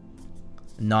a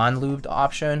non-lubed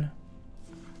option.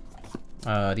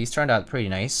 These turned out pretty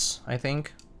nice, I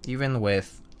think. Even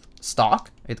with stock,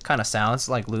 it kind of sounds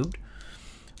like lubed.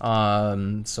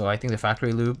 So I think the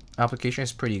factory lube application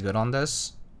is pretty good on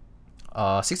this.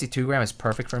 62 gram is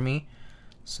perfect for me.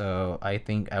 So I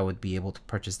think I would be able to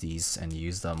purchase these and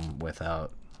use them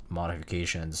without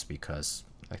modifications because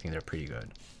I think they're pretty good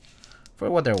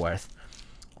for what they're worth.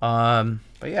 But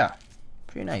yeah,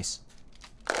 pretty nice.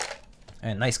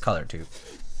 And nice color too.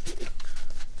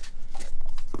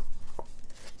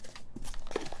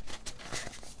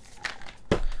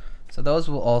 So those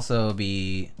will also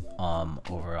be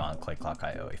over on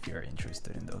ClickClock.io if you're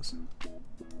interested in those.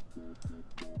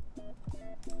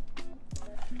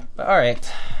 But all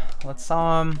right, let's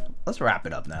wrap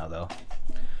it up now though.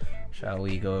 Shall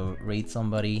we go rate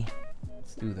somebody?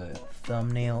 Let's do the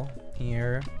thumbnail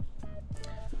here.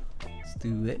 Let's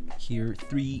do it here.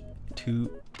 3,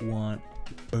 2, 1,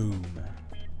 boom.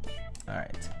 All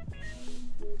right.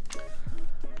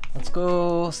 Let's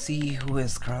go see who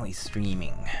is currently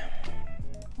streaming.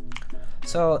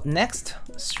 So next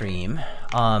stream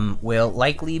will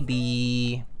likely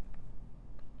be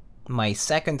my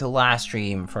second to last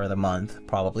stream for the month,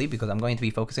 probably, because I'm going to be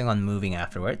focusing on moving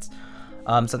afterwards.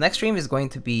 So next stream is going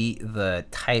to be the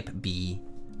Type B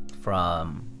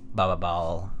from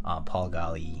Bababal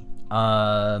Polgali.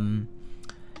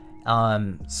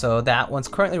 So that one's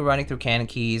currently running through Canon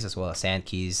keys as well as Sand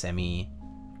keys semi,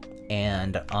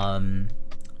 and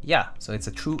yeah, so it's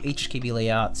a true HKB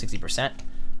layout, 60%.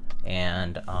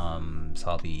 And so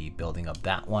I'll be building up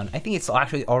that one. I think it's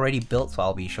actually already built, so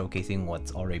I'll be showcasing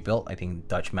what's already built. I think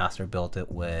Dutch Master built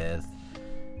it with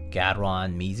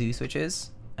Gadron Mizu switches,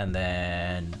 and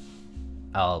then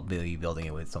I'll be building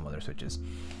it with some other switches.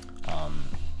 I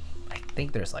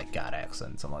think there's like GADX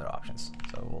and some other options,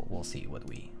 so we'll see what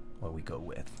we go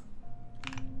with.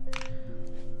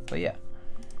 But yeah.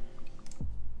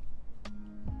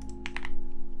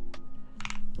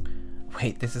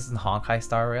 Wait, this isn't Honkai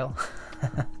Star Rail?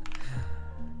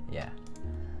 Yeah.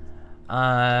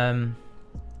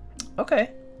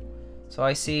 Okay. So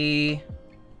I see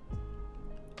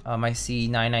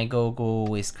 99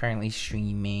 Gogo is currently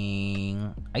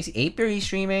streaming. I see 8berry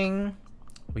streaming.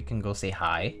 We can go say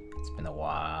hi. It's been a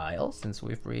while since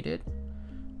we've raided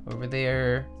over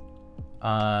there.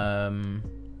 I don't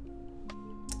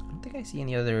think I see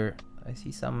any other. I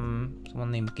see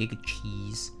someone named Giga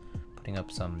Cheese putting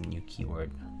up some new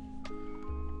keyword,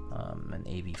 an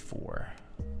AV4.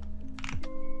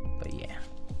 But yeah.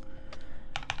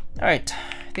 All right,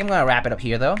 I think I'm gonna wrap it up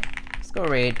here though. Let's go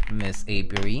raid Miss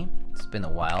 8berry. It's been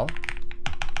a while.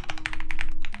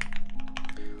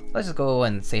 Let's just go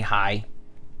and say hi,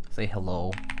 say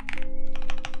hello.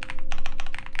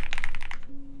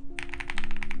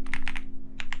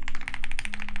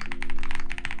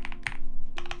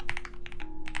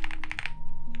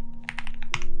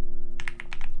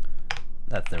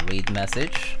 That's the raid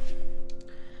message.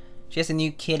 She has a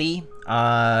new kitty.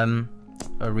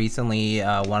 Recently,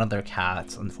 one of their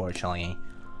cats, unfortunately,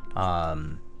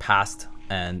 passed,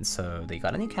 and so they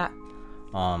got a new cat.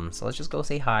 So let's just go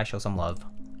say hi, show some love,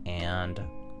 and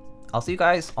I'll see you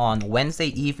guys on Wednesday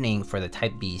evening for the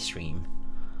Type B stream.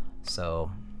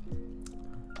 So,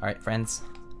 all right, friends,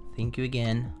 thank you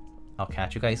again. I'll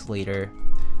catch you guys later.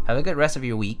 Have a good rest of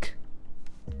your week.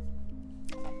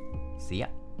 See ya.